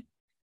doing it.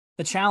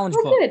 The challenge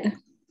book. Good.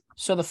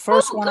 So the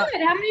first one.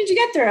 Good. How many did you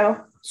get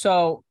through?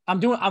 So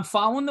I'm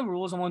following the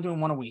rules. I'm only doing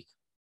one a week.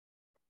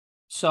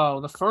 So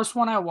the first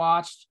one I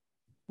watched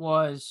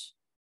was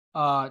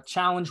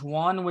challenge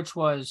 1, which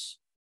was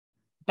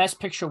Best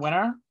Picture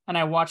winner. And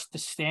I watched The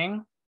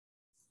Sting,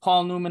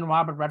 Paul Newman,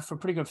 Robert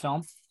Redford, pretty good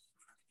film.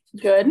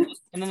 Good.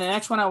 And then the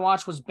next one I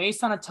watched was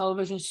based on a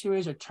television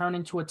series or turned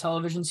into a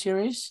television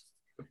series.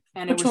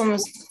 And Which one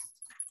was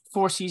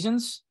 4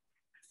 seasons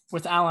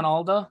with Alan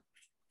Alda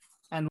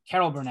and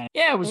Carol Burnett.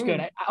 Yeah, it was good.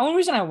 The only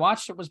reason I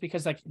watched it was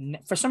because like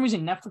for some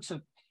reason Netflix,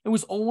 it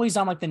was always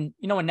on like when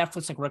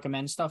Netflix like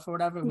recommends stuff or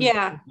whatever. It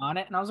was on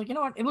it, and I was like, you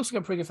know what? It looks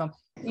like a pretty good film.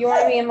 You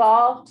want to be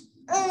involved?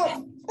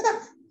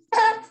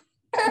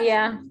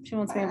 Yeah, she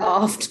wants to be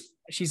involved.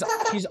 She's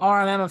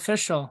RMM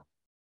official.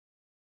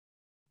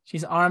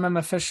 She's RMM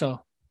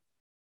official.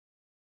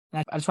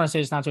 And I just want to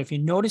say this now too. If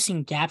you're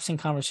noticing gaps in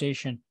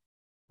conversation,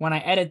 when I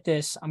edit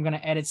this, I'm going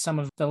to edit some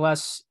of the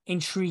less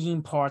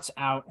intriguing parts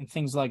out and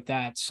things like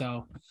that.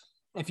 So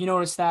if you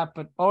notice that,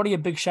 but already a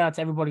big shout out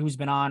to everybody who's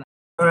been on.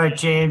 All right,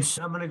 James,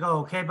 I'm going to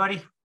go. Okay,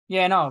 buddy?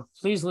 Yeah, no,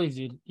 please leave,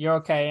 dude. You're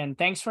okay. And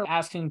thanks for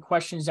asking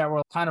questions that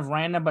were kind of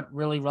random, but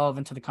really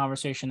relevant to the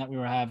conversation that we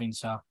were having.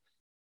 So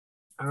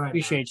all right,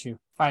 appreciate you.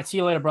 All right. See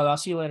you later, brother. I'll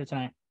see you later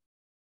tonight.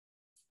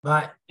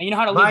 Bye. And you know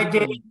how to Bye, leave.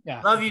 Dave.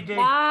 Yeah. Love you, Dave.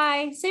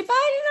 Bye. Say bye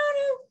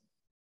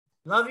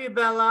to Love you,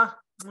 Bella.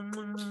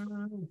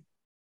 Nonu.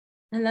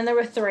 And then there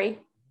were 3.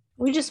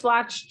 We just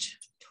watched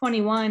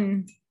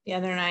 21 the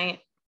other night.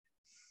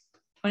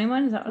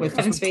 21? Is that what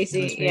Kevin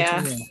Spacey?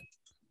 Yeah.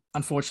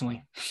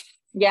 Unfortunately.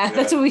 Yeah,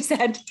 that's what we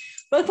said.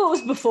 But what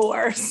was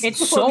before?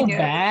 It's so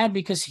bad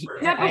because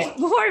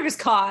before he was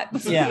caught.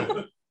 Yeah.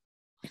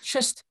 It's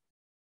just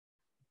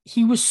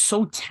he was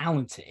so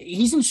talented.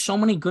 He's in so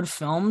many good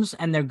films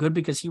and they're good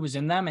because he was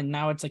in them. And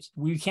now it's like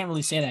we can't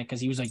really say that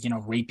because he was like,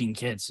 raping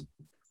kids.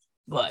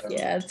 But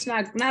yeah, it's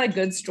not a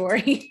good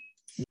story.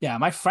 Yeah,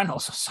 my friend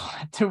also saw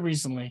that too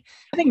recently.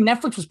 I think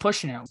Netflix was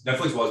pushing it.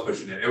 Netflix was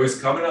pushing it. It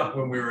was coming up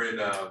when we were in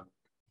the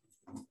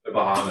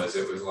Bahamas.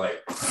 It was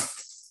like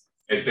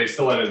they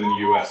still had it in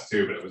the US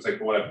too, but it was like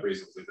for whatever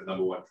reason, it was like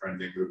the #1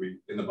 trending movie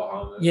in the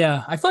Bahamas.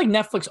 Yeah, I feel like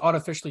Netflix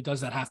artificially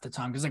does that half the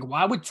time because like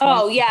why would and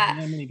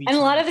a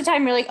lot of the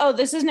time you're like, oh,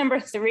 this is number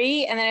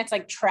 3, and then it's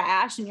like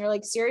trash, and you're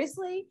like,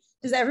 seriously?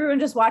 Does everyone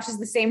just watches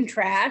the same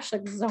trash?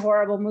 Like this is a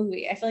horrible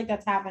movie. I feel like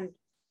that's happened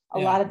a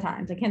lot of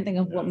times. I can't think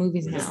of what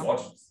movies now. Just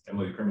watched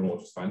Emily the Criminal,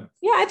 which is fine.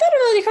 Yeah, I thought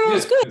Emily the Criminal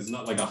was good. It's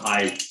not like a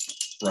high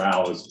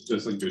brow. It's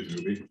just a good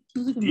movie.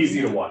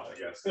 Easy to watch, I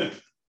guess.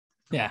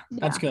 Yeah,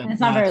 that's good. And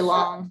it's not very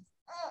long.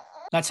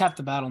 That's half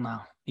the battle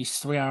now. These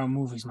 3-hour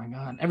movies, my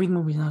God. Every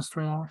movie now is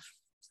 3 hours.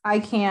 I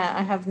can't.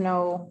 I have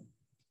no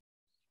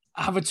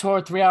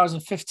Avatar, 3 hours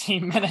and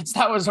 15 minutes.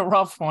 That was a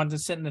rough one to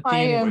sit in the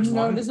I theater. am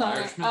no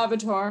designer.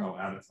 Avatar. Oh,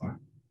 Avatar.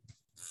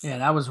 Yeah,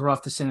 that was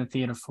rough to sit in the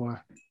theater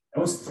for. It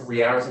was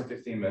 3 hours and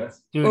 15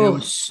 minutes. Dude, it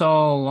was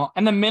so long.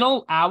 And the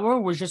middle hour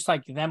was just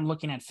like them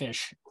looking at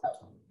fish.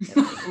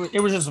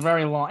 It was just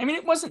very long. I mean,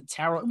 it wasn't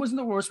terrible. It wasn't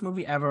the worst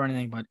movie ever or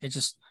anything, but it's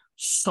just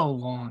so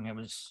long. It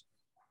was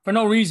for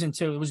no reason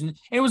too.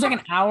 It was like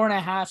an hour and a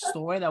half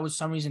story that was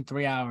some reason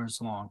 3 hours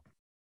long.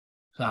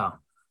 So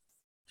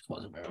it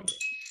wasn't very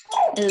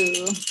good.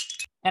 Ew.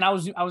 And I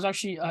was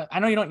actually I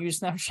know you don't use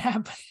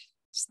Snapchat, but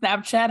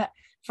Snapchat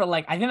for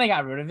like I think they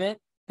got rid of it.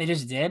 They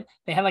just did.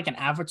 They had like an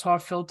avatar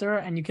filter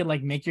and you could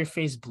like make your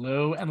face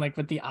blue and like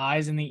with the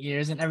eyes and the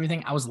ears and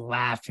everything. I was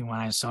laughing when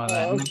I saw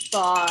that. Oh,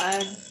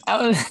 God.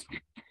 I was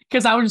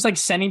because I was just like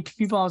sending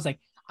people. I was like,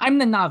 I'm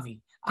the Navi.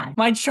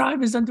 My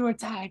tribe is under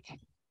attack.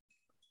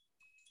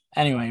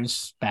 Anyway, it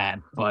was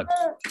bad, but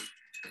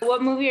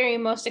What movie are you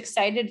most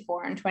excited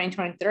for in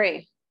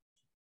 2023?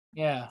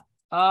 yeah.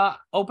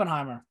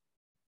 Oppenheimer.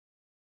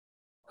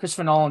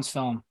 Christopher Nolan's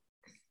film.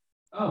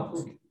 Oh,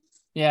 cool.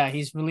 Yeah,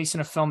 he's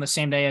releasing a film the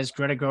same day as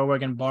Greta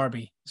Gerwig and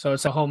Barbie. So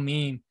it's a whole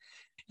meme.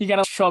 You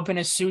gotta show up in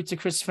a suit to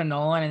Christopher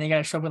Nolan, and you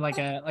gotta show up in like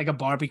a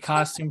Barbie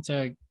costume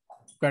to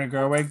Greta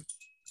Gerwig.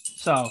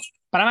 So,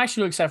 but I'm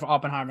actually really excited for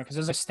Oppenheimer because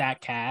there's a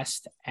stacked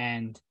cast,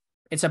 and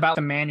it's about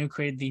the man who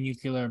created the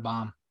nuclear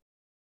bomb.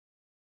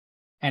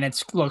 And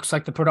it looks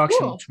like the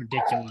production looks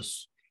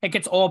ridiculous. It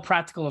gets all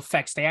practical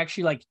effects. They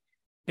actually like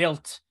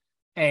built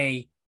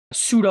a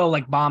pseudo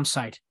like bomb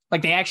site.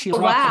 Like they actually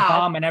dropped the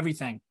bomb and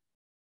everything.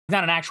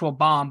 Not an actual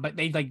bomb, but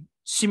they like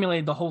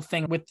simulated the whole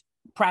thing with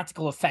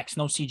practical effects,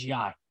 no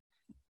CGI.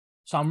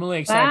 So I'm really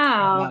excited.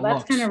 Wow,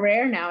 that's kind of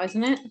rare now,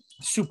 isn't it?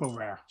 Super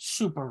rare.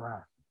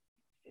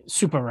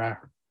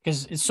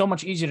 Because it's so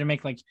much easier to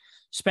make like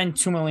spend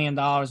 $2 million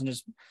and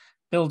just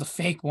build a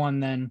fake one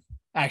than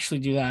actually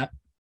do that.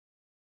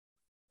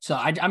 So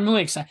I'm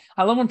really excited.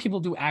 I love when people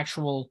do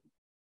actual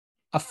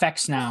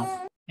effects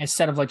now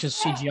instead of like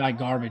just CGI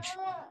garbage.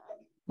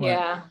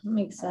 Yeah,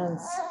 makes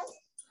sense.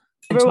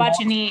 Ever watch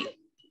any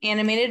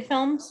animated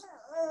films?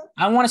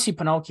 I want to see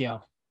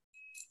Pinocchio.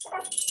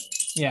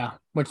 Yeah,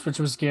 which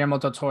was Guillermo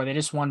del Toro. They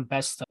just won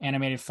Best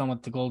Animated Film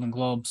with the Golden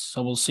Globes.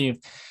 So we'll see if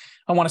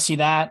I want to see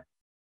that.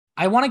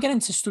 I want to get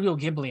into Studio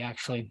Ghibli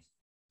actually,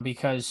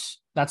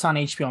 because that's on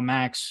HBO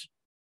Max.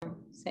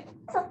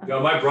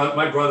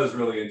 My brother's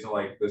really into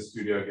like the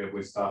Studio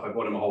Ghibli stuff. I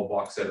bought him a whole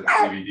box set of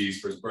DVDs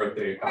for his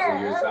birthday a couple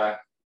of years back.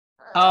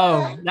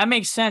 Oh, that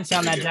makes sense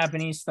on that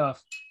Japanese stuff.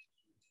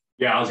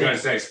 Yeah, I was gonna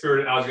say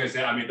Spirited. I was gonna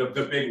say, I mean,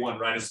 the big one,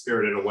 right, is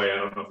Spirited Away. I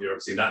don't know if you've ever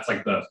seen. That's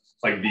like the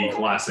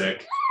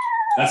classic.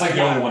 That's like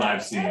the only one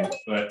I've seen.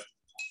 But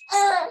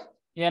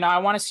yeah, no, I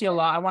want to see a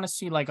lot. I want to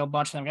see like a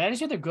bunch of them. I just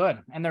hear they're good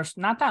and they're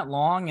not that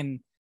long and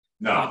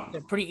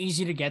they're pretty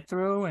easy to get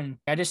through. And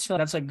I just feel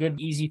that's a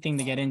good, easy thing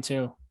to get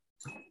into.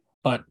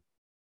 But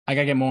I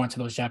gotta get more into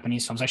those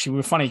Japanese films. Actually, we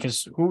were funny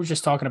because who was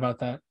just talking about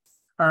that?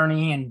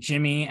 Ernie and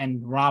Jimmy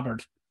and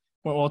Robert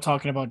were all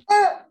talking about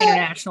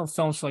international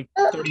films for like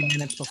 30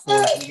 minutes before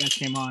you guys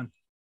came on.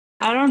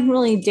 I don't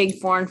really dig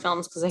foreign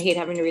films because I hate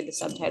having to read the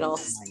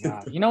subtitles. Oh my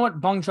God. You know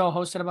what Bong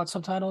Joon-ho said about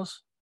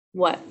subtitles?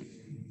 What?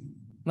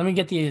 Let me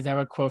get the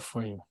direct quote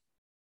for you.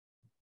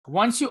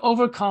 Once you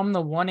overcome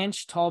the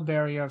 1-inch tall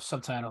barrier of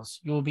subtitles,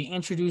 you will be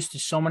introduced to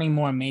so many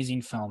more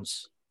amazing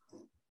films.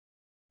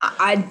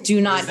 I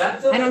do not.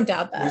 I don't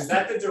doubt that. Was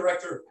that the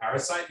director of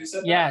Parasite who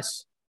said that?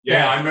 Yes.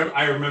 Yeah,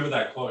 I remember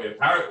that quote. Yeah,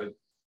 I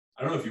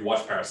don't know if you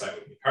watched Parasite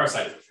with me.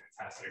 Parasite is a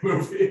fantastic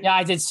movie. Yeah,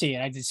 I did see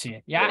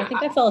it. Yeah, I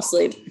think I fell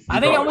asleep.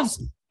 I think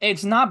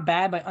it's not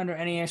bad, but under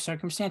any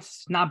circumstance,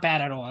 it's not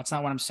bad at all. That's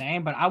not what I'm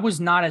saying. But I was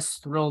not as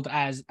thrilled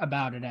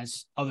about it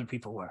as other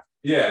people were.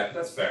 Yeah,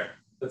 that's fair.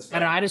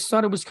 And I just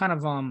thought it was kind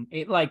of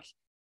it like,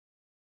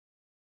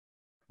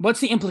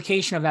 what's the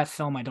implication of that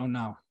film? I don't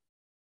know.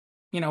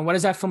 You know, what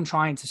is that film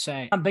trying to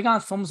say? I'm big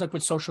on films like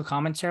with social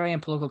commentary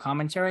and political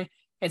commentary.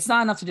 It's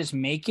not enough to just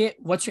make it.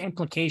 What's your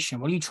implication?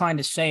 What are you trying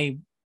to say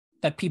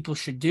that people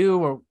should do?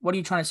 Or what are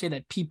you trying to say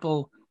that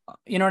people,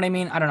 you know what I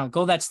mean? I don't know.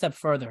 Go that step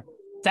further.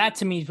 That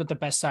to me is what the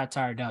best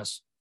satire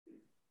does.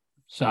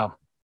 So.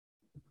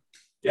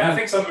 Yeah, I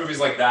think some movies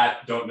like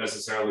that don't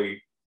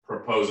necessarily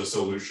propose a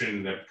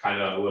solution. That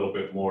kind of a little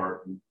bit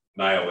more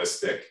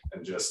nihilistic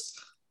and just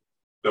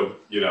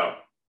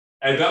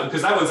and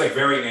because that one's like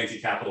very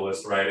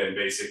anti-capitalist, right? And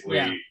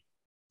basically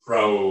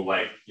pro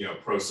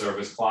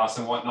service class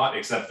and whatnot,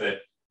 except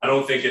that I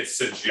don't think it's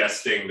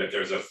suggesting that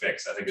there's a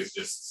fix. I think it's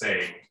just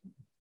saying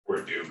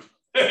we're doomed.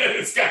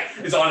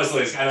 It's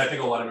honestly, and I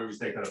think a lot of movies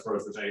take that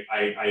approach, which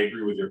I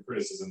agree with your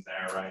criticism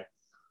there, right?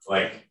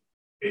 Like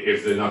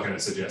if they're not going to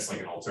suggest like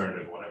an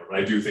alternative or whatever, but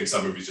I do think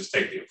some movies just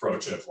take the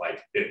approach of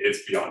like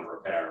it's beyond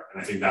repair.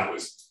 And I think that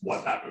was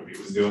what that movie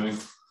was doing.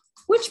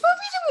 Which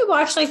movie did we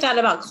watch like that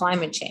about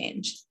climate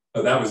change?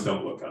 Oh, that was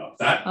Don't Look Up.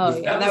 That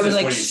was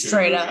like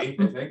straight up. I think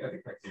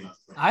that came out.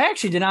 I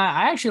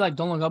actually like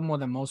Don't Look Up more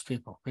than most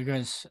people,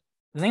 because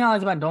the thing I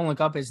liked about Don't Look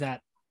Up is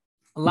that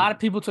a lot of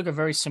people took a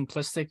very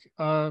simplistic,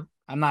 I'm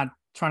not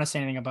trying to say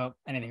anything about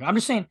anything. I'm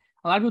just saying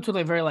a lot of people took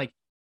like very like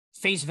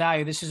face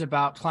value. This is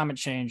about climate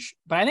change,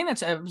 but I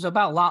think it was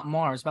about a lot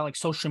more. It's about like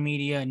social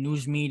media,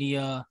 news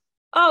media.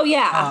 Oh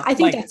yeah, I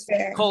think like, that's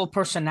fair. Cult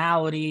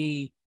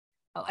personality.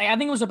 I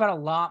think it was about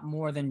a lot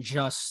more than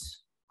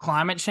just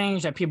climate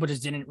change that people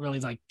just didn't really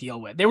like deal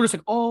with. They were just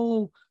like,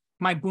 oh,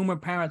 my boomer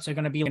parents are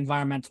going to be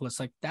environmentalists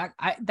like that.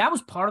 That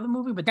was part of the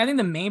movie, but I think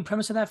the main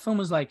premise of that film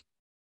was like,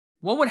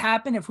 what would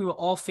happen if we were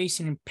all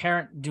facing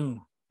parent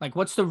doom? Like,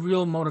 what's the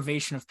real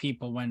motivation of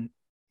people when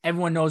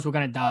everyone knows we're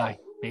going to die,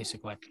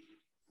 basically?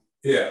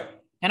 Yeah.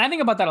 And I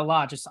think about that a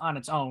lot just on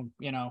its own,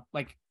 you know,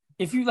 like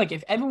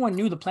if everyone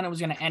knew the planet was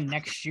going to end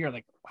next year,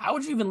 like how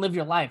would you even live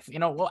your life? You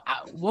know,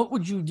 what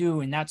would you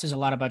do? And that says a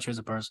lot about you as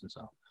a person.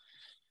 So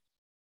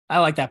I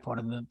like that part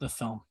of the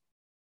film.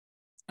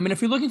 I mean,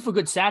 if you're looking for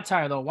good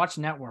satire though, watch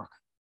Network.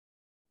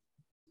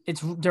 It's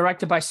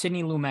directed by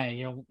Sidney Lumet.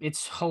 You know,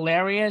 it's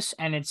hilarious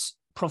and it's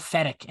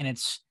prophetic and it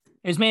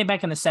was made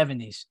back in the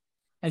 70s.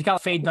 And it's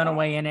got Faye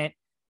Dunaway in it.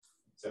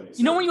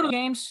 You know when you go to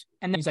games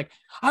and then he's like,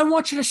 I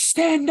want you to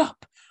stand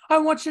up. I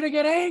want you to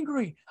get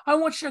angry. I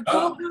want you to go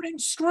out and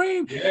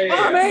scream.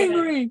 I'm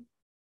angry.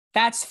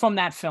 That's from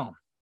that film.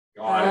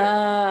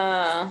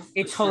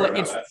 It's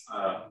hilarious.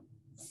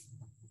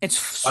 It's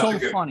so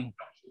funny.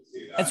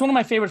 It's one of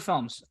my favorite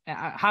films.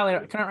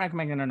 I couldn't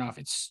recommend it enough.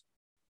 It's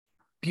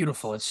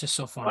beautiful. It's just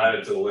so funny. I'll add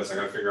it to the list. I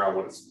gotta figure out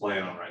what it's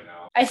playing on right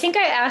now. I think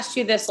I asked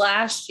you this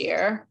last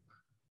year,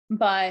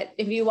 but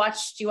do you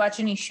watch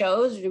any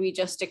shows or do we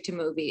just stick to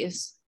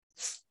movies?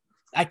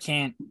 I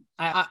can't.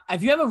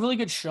 If you have a really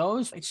good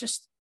shows, it's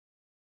just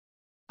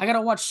I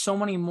gotta watch so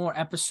many more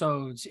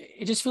episodes.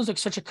 It just feels like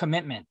such a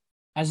commitment,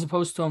 as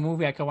opposed to a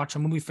movie. I could watch a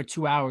movie for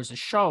 2 hours. A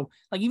show,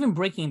 like even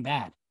Breaking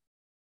Bad,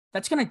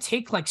 that's gonna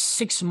take like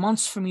 6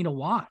 months for me to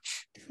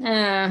watch.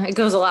 It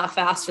goes a lot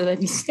faster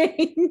than you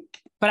think.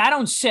 But I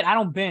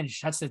don't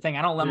binge. That's the thing.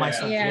 I don't let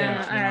myself. Yeah.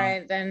 Binge, all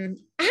right then.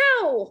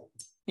 Ow.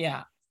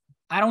 Yeah.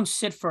 I don't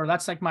sit for.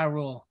 That's like my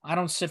rule. I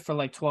don't sit for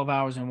like 12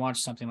 hours and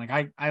watch something.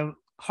 Like I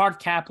hard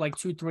cap like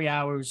 2-3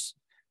 hours.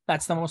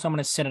 That's the most I'm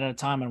gonna sit at a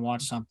time and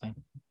watch something.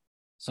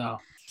 So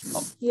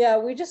yeah,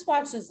 we just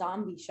watched a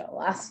zombie show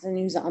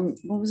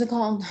what was it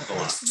called?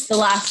 The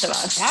Last of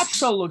Us. That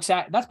show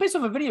that's based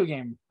off a video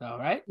game though,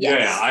 right?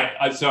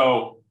 Yes.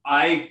 Yeah.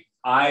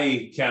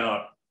 I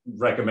cannot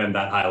recommend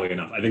that highly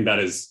enough. I think that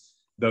is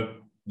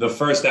the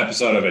first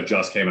episode of it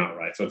just came out,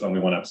 right? So it's only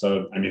one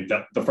episode. I mean,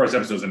 the first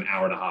episode is an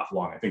hour and a half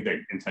long. I think they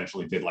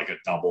intentionally did like a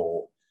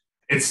double.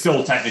 It's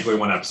still technically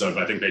one episode,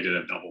 but I think they did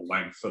a double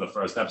length for the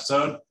first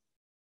episode.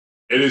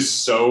 It is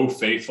so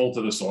faithful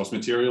to the source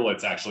material.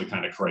 It's actually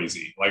kind of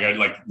crazy. Like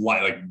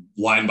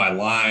line by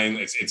line,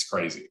 it's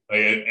crazy.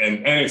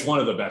 And it's one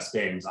of the best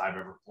games I've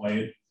ever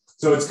played.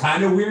 So it's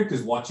kind of weird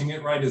because watching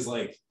it right is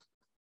like,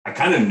 I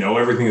kind of know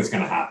everything that's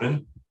going to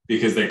happen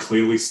because they're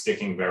clearly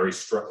sticking very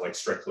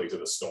strictly to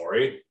the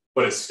story.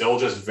 But it's still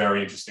just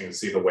very interesting to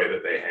see the way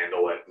that they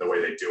handle it, the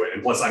way they do it.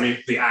 And plus, I mean,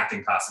 the acting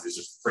capacity is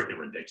just freaking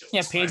ridiculous.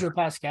 Yeah, Pedro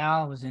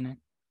Pascal was in it.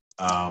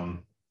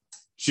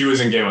 She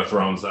was in Game of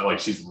Thrones.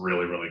 She's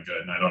really, really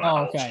good. And I don't know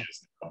how old she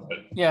is now, but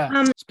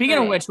yeah. Speaking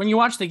of which, when you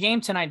watch the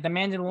game tonight, the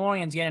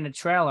Mandalorian's getting a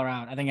trailer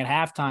out, I think at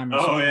halftime.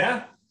 Oh,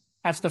 yeah?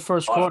 That's the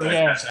first quarter,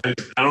 yeah. I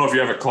don't know if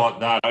you ever caught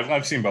that.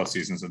 I've seen both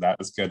seasons of that.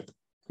 It's good.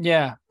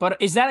 Yeah,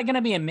 but is that going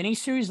to be a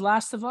miniseries,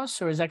 Last of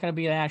Us, or is that going to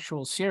be an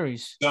actual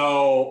series?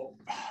 So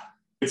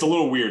it's a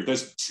little weird.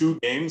 There's 2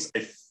 games.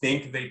 I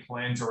think they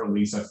plan to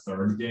release a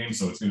 3rd game,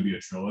 so it's going to be a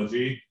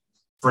trilogy.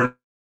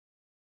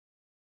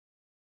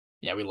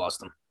 Yeah, we lost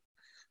them.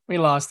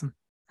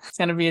 It's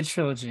going to be a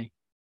trilogy.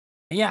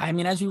 Yeah, I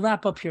mean, as we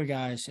wrap up here,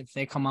 guys, if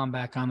they come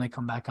back on, they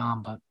come back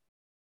on. But,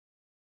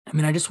 I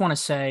mean, I just want to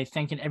say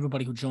thank you to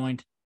everybody who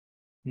joined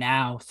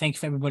now. Thank you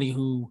for everybody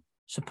who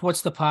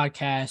supports the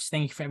podcast.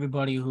 Thank you for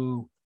everybody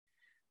who,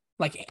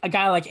 like a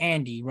guy like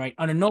Andy, right,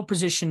 under no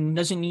position,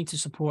 doesn't need to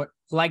support,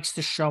 likes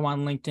the show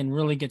on LinkedIn,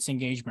 really gets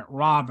engagement.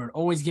 Robert,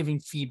 always giving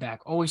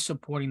feedback, always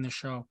supporting the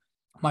show.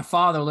 My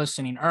father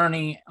listening,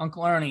 Ernie,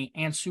 Uncle Ernie,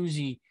 Aunt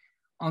Susie,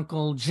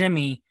 Uncle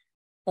Jimmy,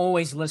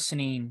 always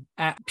listening.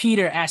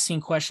 Peter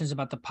asking questions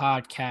about the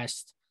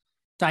podcast.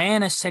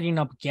 Diana setting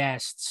up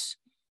guests.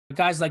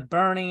 Guys like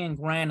Bernie and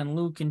Grant and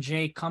Luke and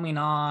Jake coming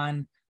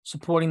on,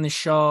 supporting the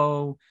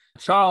show.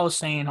 Charles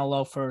saying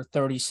hello for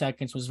 30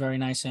 seconds was very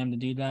nice of him to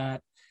do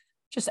that.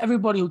 Just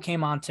everybody who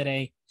came on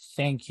today,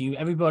 thank you.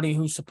 Everybody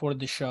who supported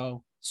the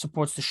show,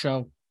 supports the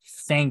show,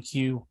 thank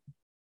you.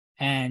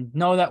 And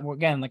know that we're,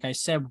 again, like I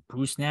said,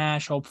 Bruce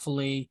Nash,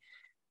 hopefully,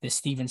 this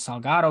Steven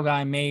Salgado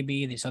guy,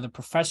 maybe, this other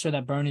professor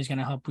that Bernie's going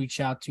to help reach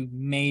out to,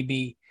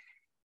 maybe.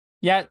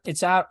 Yeah,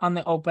 it's out on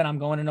the open. I'm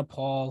going to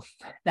Nepal.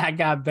 That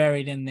got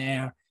buried in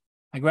there.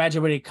 I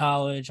graduated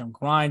college. I'm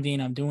grinding.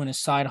 I'm doing a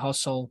side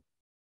hustle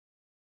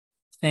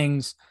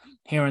things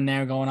here and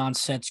there, going on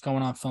sets,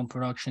 going on film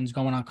productions,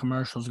 going on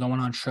commercials, going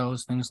on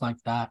shows, things like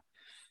that.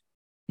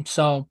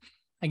 So,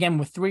 again,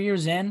 we're 3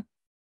 years in.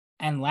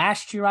 And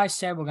last year I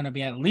said we're going to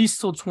be at least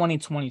till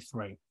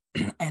 2023.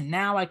 And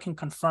now I can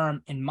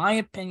confirm, in my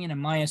opinion, in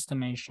my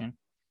estimation,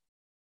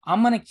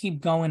 I'm going to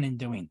keep going and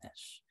doing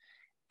this.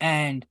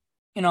 And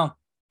you know,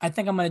 I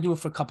think I'm going to do it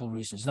for a couple of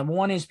reasons. Number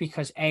one is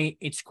because A,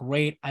 it's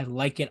great. I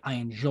like it. I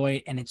enjoy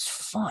it and it's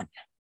fun.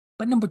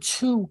 But number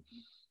two,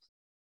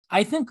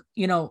 I think,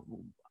 you know,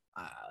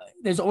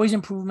 there's always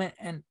improvement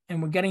and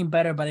we're getting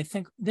better. But I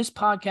think this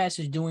podcast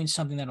is doing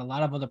something that a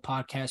lot of other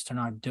podcasts are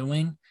not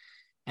doing.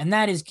 And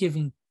that is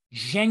giving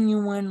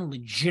genuine,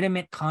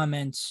 legitimate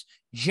comments,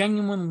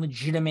 genuine,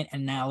 legitimate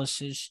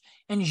analysis,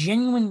 and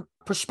genuine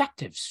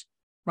perspectives,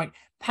 right?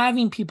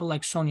 Having people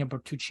like Sonia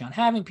Bertucci on,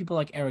 having people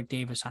like Eric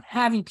Davis on,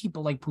 having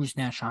people like Bruce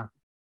Nash on,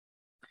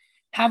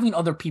 having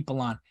other people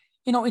on.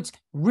 You know, it's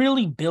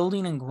really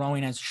building and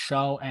growing as a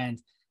show. And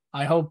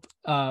I hope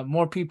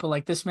more people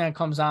like this man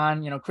comes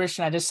on. You know,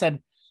 Christian, I just said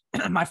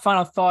my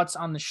final thoughts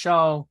on the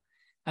show.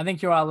 I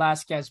think you're our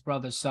last guest,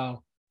 brother.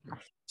 So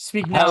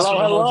speak now.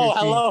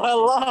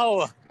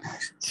 Hello.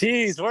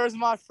 Jeez, where's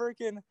my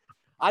freaking...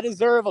 I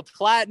deserve a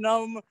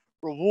platinum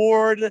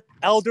reward,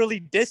 elderly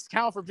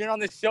discount for being on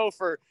this show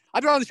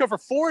I've been on the show for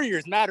 4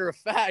 years, matter of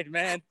fact,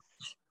 man.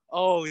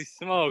 Holy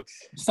smokes.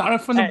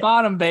 Started from the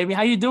bottom, baby.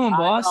 How you doing,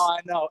 boss?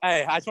 I know.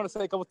 Hey, I just want to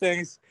say a couple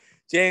things.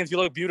 James, you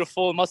look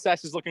beautiful.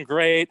 Mustache is looking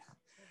great.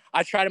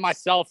 I tried it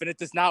myself, and it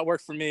does not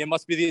work for me. It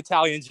must be the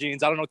Italian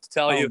genes. I don't know what to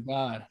tell you.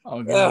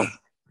 Oh,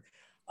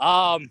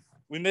 God.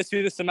 We missed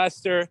you this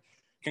semester.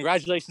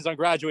 Congratulations on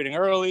graduating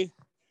early.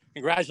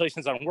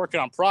 Congratulations on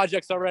working on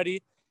projects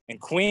already in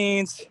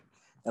Queens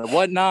and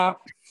whatnot.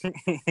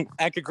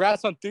 And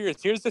congrats on 3 years.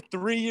 Here's the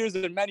 3 years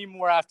and many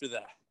more after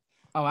that.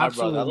 Oh,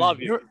 absolutely. I love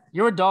you.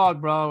 You're a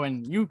dog, bro.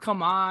 And you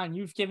come on.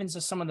 You've given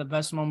us some of the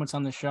best moments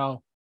on the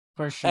show.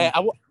 For sure. Hey,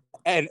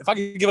 and if I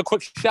could give a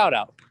quick shout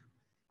out.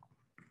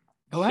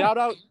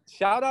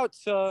 Shout out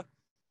to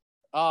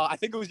I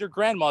think it was your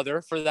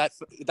grandmother for that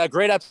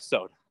great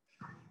episode.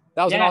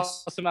 That was an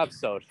awesome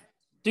episode.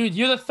 Dude,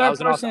 you're the third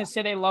person to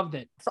say they loved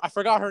it. I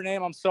forgot her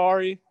name. I'm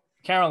sorry.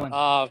 Carolyn.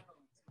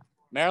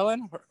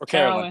 Marilyn or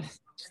Carolyn?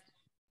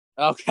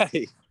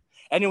 Okay.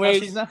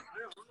 Anyways. No,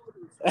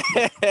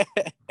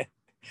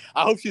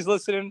 I hope she's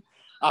listening.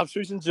 I'm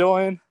sure she's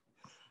enjoying.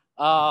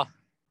 But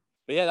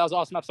yeah, that was an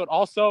awesome episode.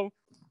 Also,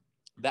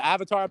 the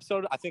Avatar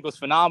episode I think was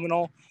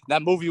phenomenal.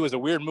 That movie was a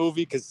weird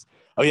movie because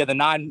the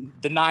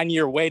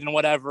 9-year wait and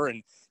whatever,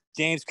 and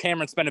James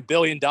Cameron spent $1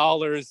 billion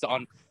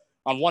on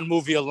one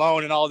movie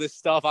alone and all this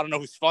stuff. I don't know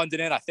who's funding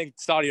it. I think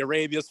Saudi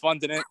Arabia's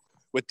funding it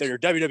with their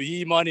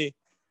WWE money.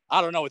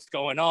 I don't know what's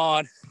going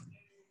on.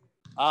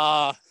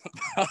 But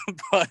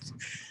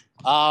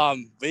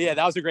yeah,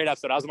 that was a great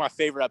episode. That was my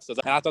favorite episode,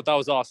 and I thought that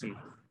was awesome.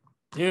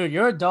 Dude,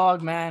 you're a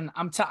dog, man.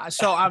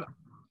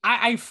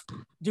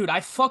 Dude,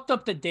 I fucked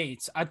up the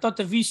dates. I thought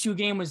the VCU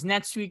game was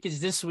next week is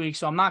this week,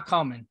 so I'm not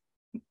coming.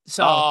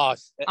 So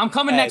I'm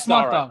coming next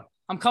month, though.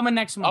 I'm coming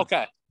next month.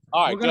 Okay.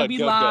 All right. We're gonna be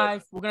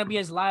live. We're gonna be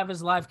as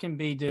live can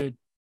be, dude.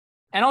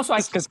 And also,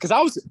 because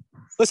I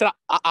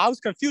was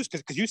confused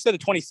because you said the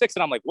 26th,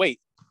 and I'm like, wait,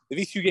 the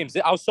VCU games.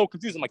 I was so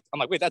confused. I'm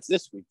like, wait, that's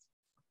this week.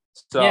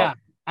 So yeah,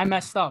 I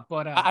messed up,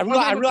 but I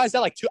realized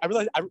that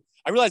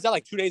I realized that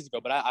like 2 days ago,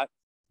 but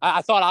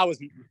I thought I was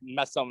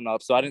messed something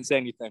up, so I didn't say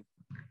anything.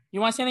 You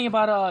want to say anything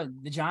about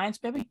the Giants,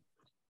 baby?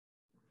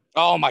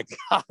 Oh my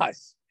gosh.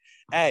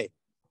 Hey,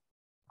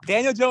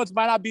 Daniel Jones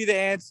might not be the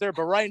answer,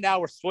 but right now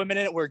we're swimming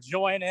in it. We're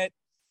enjoying it.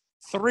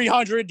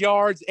 300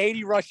 yards,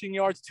 80 rushing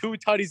yards, 2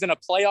 tutties in a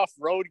playoff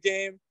road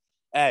game.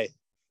 Hey,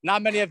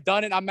 not many have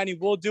done it. Not many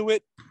will do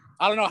it.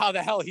 I don't know how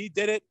the hell he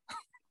did it,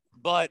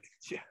 but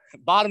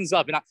bottoms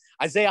up. And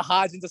Isaiah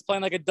Hodgins is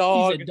playing like a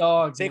dog. He's a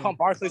dog. Saquon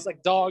Barkley's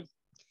like dog.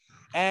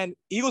 And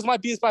Eagles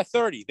might beat us by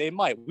 30. They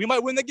might. We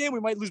might win the game. We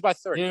might lose by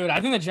 30. Dude,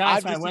 I think the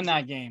Giants might win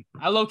that game.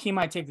 I low-key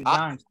might take the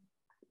Giants.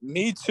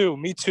 Me too.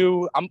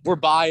 We're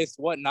biased,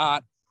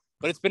 whatnot.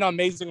 But it's been an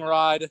amazing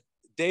ride.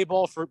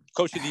 Daboll for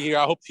Coach of the Year.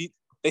 I hope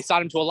they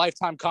signed him to a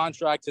lifetime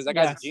contract because that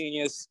guy's a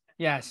genius.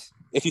 Yes.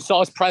 If you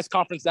saw his press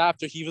conference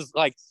after, he was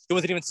like, he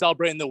wasn't even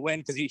celebrating the win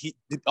because he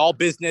did all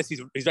business.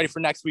 He's ready for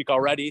next week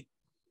already.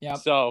 Yeah.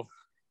 So.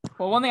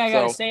 Well, one thing I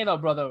got to say, though,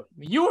 brother,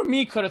 you or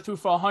me could have threw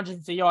for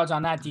 150 yards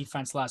on that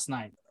defense last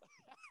night.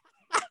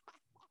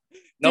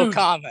 No Dude,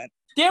 comment.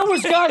 There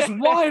was guys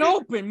wide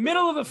open,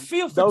 middle of the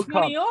field for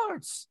 20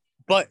 yards.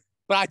 But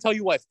I tell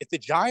you what, if the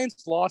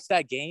Giants lost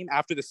that game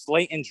after the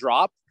Slayton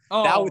drop,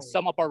 that would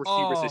sum up our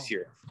receivers this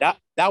year.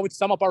 That would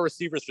sum up our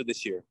receivers for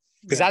this year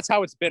because that's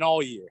how it's been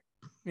all year.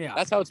 Yeah.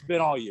 That's how it's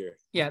been all year.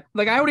 Yeah.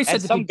 Like I already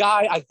said, some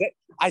guy,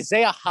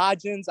 Isaiah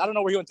Hodgins, I don't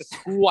know where he went to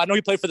school. I know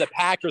he played for the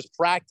Packers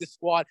practice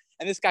squad,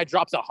 and this guy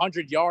drops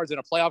 100 yards in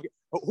a playoff game.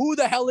 Who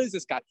the hell is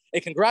this guy? Hey,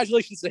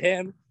 congratulations to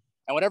him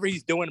and whatever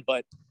he's doing,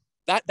 but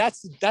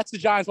that's the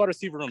Giants wide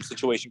receiver room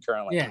situation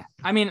currently. Yeah.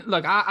 I mean,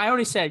 look, I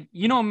already said,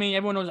 you know me,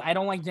 everyone knows I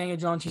don't like Daniel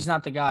Jones. He's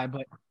not the guy,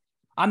 but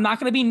I'm not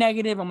going to be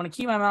negative. I'm going to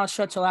keep my mouth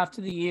shut till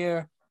after the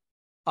year.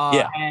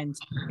 And,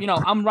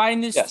 I'm riding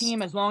this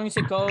team as long as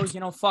it goes,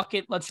 fuck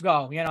it. Let's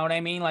go. You know what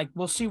I mean? Like,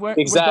 we'll see where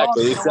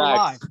exactly. we're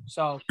live.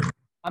 So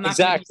I'm not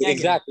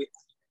exactly.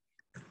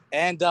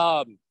 And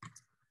what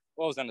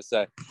was I going to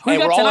say? Who you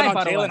got we're tonight, all in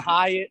by on the way? Jalen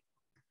Hyatt.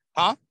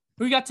 Huh?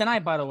 Who you got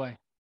tonight, by the way?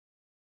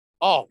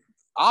 Oh,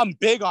 I'm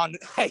big on,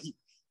 hey,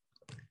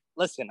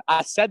 listen,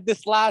 I said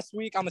this last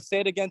week. I'm going to say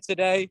it again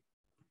today.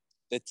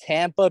 The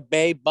Tampa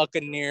Bay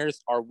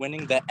Buccaneers are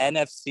winning the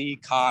NFC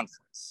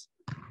conference.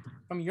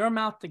 From your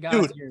mouth to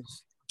God's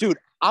ears. Dude,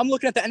 I'm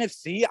looking at the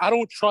NFC. I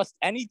don't trust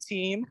any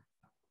team.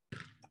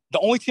 The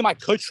only team I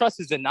could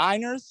trust is the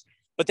Niners,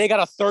 but they got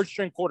a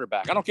third-string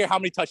quarterback. I don't care how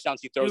many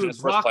touchdowns he throws in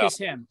his first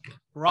playoff.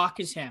 Brock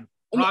is him.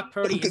 Brock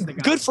Purdy is the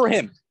guy. Good for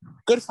him.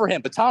 Good for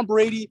him. But Tom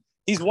Brady,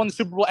 he's won the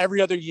Super Bowl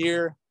every other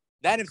year.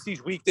 The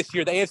NFC's weak this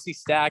year. The AFC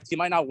stacked. He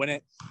might not win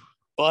it.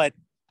 But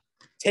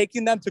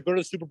taking them to go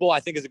to the Super Bowl, I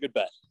think, is a good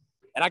bet.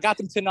 And I got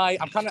them tonight.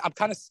 I'm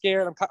kind of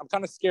scared. I'm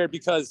kind of scared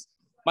because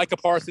Micah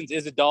Parsons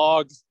is a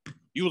dog.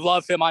 You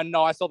love him. I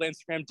know. I saw the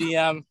Instagram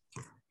DM.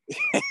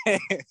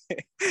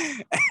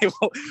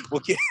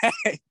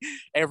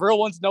 And real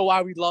ones know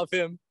why we love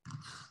him.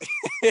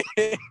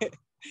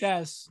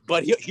 Yes.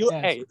 But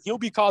he'll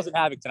be causing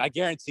havoc tonight. I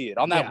guarantee it.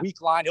 On that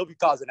weak line, he'll be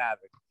causing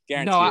havoc.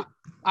 Guarantee it.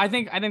 I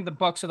think the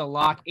Bucs are the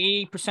lock.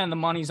 80% of the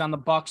money's on the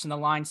Bucs, and the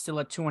line's still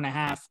at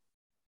 2.5.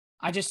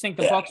 I just think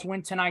the Bucs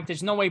win tonight.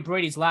 There's no way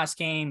Brady's last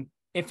game,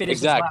 if it is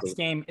his last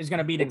game, is going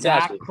to be to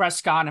Dak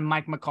Prescott and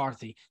Mike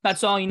McCarthy.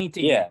 That's all you need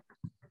to hear.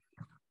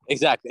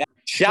 Exactly.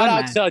 Shout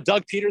out to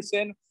Doug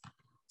Peterson.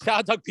 Shout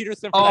out Doug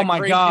Peterson for that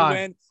crazy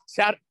win.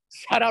 Shout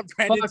out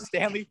Brandon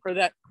Stanley for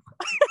that.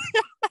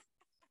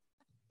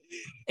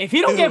 If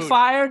he don't get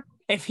fired,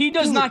 if he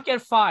does not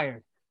get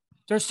fired,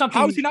 there's something.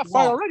 How is he not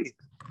fired already?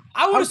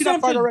 I would have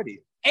sent him to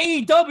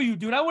AEW,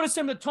 dude. I would have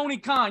sent him to Tony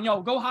Khan.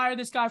 Yo, go hire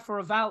this guy for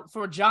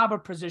a jobber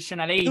position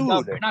at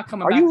AEW. You're not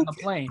coming back on the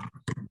plane.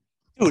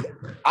 Dude,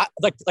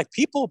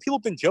 people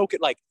have been joking,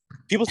 like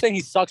people saying he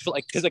sucks for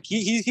because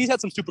he's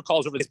had some super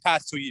calls over his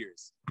past 2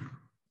 years.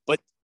 But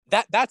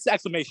that's the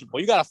exclamation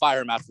point. You gotta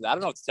fire him after that. I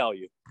don't know what to tell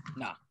you.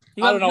 Nah.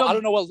 I don't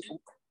know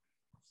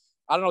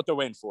what they're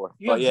waiting for.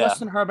 You have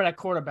Justin Herbert at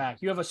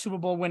quarterback. You have a Super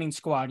Bowl winning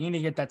squad. You need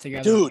to get that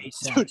together. Dude,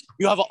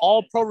 you have an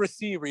all-pro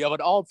receiver. You have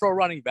an all-pro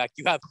running back.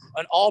 You have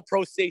an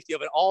all-pro safety. You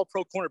have an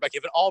all-pro cornerback. You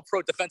have an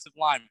all-pro defensive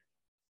lineman.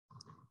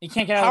 You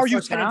can't get out of the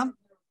first round?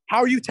 How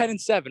are you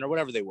 10-7 or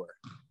whatever they were?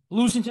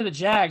 Losing to the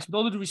Jags. With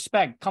all due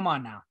respect. Come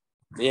on now.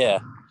 Yeah.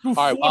 Threw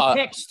four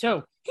picks,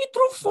 too. He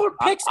threw 4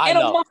 picks and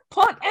a muff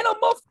punt.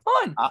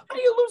 How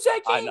do you lose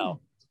that game?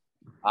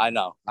 I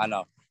know.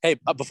 Hey,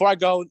 before I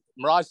go,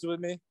 Mirage, do with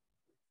me.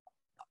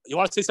 You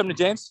want to say something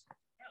to James?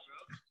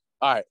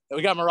 All right.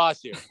 We got Mirage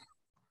here.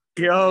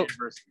 Yo,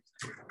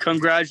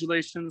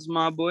 congratulations,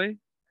 my boy.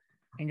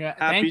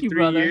 Thank you, 3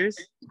 brother. years.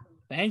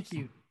 Thank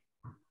you.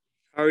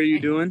 How are you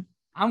doing?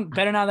 I'm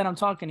better now that I'm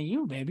talking to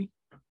you, baby.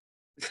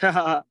 Dude,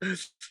 how'd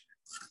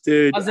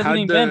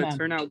how'd been, the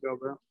turnout go,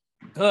 bro?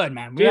 Good,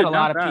 man. We had a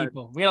lot of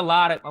people. We had a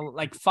lot of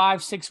like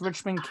 5-6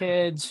 Richmond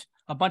kids,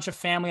 a bunch of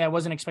family I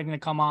wasn't expecting to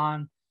come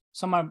on.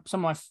 Some of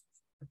my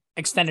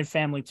extended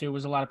family too. It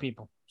was a lot of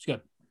people. It's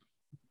good.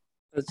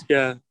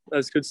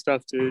 That's good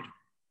stuff, dude.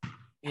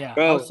 Yeah,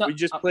 bro. We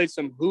just played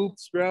some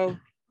hoops, bro.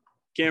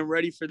 Getting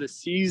ready for the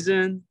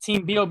season.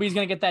 Team BOB is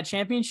gonna get that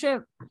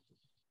championship.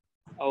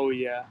 Oh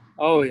yeah.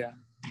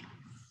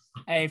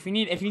 Hey, if you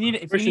need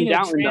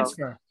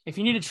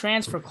a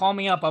transfer, call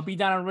me up. I'll be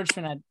down in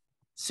Richmond at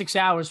 6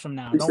 hours from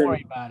now. Don't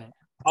worry about it.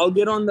 I'll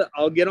get on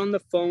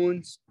the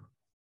phones.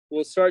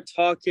 We'll start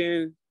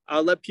talking.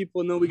 I'll let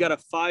people know we got a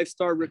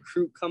 5-star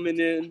recruit coming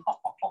in.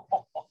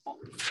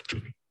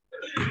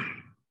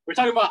 We're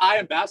talking about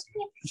IM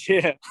basketball?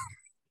 Yeah.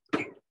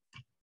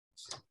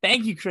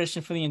 Thank you,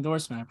 Christian, for the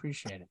endorsement. I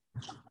appreciate it.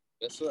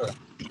 Yes, sir.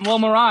 Well,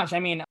 Mirage, I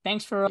mean,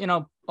 thanks for,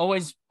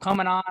 always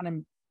coming on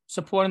and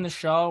supporting the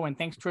show. And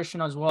thanks,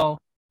 Christian, as well,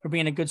 for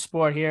being a good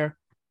sport here.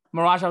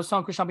 Mirage, I was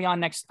telling Christian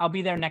I'll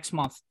be there next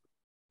month.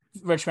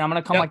 Richmond, I'm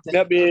going to come like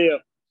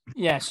this.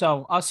 Yeah,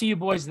 so I'll see you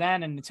boys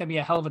then, and it's going to be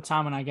a hell of a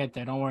time when I get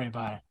there. Don't worry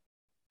about it.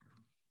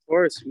 Of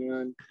course,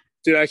 man.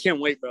 Dude, I can't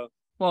wait, bro.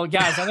 Well,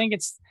 guys, I think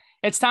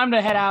it's time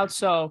to head out.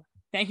 So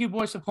thank you,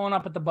 boys, for pulling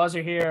up at the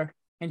buzzer here.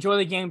 Enjoy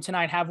the game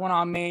tonight. Have one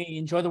on me.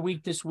 Enjoy the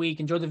week this week.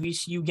 Enjoy the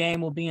VCU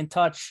game. We'll be in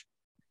touch.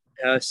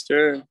 Yes,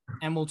 sir.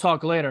 And we'll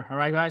talk later. All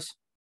right, guys?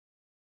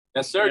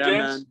 Yes, sir, James.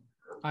 Man.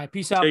 All right,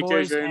 peace out, Take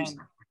boys. care, James. And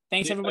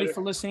thanks, everybody,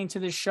 for listening to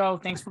this show.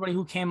 Thanks, everybody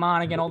who came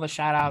on. Again, all the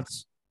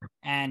shout-outs.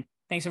 And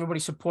thanks, everybody,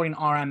 supporting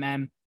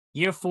RMM.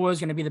 Year 4 is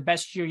going to be the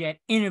best year yet.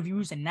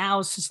 Interviews,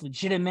 analysis,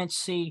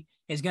 legitimacy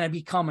is going to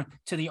be coming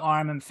to the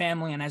RMM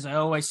family. And as I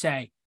always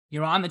say,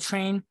 you're on the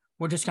train.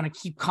 We're just going to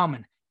keep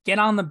coming. Get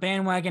on the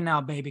bandwagon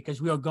now, baby,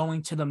 because we are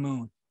going to the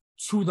moon.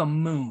 To the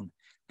moon.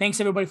 Thanks,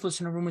 everybody, for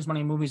listening to Rumors,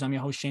 Money, and Movies. I'm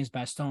your host, James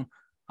Bastone.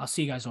 I'll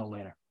see you guys all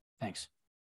later. Thanks.